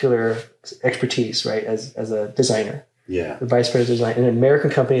my particular expertise, right? As a designer. Yeah. The vice president of design in an American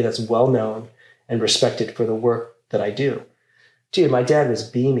company that's well known and respected for the work that I do. Dude, my dad was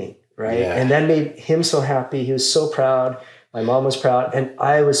beaming, right? Yeah. And that made him so happy. He was so proud. My mom was proud. And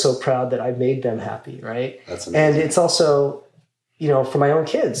I was so proud that I made them happy, right? That's amazing. And it's also, for my own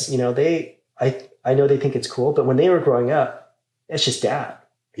kids, I know they think it's cool, but when they were growing up, it's just dad.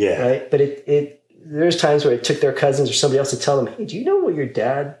 Yeah. Right. But there's times where it took their cousins or somebody else to tell them, hey, do you know what your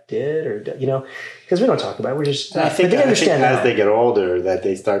dad did? Or, because we don't talk about it. We're just, I think, but they understand as they get older that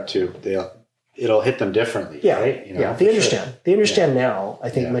they start to, it'll hit them differently. Yeah. Right? They understand. Sure. They understand now, I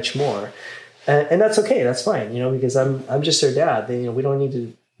think, much more. And that's okay. That's fine. Because I'm just their dad. We don't need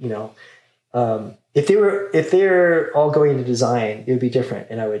to, if they're all going into design, it would be different.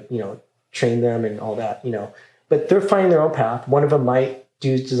 And I would, train them and all that, but they're finding their own path. One of them might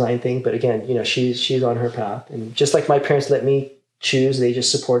do design thing, but again, she's on her path. And just like my parents let me choose, they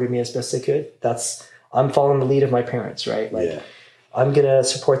just supported me as best they could. I'm following the lead of my parents, right? I'm going to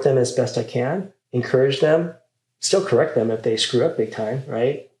support them as best I can, encourage them, still correct them if they screw up big time,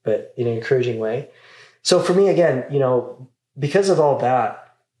 right? But in an encouraging way. So for me, again, because of all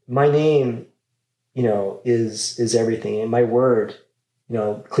that, my name, is everything. And my word,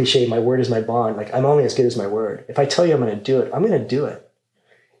 cliche, my word is my bond. Like, I'm only as good as my word. If I tell you I'm going to do it, I'm going to do it.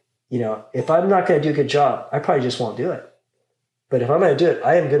 If I'm not going to do a good job, I probably just won't do it. But if I'm going to do it,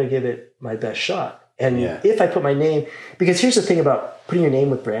 I am going to give it my best shot. And if I put my name, because here's the thing about putting your name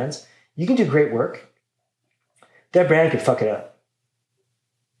with brands, you can do great work. That brand could fuck it up.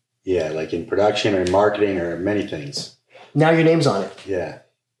 Yeah, like in production or in marketing or many things. Now your name's on it. Yeah.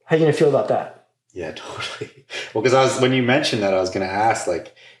 How are you going to feel about that? Yeah, totally. Well, because when you mentioned that, I was going to ask,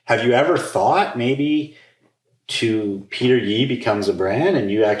 like, have you ever thought maybe to Peter Yee becomes a brand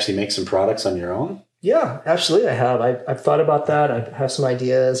and you actually make some products on your own? Yeah, absolutely. I have. I've thought about that. I have some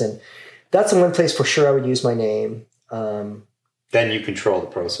ideas, and that's the one place for sure I would use my name. Then you control the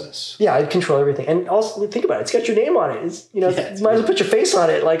process. Yeah, I'd control everything. And also think about it. It's got your name on it. It's, you might as well put your face on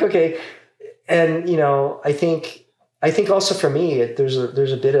it. Like, okay. And, I think also for me, there's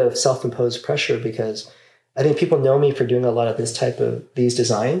a bit of self-imposed pressure because I think people know me for doing a lot of these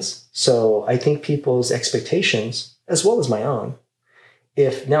designs. So I think people's expectations, as well as my own,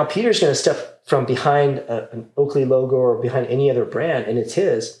 if now Peter's going to step from behind an Oakley logo or behind any other brand and it's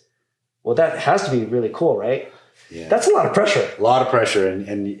his, well, that has to be really cool, right? Yeah. That's a lot of pressure. A lot of pressure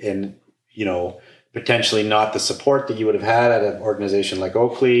and potentially not the support that you would have had at an organization like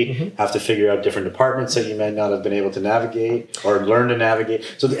Oakley, have to figure out different departments that you may not have been able to navigate or learn to navigate.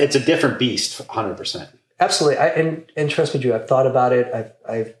 So it's a different beast, 100%. Absolutely. And trust me, Drew, I've thought about it.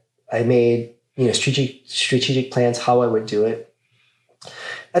 I made, strategic plans how I would do it.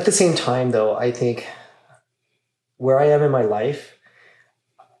 At the same time, though, I think where I am in my life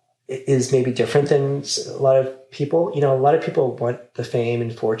is maybe different than a lot of people. A lot of people want the fame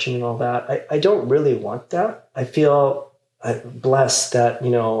and fortune and all that. I don't really want that. I feel blessed that,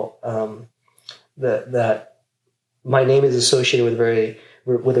 that my name is associated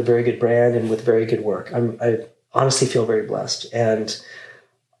with a very good brand and with very good work. I honestly feel very blessed. And,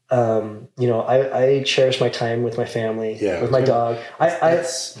 I cherish my time with my family, with my dog.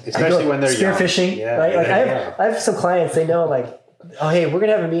 Especially when they're young. Spearfishing, right? Like I have some clients, they know like, oh, hey, we're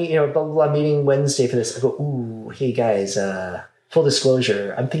going to have a meeting, blah, blah, blah, meeting Wednesday for this. I go, ooh, hey guys, full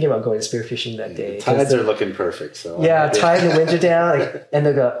disclosure, I'm thinking about going spearfishing that day. The tides are looking perfect. So tide and winds are down. And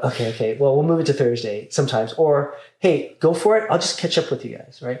they'll go, okay, well, we'll move it to Thursday sometimes. Or, hey, go for it. I'll just catch up with you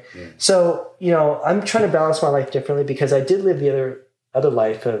guys, right? Yeah. So, I'm trying to balance my life differently because I did live the other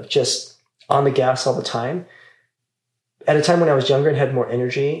life of just on the gas all the time. At a time when I was younger and had more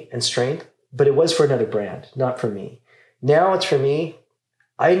energy and strength, but it was for another brand, not for me. Now it's for me.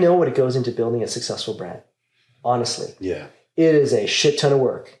 I know what it goes into building a successful brand. Honestly. Yeah. It is a shit ton of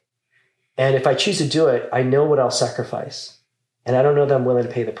work. And if I choose to do it, I know what I'll sacrifice. And I don't know that I'm willing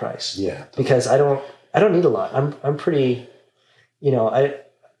to pay the price. Yeah. Totally. Because I don't need a lot. I'm pretty, I'd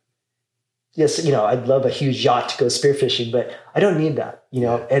love a huge yacht to go spearfishing, but I don't need that,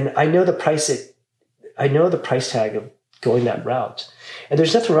 and I know the price tag of going that route. And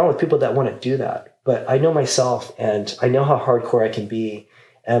there's nothing wrong with people that want to do that, but I know myself and I know how hardcore I can be.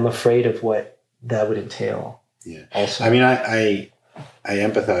 And I'm afraid of what that would entail. Yeah. Also, I mean, I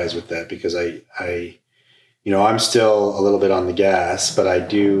empathize with that because I'm still a little bit on the gas, but I'm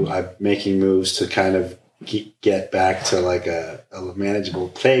making moves to kind of get back to like a manageable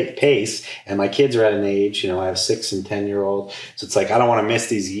pace. And my kids are at an age, I have 6 and 10-year-old. So it's like, I don't want to miss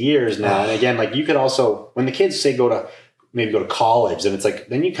these years now. And again, like you could also, when the kids say go to college, then it's like,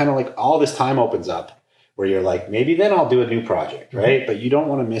 then you kind of like all this time opens up where you're like, maybe then I'll do a new project. Right. But you don't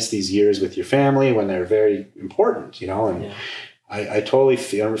want to miss these years with your family when they're very important, and I totally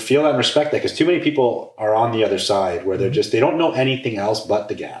feel that and respect that, because too many people are on the other side where they don't know anything else but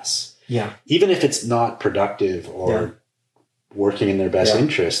the gas. Yeah. Even if it's not productive or working in their best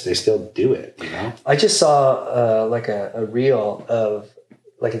interest, they still do it, I just saw like a reel of,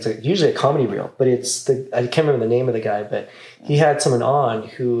 like it's usually a comedy reel, but I can't remember the name of the guy, but he had someone on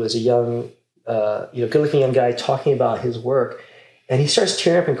who was a young, good-looking young guy talking about his work. And he starts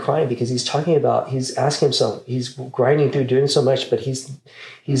tearing up and crying because he's asking himself, he's grinding through doing so much, but his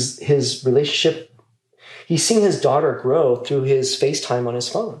relationship, he's seeing his daughter grow through his FaceTime on his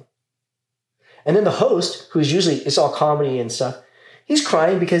phone. And then the host, who's usually, it's all comedy and stuff, he's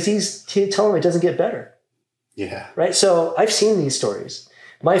crying because he's telling him it doesn't get better. Yeah. Right. So I've seen these stories.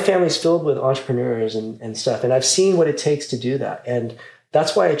 My family's filled with entrepreneurs and stuff, and I've seen what it takes to do that. And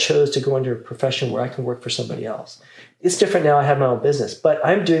that's why I chose to go into a profession where I can work for somebody else. It's different now. I have my own business, but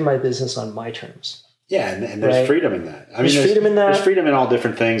I'm doing my business on my terms. Yeah, and there's freedom in that. There's freedom in that. There's freedom in all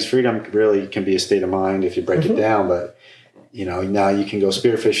different things. Freedom really can be a state of mind if you break it down, but now you can go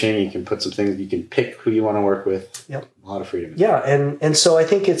spearfishing, you can put some things, you can pick who you want to work with. Yep. A lot of freedom. Yeah. And so I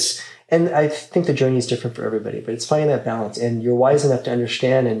think I think the journey is different for everybody, but it's finding that balance. And you're wise enough to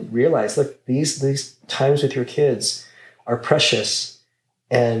understand and realize, look, these times with your kids are precious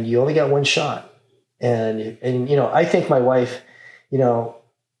and you only got one shot. And I think my wife,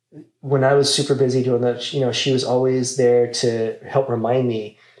 when I was super busy doing that, she was always there to help remind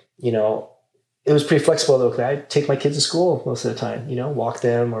me, it was pretty flexible though. I'd take my kids to school most of the time, walk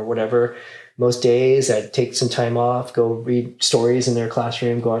them or whatever. Most days I'd take some time off, go read stories in their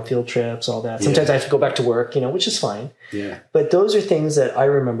classroom, go on field trips, all that. Sometimes I have to go back to work, which is fine. Yeah. But those are things that I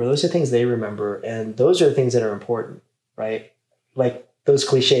remember. Those are things they remember. And those are the things that are important, right? Like those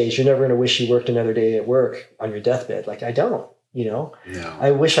cliches, you're never going to wish you worked another day at work on your deathbed. Like I don't, No.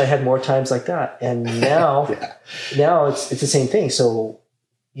 I wish I had more times like that. And now, now it's the same thing. So,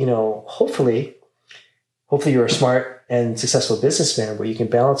 hopefully you're a smart and successful businessman where you can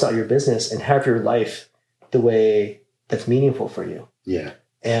balance out your business and have your life the way that's meaningful for you. Yeah.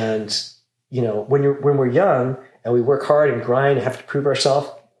 And, when we're young and we work hard and grind and have to prove ourselves,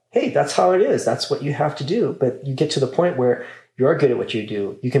 hey, that's how it is. That's what you have to do. But you get to the point where you are good at what you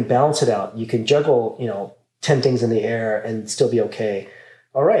do. You can balance it out. You can juggle, 10 things in the air and still be okay.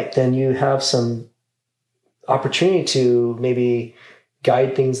 All right. Then you have some opportunity to maybe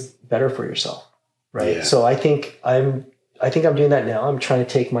guide things better for yourself. Right. Yeah. So I think I'm doing that now. I'm trying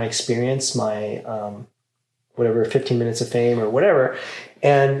to take my experience, my, 15 minutes of fame or whatever,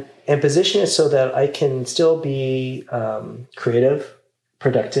 and position it so that I can still be, creative,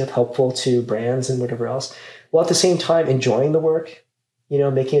 productive, helpful to brands and whatever else, while at the same time enjoying the work,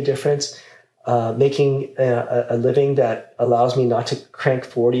 making a difference, making a living that allows me not to crank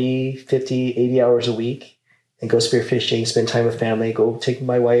 40, 50, 80 hours a week and go spearfishing, spend time with family, go take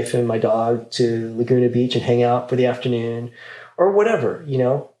my wife and my dog to Laguna Beach and hang out for the afternoon or whatever,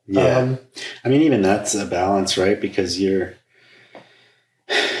 Yeah. Even that's a balance, right? Because you're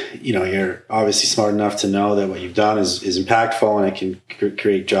obviously smart enough to know that what you've done is impactful and it can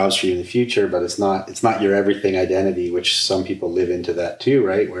create jobs for you in the future, but it's not your everything identity, which some people live into that too,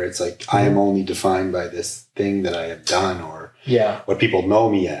 right? Where it's like, I am only defined by this thing that I have done or what people know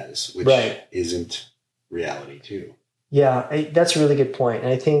me as, which isn't reality too. Yeah, that's a really good point.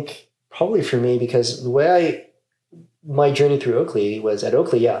 And I think probably for me, because the way my journey through Oakley was at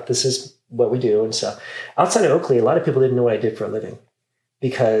Oakley, this is what we do and stuff. Outside of Oakley, a lot of people didn't know what I did for a living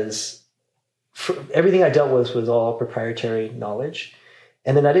because everything I dealt with was all proprietary knowledge.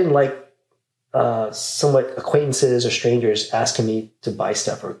 And then I didn't like somewhat acquaintances or strangers asking me to buy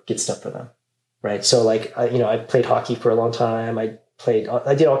stuff or get stuff for them. Right. So like, I played hockey for a long time. I did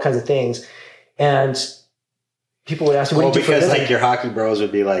all kinds of things. And people would ask me, what do you do for a living? Like your hockey bros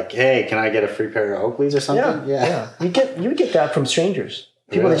would be like, hey, can I get a free pair of Oakleys or something? Yeah. You would get that from strangers.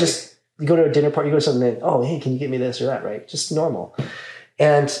 People that just, you go to a dinner party, you go to something, and, oh, hey, can you get me this or that, right? Just normal.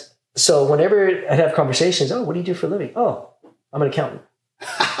 And so whenever I'd have conversations, oh, what do you do for a living? Oh, I'm an accountant.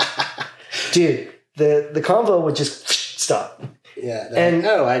 Dude, the convo would just stop. Yeah. And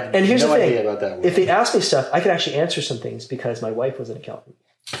here's the thing. About that if they asked me stuff, I could actually answer some things because my wife was an accountant.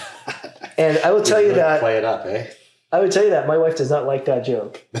 And I will tell you that. Play it up, eh? I would tell you that my wife does not like that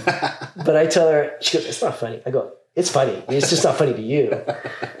joke. But I tell her, she goes, it's not funny. I go, it's funny. It's just not funny to you.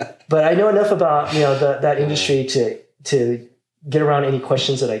 But I know enough about, that industry to get around any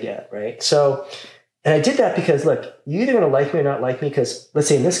questions that I get, right? So, and I did that because, look, you're either going to like me or not like me because, let's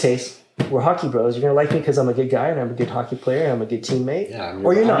say in this case, we're hockey bros. You're going to like me because I'm a good guy and I'm a good hockey player and I'm a good teammate. Yeah, I'm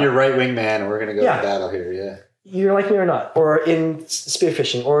your right wing man and we're going to go to battle here, yeah. You're going to like me or not, or in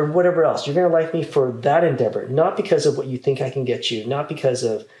spearfishing or whatever else. You're going to like me for that endeavor, not because of what you think I can get you, not because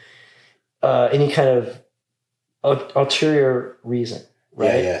of any kind of ulterior reason.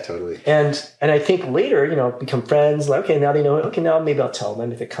 Right? Yeah, totally. And I think later, become friends. Like, okay, now they know. Okay, now maybe I'll tell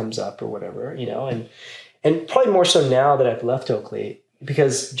them if it comes up or whatever, and probably more so now that I've left Oakley,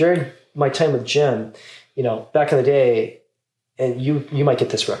 because during my time with Jim, back in the day, and you might get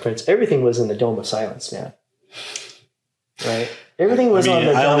this reference. Everything was in the Dome of Silence, man. Right? Everything was on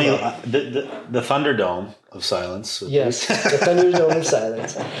the Dome. The Thunderdome of Silence. Yes, the Thunderdome of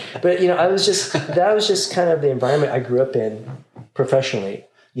Silence. But that was just kind of the environment I grew up in professionally.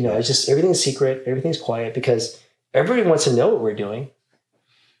 It's just everything's secret, everything's quiet because everybody wants to know what we're doing.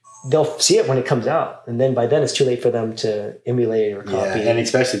 They'll see it when it comes out, and then by then it's too late for them to emulate or copy. Yeah, and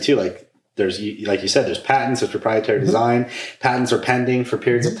especially too, like there's, like you said, there's patents, there's proprietary design. Patents are pending for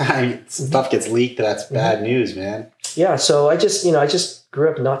periods of time. Stuff gets leaked. That's bad news, man. Yeah. So I just grew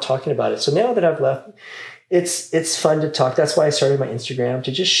up not talking about it. So now that I've left, it's fun to talk. That's why I started my Instagram,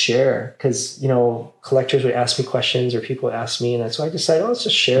 to just share, because collectors would ask me questions or people would ask me, and so I decided, let's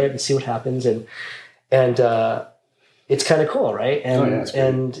just share it and see what happens, and it's kind of cool, right? And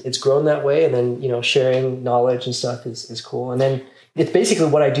and it's grown that way, and then sharing knowledge and stuff is cool, and then it's basically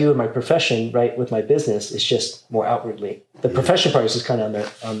what I do in my profession, right? With my business, it's just more outwardly. The profession part is just kind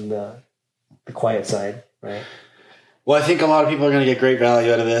of on the quiet side, right? Well, I think a lot of people are going to get great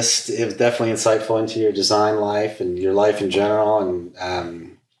value out of this. It was definitely insightful into your design life and your life in general.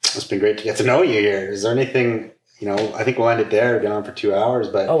 And it's been great to get to know you here. Is there anything, I think we'll end it there. We've been on for 2 hours,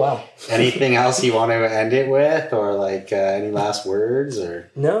 but oh, wow. Anything else you want to end it with, or like any last words?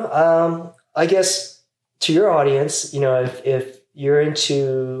 Or No, I guess to your audience, if you're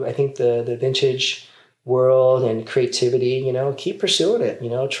into, I think the vintage world and creativity, keep pursuing it,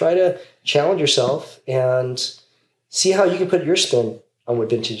 try to challenge yourself and see how you can put your spin on what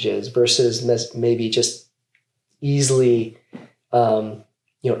vintage is versus maybe just easily,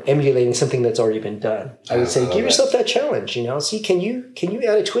 emulating something that's already been done. I would say give yourself that challenge, see, can you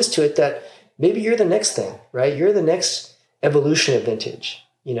add a twist to it that maybe you're the next thing, right? You're the next evolution of vintage.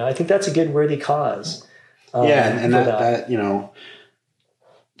 I think that's a good worthy cause. And that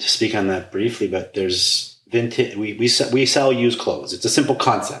to speak on that briefly, but there's vintage. We sell used clothes. It's a simple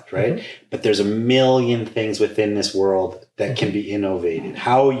concept, right? Mm-hmm. But there's a million things within this world that can be innovated.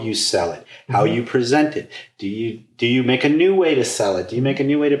 How you sell it, how you present it. Do you make a new way to sell it? Do you make a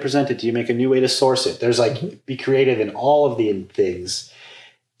new way to present it? Do you make a new way to source it? There's be creative in all of the things.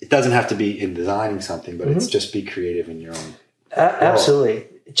 It doesn't have to be in designing something, but it's just be creative in your own. Absolutely.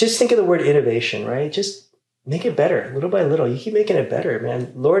 Just think of the word innovation, right? Just make it better, little by little. You keep making it better,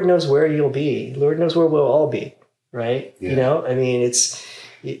 man. Lord knows where you'll be. Lord knows where we'll all be, right? Yeah. It's,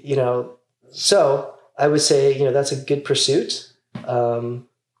 so I would say, that's a good pursuit. And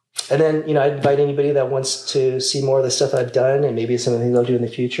then, I invite anybody that wants to see more of the stuff I've done and maybe some of the things I'll do in the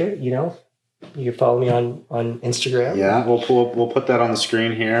future, you can follow me on Instagram. Yeah, we'll put that on the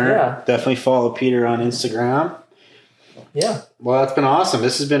screen here. Yeah. Definitely follow Peter on Instagram. Yeah. Well, that's been awesome.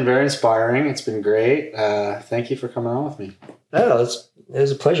 This has been very inspiring. It's been great. Thank you for coming on with me. Oh, it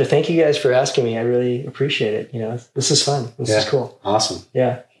was a pleasure. Thank you guys for asking me. I really appreciate it. This is fun. This is cool. Awesome.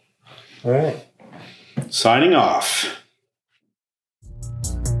 Yeah. All right. Signing off.